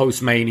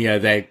post-Mania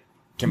there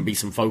can be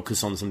some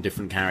focus on some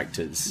different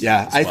characters.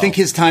 Yeah, I think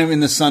his time in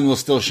the sun will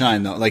still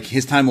shine, though. Like,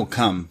 his time will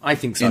come. I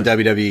think so. In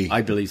WWE.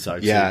 I believe so,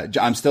 too. Yeah,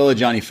 I'm still a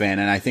Johnny fan,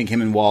 and I think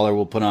him and Waller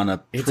will put on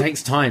a... It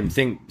takes time.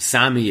 Think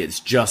Sammy,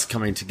 it's just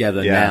coming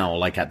together now,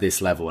 like, at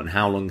this level, and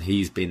how long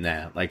he's been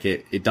there. Like,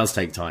 it does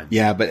take time.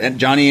 Yeah, but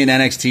Johnny in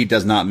NXT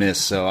does not miss,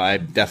 so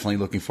I'm definitely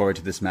looking forward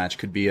to this match.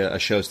 Could be a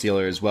show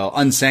stealer as well.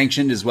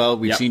 Unsanctioned as well.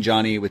 We've seen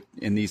Johnny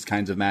in these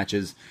kinds of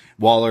matches.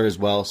 Waller as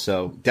well,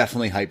 so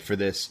definitely hyped for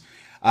this.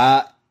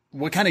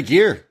 What kind of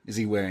gear is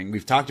he wearing?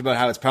 We've talked about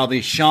how it's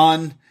probably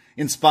Shawn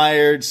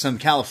inspired, some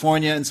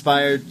California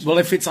inspired. Well,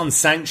 if it's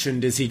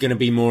unsanctioned, is he going to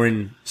be more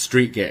in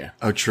street gear?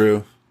 Oh,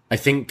 true. I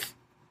think.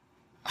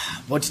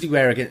 What did he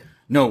wear again?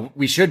 No,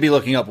 we should be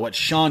looking up what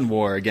Shawn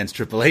wore against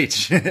Triple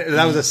H.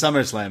 That was a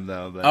SummerSlam,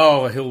 though. But.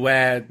 Oh, he'll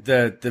wear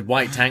the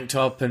white tank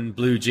top and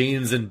blue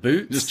jeans and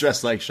boots? Just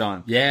dressed like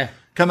Shawn. Yeah.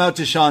 Come out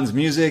to Shawn's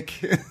music,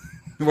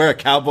 wear a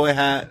cowboy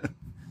hat.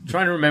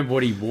 Trying to remember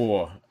what he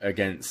wore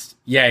against.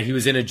 Yeah, he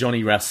was in a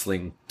Johnny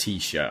Wrestling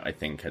t-shirt, I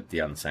think, at the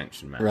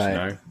unsanctioned match. Right.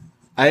 No?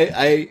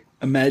 I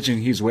imagine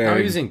he's wearing... No,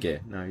 he was in gear.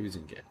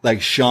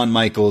 Like Shawn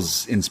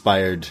Michaels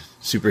inspired,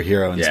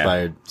 superhero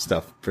inspired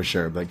stuff for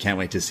sure, but can't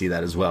wait to see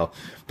that as well.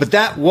 But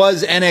that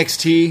was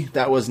NXT.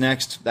 That was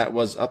next. That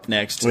was up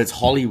next. Well, it's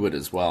Hollywood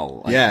as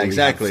well. Yeah,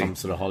 exactly. Some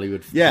sort of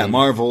Hollywood theme.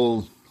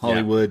 Marvel,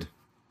 Hollywood.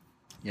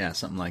 Yeah,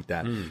 something like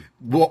that.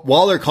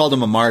 Waller called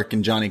him a mark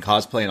and Johnny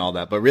cosplay and all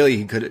that, but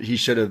really he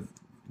should have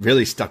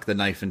really stuck the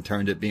knife and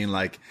turned it, being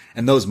like,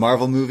 and those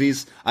Marvel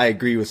movies, I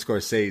agree with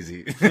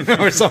Scorsese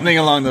or something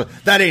along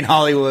that ain't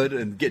Hollywood,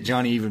 and get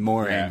Johnny even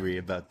more angry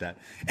about that.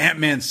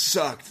 Ant-Man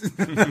sucked.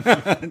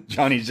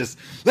 Johnny's just,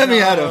 let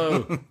me at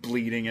him,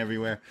 bleeding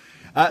everywhere.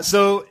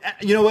 So,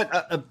 you know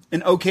what?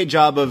 An okay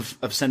job of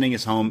sending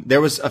us home.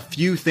 There was a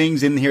few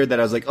things in here that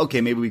I was like,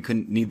 okay, maybe we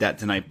couldn't need that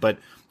tonight, but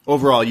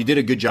overall, you did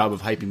a good job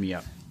of hyping me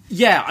up.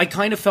 Yeah, I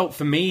kind of felt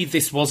for me,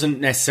 this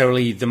wasn't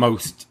necessarily the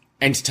most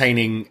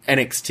entertaining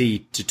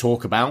NXT to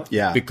talk about.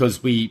 Yeah.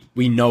 Because we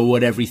know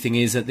what everything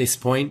is at this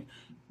point.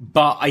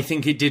 But I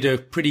think it did a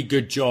pretty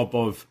good job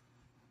of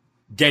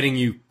getting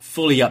you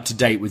fully up to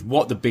date with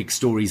what the big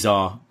stories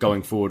are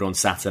going forward on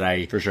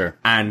Saturday. For sure.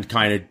 And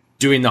kind of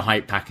doing the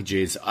hype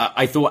packages.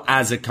 I thought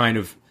as a kind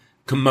of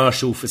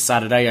commercial for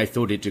Saturday, I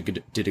thought it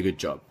did a good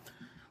job.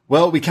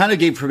 Well, we kind of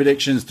gave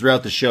predictions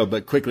throughout the show,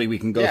 but quickly we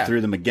can go through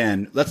them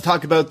again. Let's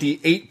talk about the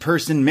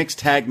 8-person mixed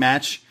tag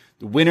match.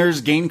 The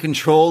winners gain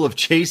control of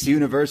Chase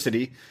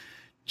University.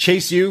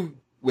 Chase U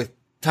with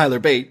Tyler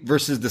Bate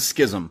versus the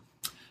Schism.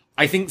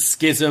 I think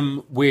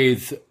Schism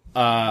with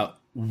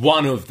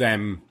one of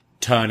them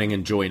turning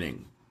and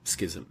joining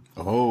Schism.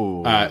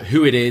 Oh.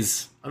 Who it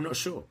is, I'm not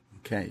sure.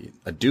 Okay.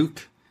 A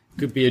Duke?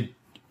 Could be a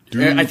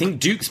Duke. I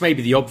think Duke's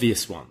maybe the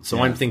obvious one. So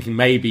I'm thinking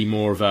maybe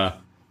more of a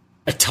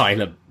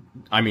Tyler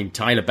I mean,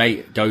 Tyler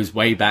Bate goes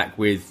way back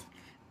with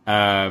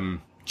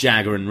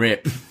Jagger and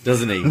Rip,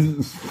 doesn't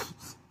he?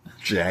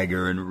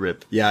 Jagger and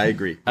Rip. Yeah, I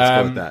agree. Let's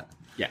go with that.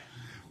 Yeah.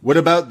 What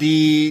about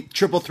the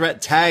triple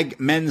threat tag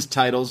men's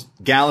titles?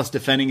 Gallus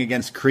defending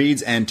against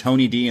Creeds and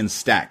Tony D and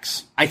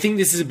Stax. I think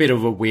this is a bit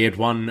of a weird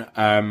one.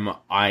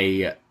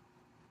 I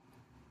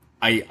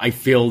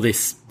feel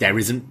there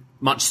isn't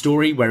much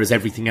story, whereas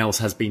everything else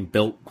has been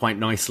built quite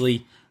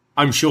nicely.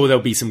 I'm sure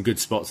there'll be some good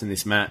spots in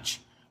this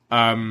match.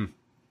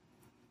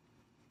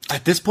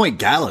 At this point,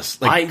 Gallus.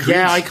 Creeds,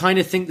 I kind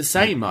of think the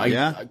same.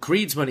 Yeah.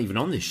 Creeds weren't even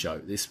on this show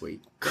this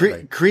week.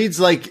 Creed's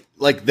like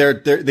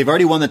they've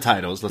already won the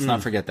titles. Let's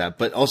not forget that.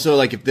 But also,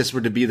 like, if this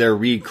were to be their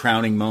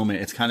re-crowning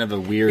moment, it's kind of a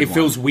weird. It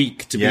feels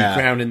weak to be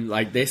crowning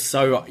like this.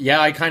 So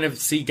yeah, I kind of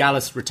see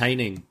Gallus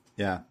retaining.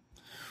 Yeah.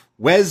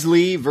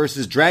 Wesley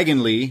versus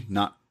Dragon Lee,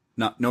 no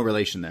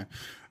relation there,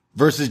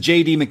 versus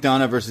JD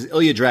McDonough versus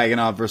Ilya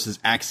Dragunov versus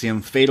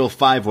Axiom, fatal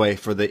 5-way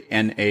for the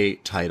NA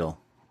title.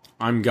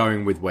 I'm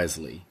going with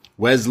Wesley.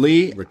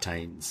 Wesley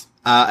retains.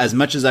 As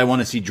much as I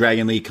want to see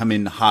Dragon Lee come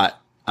in hot,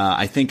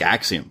 I think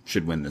Axiom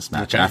should win this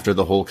match after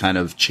the whole kind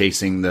of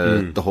chasing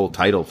the whole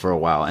title for a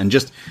while. And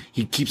just,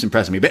 he keeps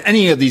impressing me. But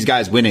any of these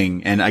guys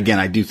winning, and again,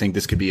 I do think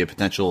this could be a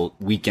potential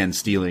weekend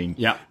stealing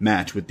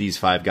match with these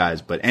 5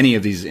 guys, but any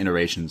of these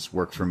iterations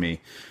work for me.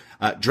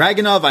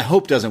 Dragunov, I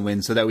hope doesn't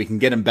win so that we can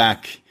get him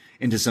back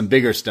into some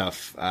bigger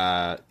stuff.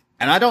 And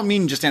I don't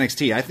mean just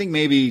NXT. I think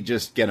maybe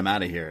just get him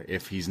out of here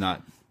if he's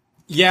not.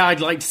 Yeah, I'd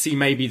like to see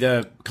maybe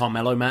the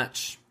Carmelo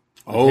match.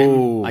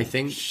 Oh, I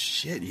think.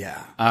 Shit,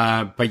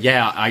 yeah. But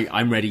yeah,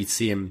 I'm ready to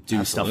see him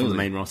do stuff on the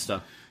main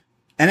roster.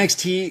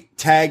 NXT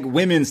Tag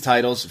Women's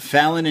titles,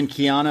 Fallon and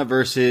Kiana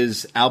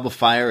versus Alba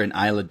Fire and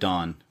Isla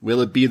Dawn. Will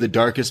it be the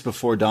darkest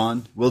before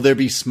dawn? Will there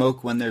be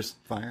smoke when there's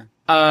fire?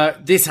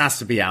 This has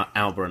to be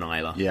Alba and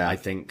Isla, I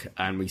think.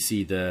 And we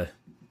see the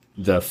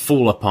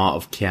fall apart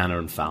of Kiana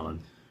and Fallon.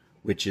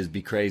 Which is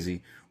be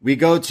crazy. We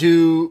go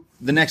to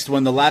the next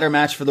one, the ladder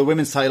match for the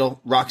women's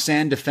title.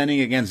 Roxanne defending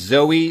against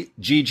Zoe,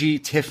 Gigi,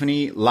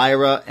 Tiffany,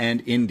 Lyra,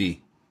 and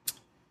Indy.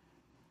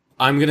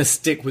 I'm going to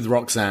stick with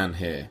Roxanne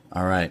here.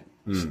 All right.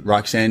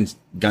 Roxanne's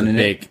gunning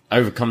it.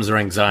 Overcomes her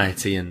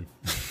anxiety and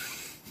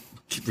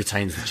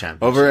retains the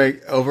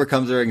championship.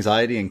 Overcomes her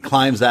anxiety and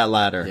climbs that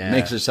ladder. Yeah.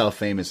 Makes herself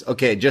famous.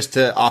 Okay, just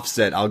to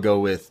offset, I'll go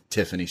with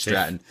Tiffany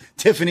Stratton.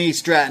 Tiffany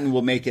Stratton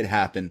will make it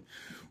happen.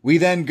 We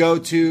then go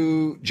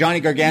to Johnny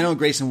Gargano and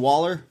Grayson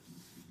Waller.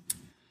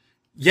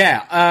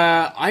 Yeah,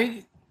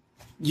 I'm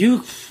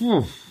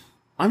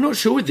not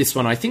sure with this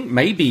one. I think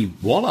maybe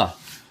Waller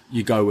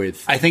you go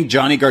with. I think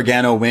Johnny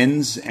Gargano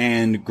wins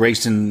and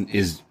Grayson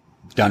is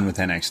done with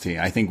NXT.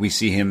 I think we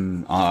see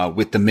him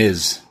with The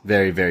Miz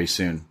very, very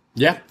soon.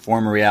 Yeah.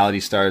 Former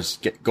reality stars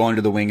go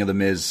under the wing of The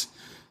Miz,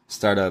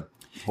 start a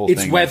whole thing.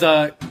 It's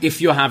whether,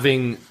 if you're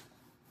having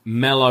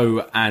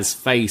Mello as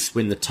face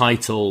win the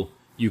title,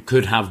 you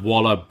could have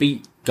Waller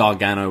beat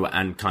Gargano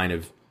and kind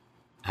of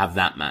have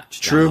that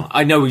match. True.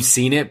 I know we've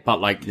seen it,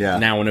 but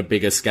now on a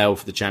bigger scale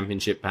for the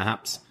championship,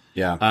 perhaps.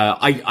 Yeah.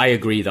 I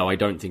agree, though. I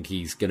don't think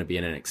he's going to be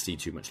in NXT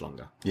too much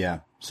longer. Yeah.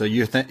 So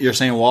you're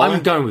saying Waller?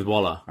 I'm going with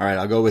Waller. All right,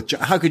 I'll go with...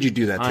 How could you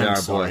do that to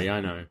our boy? I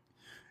know.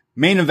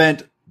 Main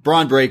event,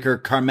 Braun Breaker,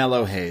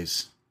 Carmelo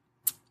Hayes.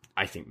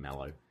 I think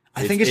Mello.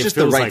 I think it's just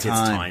the right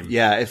time.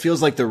 Yeah, it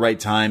feels like the right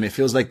time. It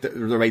feels like the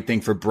right thing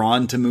for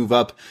Braun to move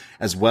up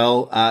as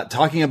well.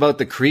 Talking about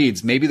the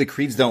Creeds, maybe the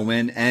Creeds don't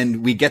win,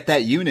 and we get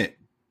that unit.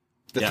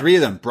 The three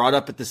of them brought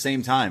up at the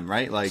same time,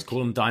 right? Like, just call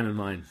them Diamond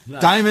Mine.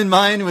 Diamond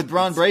Mine with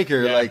Braun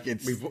Breaker. Yeah, like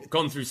we've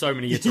gone through so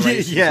many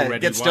iterations already.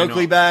 Get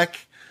Stokely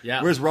back.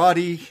 Yeah. Where's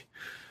Roddy?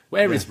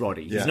 Where is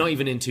Roddy? He's not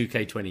even in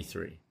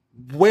 2K23.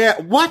 Where?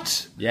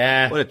 What?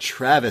 Yeah. What a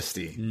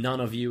travesty.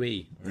 None of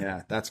UE.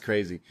 Yeah, that's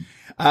crazy.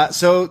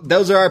 So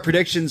those are our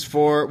predictions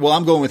for, well,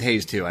 I'm going with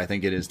Hayes too. I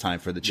think it is time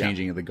for the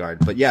changing of the guard.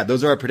 But yeah,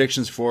 those are our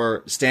predictions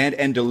for Stand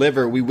and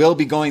Deliver. We will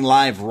be going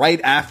live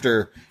right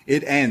after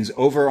it ends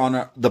over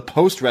on the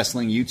Post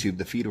Wrestling YouTube,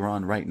 the feed we're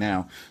on right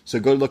now. So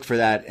go look for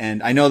that.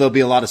 And I know there'll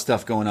be a lot of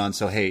stuff going on.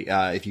 So hey,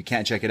 if you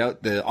can't check it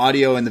out, the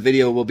audio and the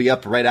video will be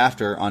up right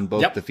after on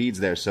both the feeds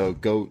there. So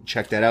go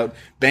check that out.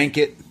 Bank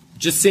it.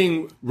 Just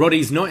seeing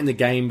Roddy's not in the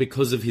game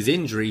because of his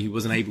injury, he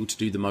wasn't able to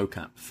do the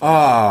mocap.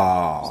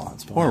 Oh,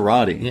 poor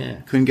Roddy. Yeah.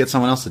 Couldn't get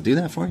someone else to do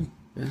that for you?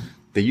 Yeah.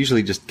 They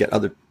usually just get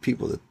other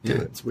people to do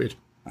it. It's weird.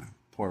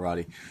 Poor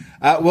Roddy.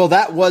 Well,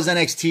 that was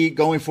NXT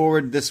going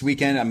forward this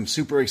weekend. I'm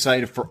super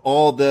excited for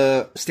all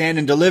the Stand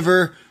and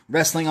Deliver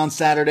wrestling on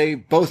Saturday,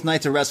 both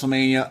nights of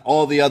WrestleMania,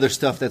 all the other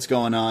stuff that's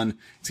going on.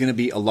 It's going to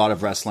be a lot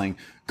of wrestling.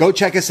 Go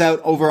check us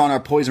out over on our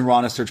Poison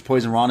Rana. Search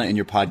Poison Rana in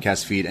your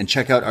podcast feed and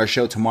check out our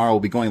show tomorrow.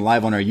 We'll be going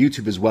live on our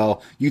YouTube as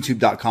well.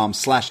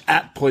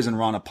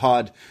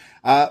 youtube.com/@PoisonRanaPod.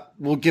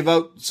 We'll give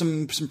out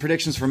some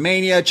predictions for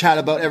Mania, chat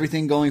about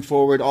everything going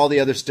forward, all the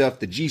other stuff,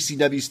 the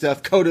GCW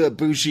stuff, Kota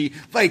Ibushi,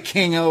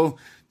 Vikingo,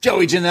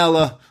 Joey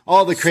Janela,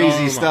 all the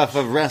crazy stuff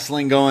of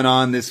wrestling going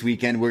on this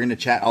weekend. We're going to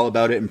chat all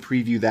about it and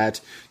preview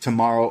that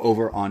tomorrow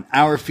over on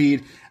our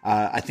feed.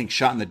 I think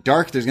Shot in the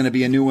Dark, there's going to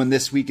be a new one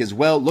this week as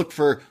well. Look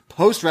for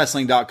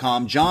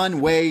postwrestling.com.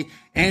 John Way,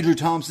 Andrew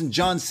Thompson,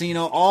 John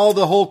Cena, all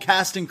the whole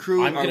cast and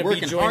crew I'm are going to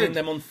working be joining hard.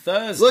 them on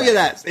Thursday. Look at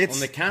that. It's on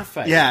the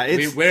cafe. Yeah,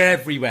 we're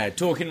everywhere.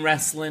 Talking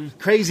wrestling.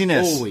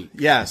 Craziness. All week.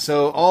 Yeah,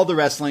 so all the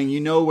wrestling,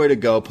 you know where to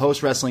go.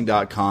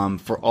 Postwrestling.com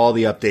for all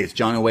the updates.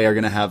 John and Way are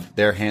going to have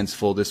their hands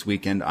full this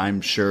weekend,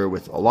 I'm sure,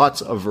 with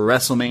lots of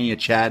WrestleMania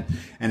chat.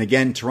 And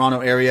again, Toronto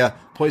area,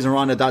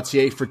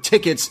 poisonrana.ca for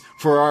tickets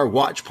for our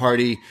watch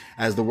party,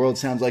 as the world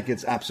sounds like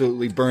it's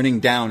absolutely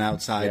burning down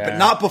outside. Yeah. But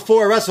not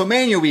before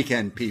WrestleMania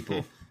weekend,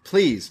 people.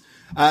 Please.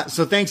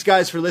 So thanks,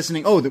 guys, for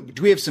listening. Oh,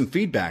 do we have some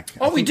feedback?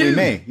 Oh, we do. We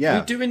may.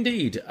 Yeah. We do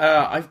indeed.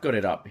 I've got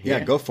it up here.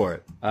 Yeah, go for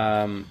it.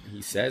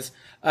 He says.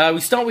 We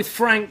start with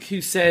Frank,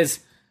 who says,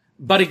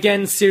 but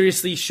again,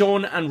 seriously,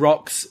 Sean and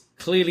Rox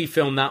clearly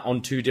filmed that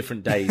on 2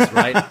 different days,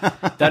 right?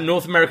 That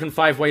North American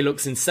 5-way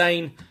looks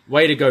insane.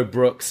 Way to go,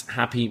 Brooks.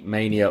 Happy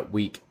Mania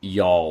week,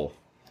 y'all.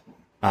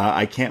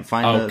 I can't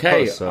find the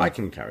post, so. I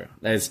can carry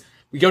on.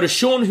 We go to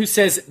Sean, who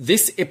says,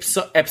 this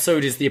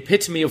episode is the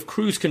epitome of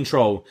cruise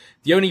control.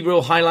 The only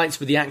real highlights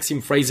were the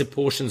Axiom Fraser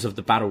portions of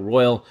the Battle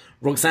Royal,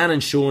 Roxanne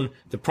and Sean,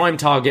 the prime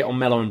target on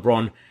Mello and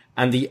Braun,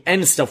 and the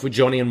end stuff with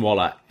Johnny and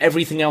Waller.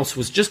 Everything else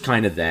was just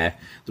kind of there.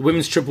 The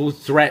women's triple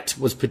threat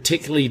was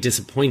particularly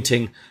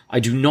disappointing.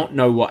 I do not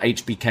know what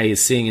HBK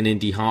is seeing in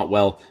Indy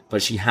Hartwell,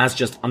 but she has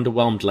just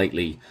underwhelmed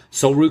lately.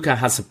 Sol Ruka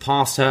has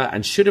surpassed her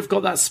and should have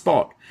got that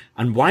spot.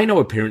 And why no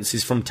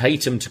appearances from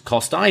Tatum to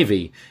cost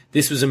Ivy?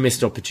 This was a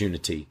missed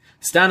opportunity.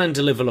 Stand and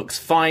Deliver looks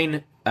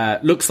fine,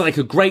 looks like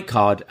a great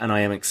card, and I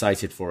am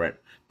excited for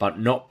it, but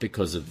not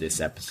because of this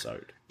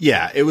episode.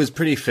 Yeah, it was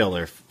pretty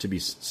filler, to be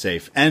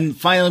safe. And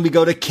finally, we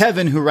go to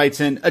Kevin, who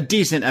writes in, a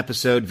decent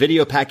episode,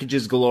 video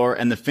packages galore,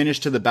 and the finish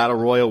to the Battle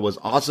Royal was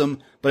awesome,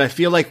 but I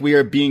feel like we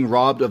are being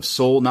robbed of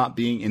Sol not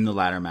being in the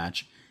ladder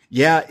match.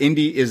 Yeah,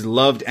 Indy is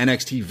loved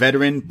NXT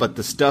veteran, but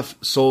the stuff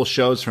Sol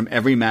shows from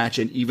every match,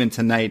 and even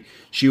tonight,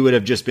 she would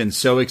have just been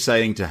so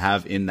exciting to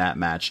have in that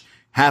match.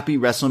 Happy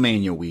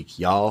WrestleMania week,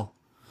 y'all.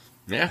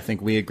 Yeah. I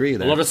think we agree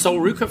there. A lot of Sol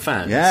Ruka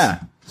fans. Yeah.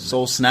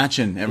 Sol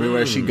snatching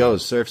everywhere she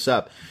goes, surfs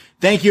up.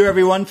 Thank you,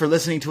 everyone, for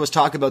listening to us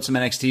talk about some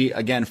NXT.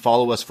 Again,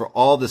 follow us for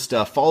all the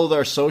stuff. Follow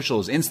our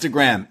socials.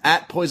 Instagram,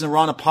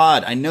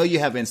 @PoisonRanaPod. I know you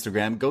have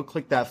Instagram. Go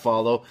click that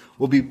follow.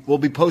 We'll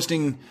be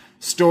posting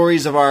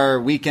stories of our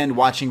weekend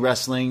watching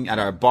wrestling at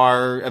our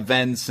bar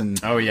events and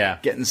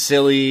getting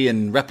silly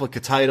and replica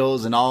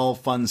titles and all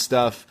fun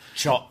stuff.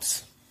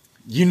 Chops.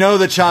 You know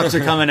the chops are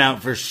coming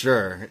out for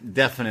sure.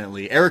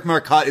 Definitely. Eric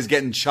Marcotte is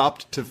getting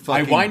chopped to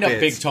fucking I wind up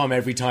bits. Big Tom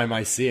every time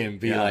I see him.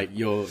 Be like,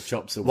 your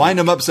chops are Wind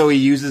him up so he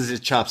uses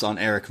his chops on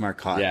Eric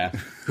Marcotte. Yeah.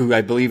 Who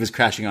I believe is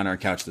crashing on our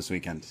couch this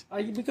weekend.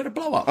 We got a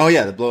blow up. Oh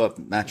yeah, the blow up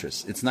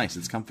mattress. It's nice.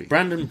 It's comfy.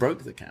 Brandon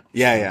broke the couch.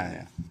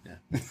 Yeah.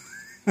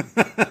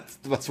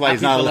 That's why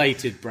he's not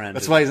belated, Brandon.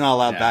 That's why he's not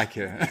allowed back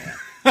here. Yeah.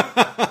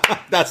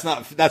 That's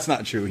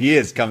not true. He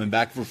is coming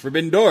back for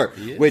Forbidden Door,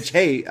 which,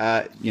 hey,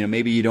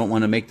 maybe you don't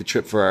want to make the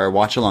trip for our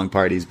watch along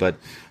parties, but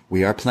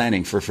we are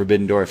planning for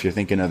Forbidden Door if you're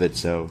thinking of it.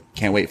 So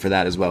can't wait for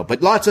that as well.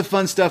 But lots of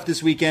fun stuff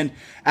this weekend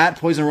at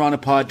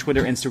PoisonRanaPod,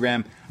 Twitter,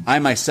 Instagram. I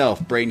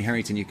myself, Braden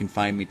Harrington, you can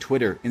find me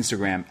Twitter,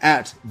 Instagram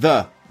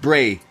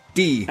 @TheBrady.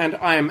 And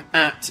I am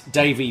at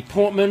Davey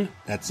Portman.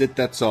 That's it.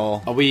 That's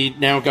all. Are we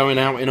now going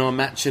out in our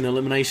match and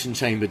elimination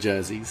chamber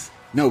jerseys?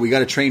 No, we got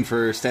to train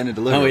for Stand and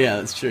Deliver. Oh, yeah,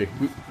 that's true.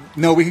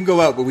 We can go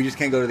out, but we just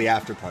can't go to the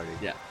after party.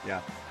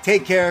 Yeah.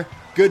 Take care,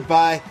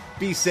 goodbye,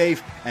 be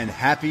safe, and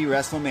happy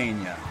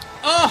WrestleMania.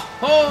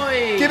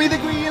 Ahoy! Give me the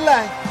green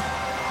light.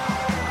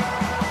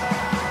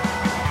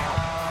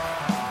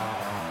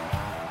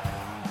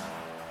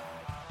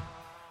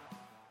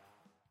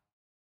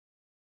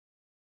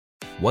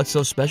 What's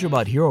so special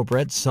about Hero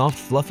Bread's soft,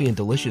 fluffy, and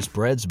delicious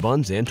breads,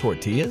 buns, and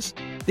tortillas?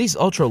 These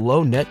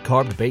ultra-low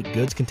net-carb baked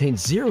goods contain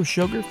zero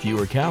sugar,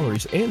 fewer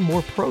calories, and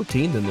more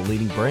protein than the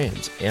leading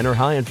brands, and are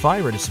high in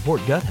fiber to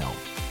support gut health.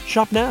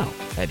 Shop now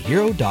at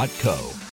Hero.co.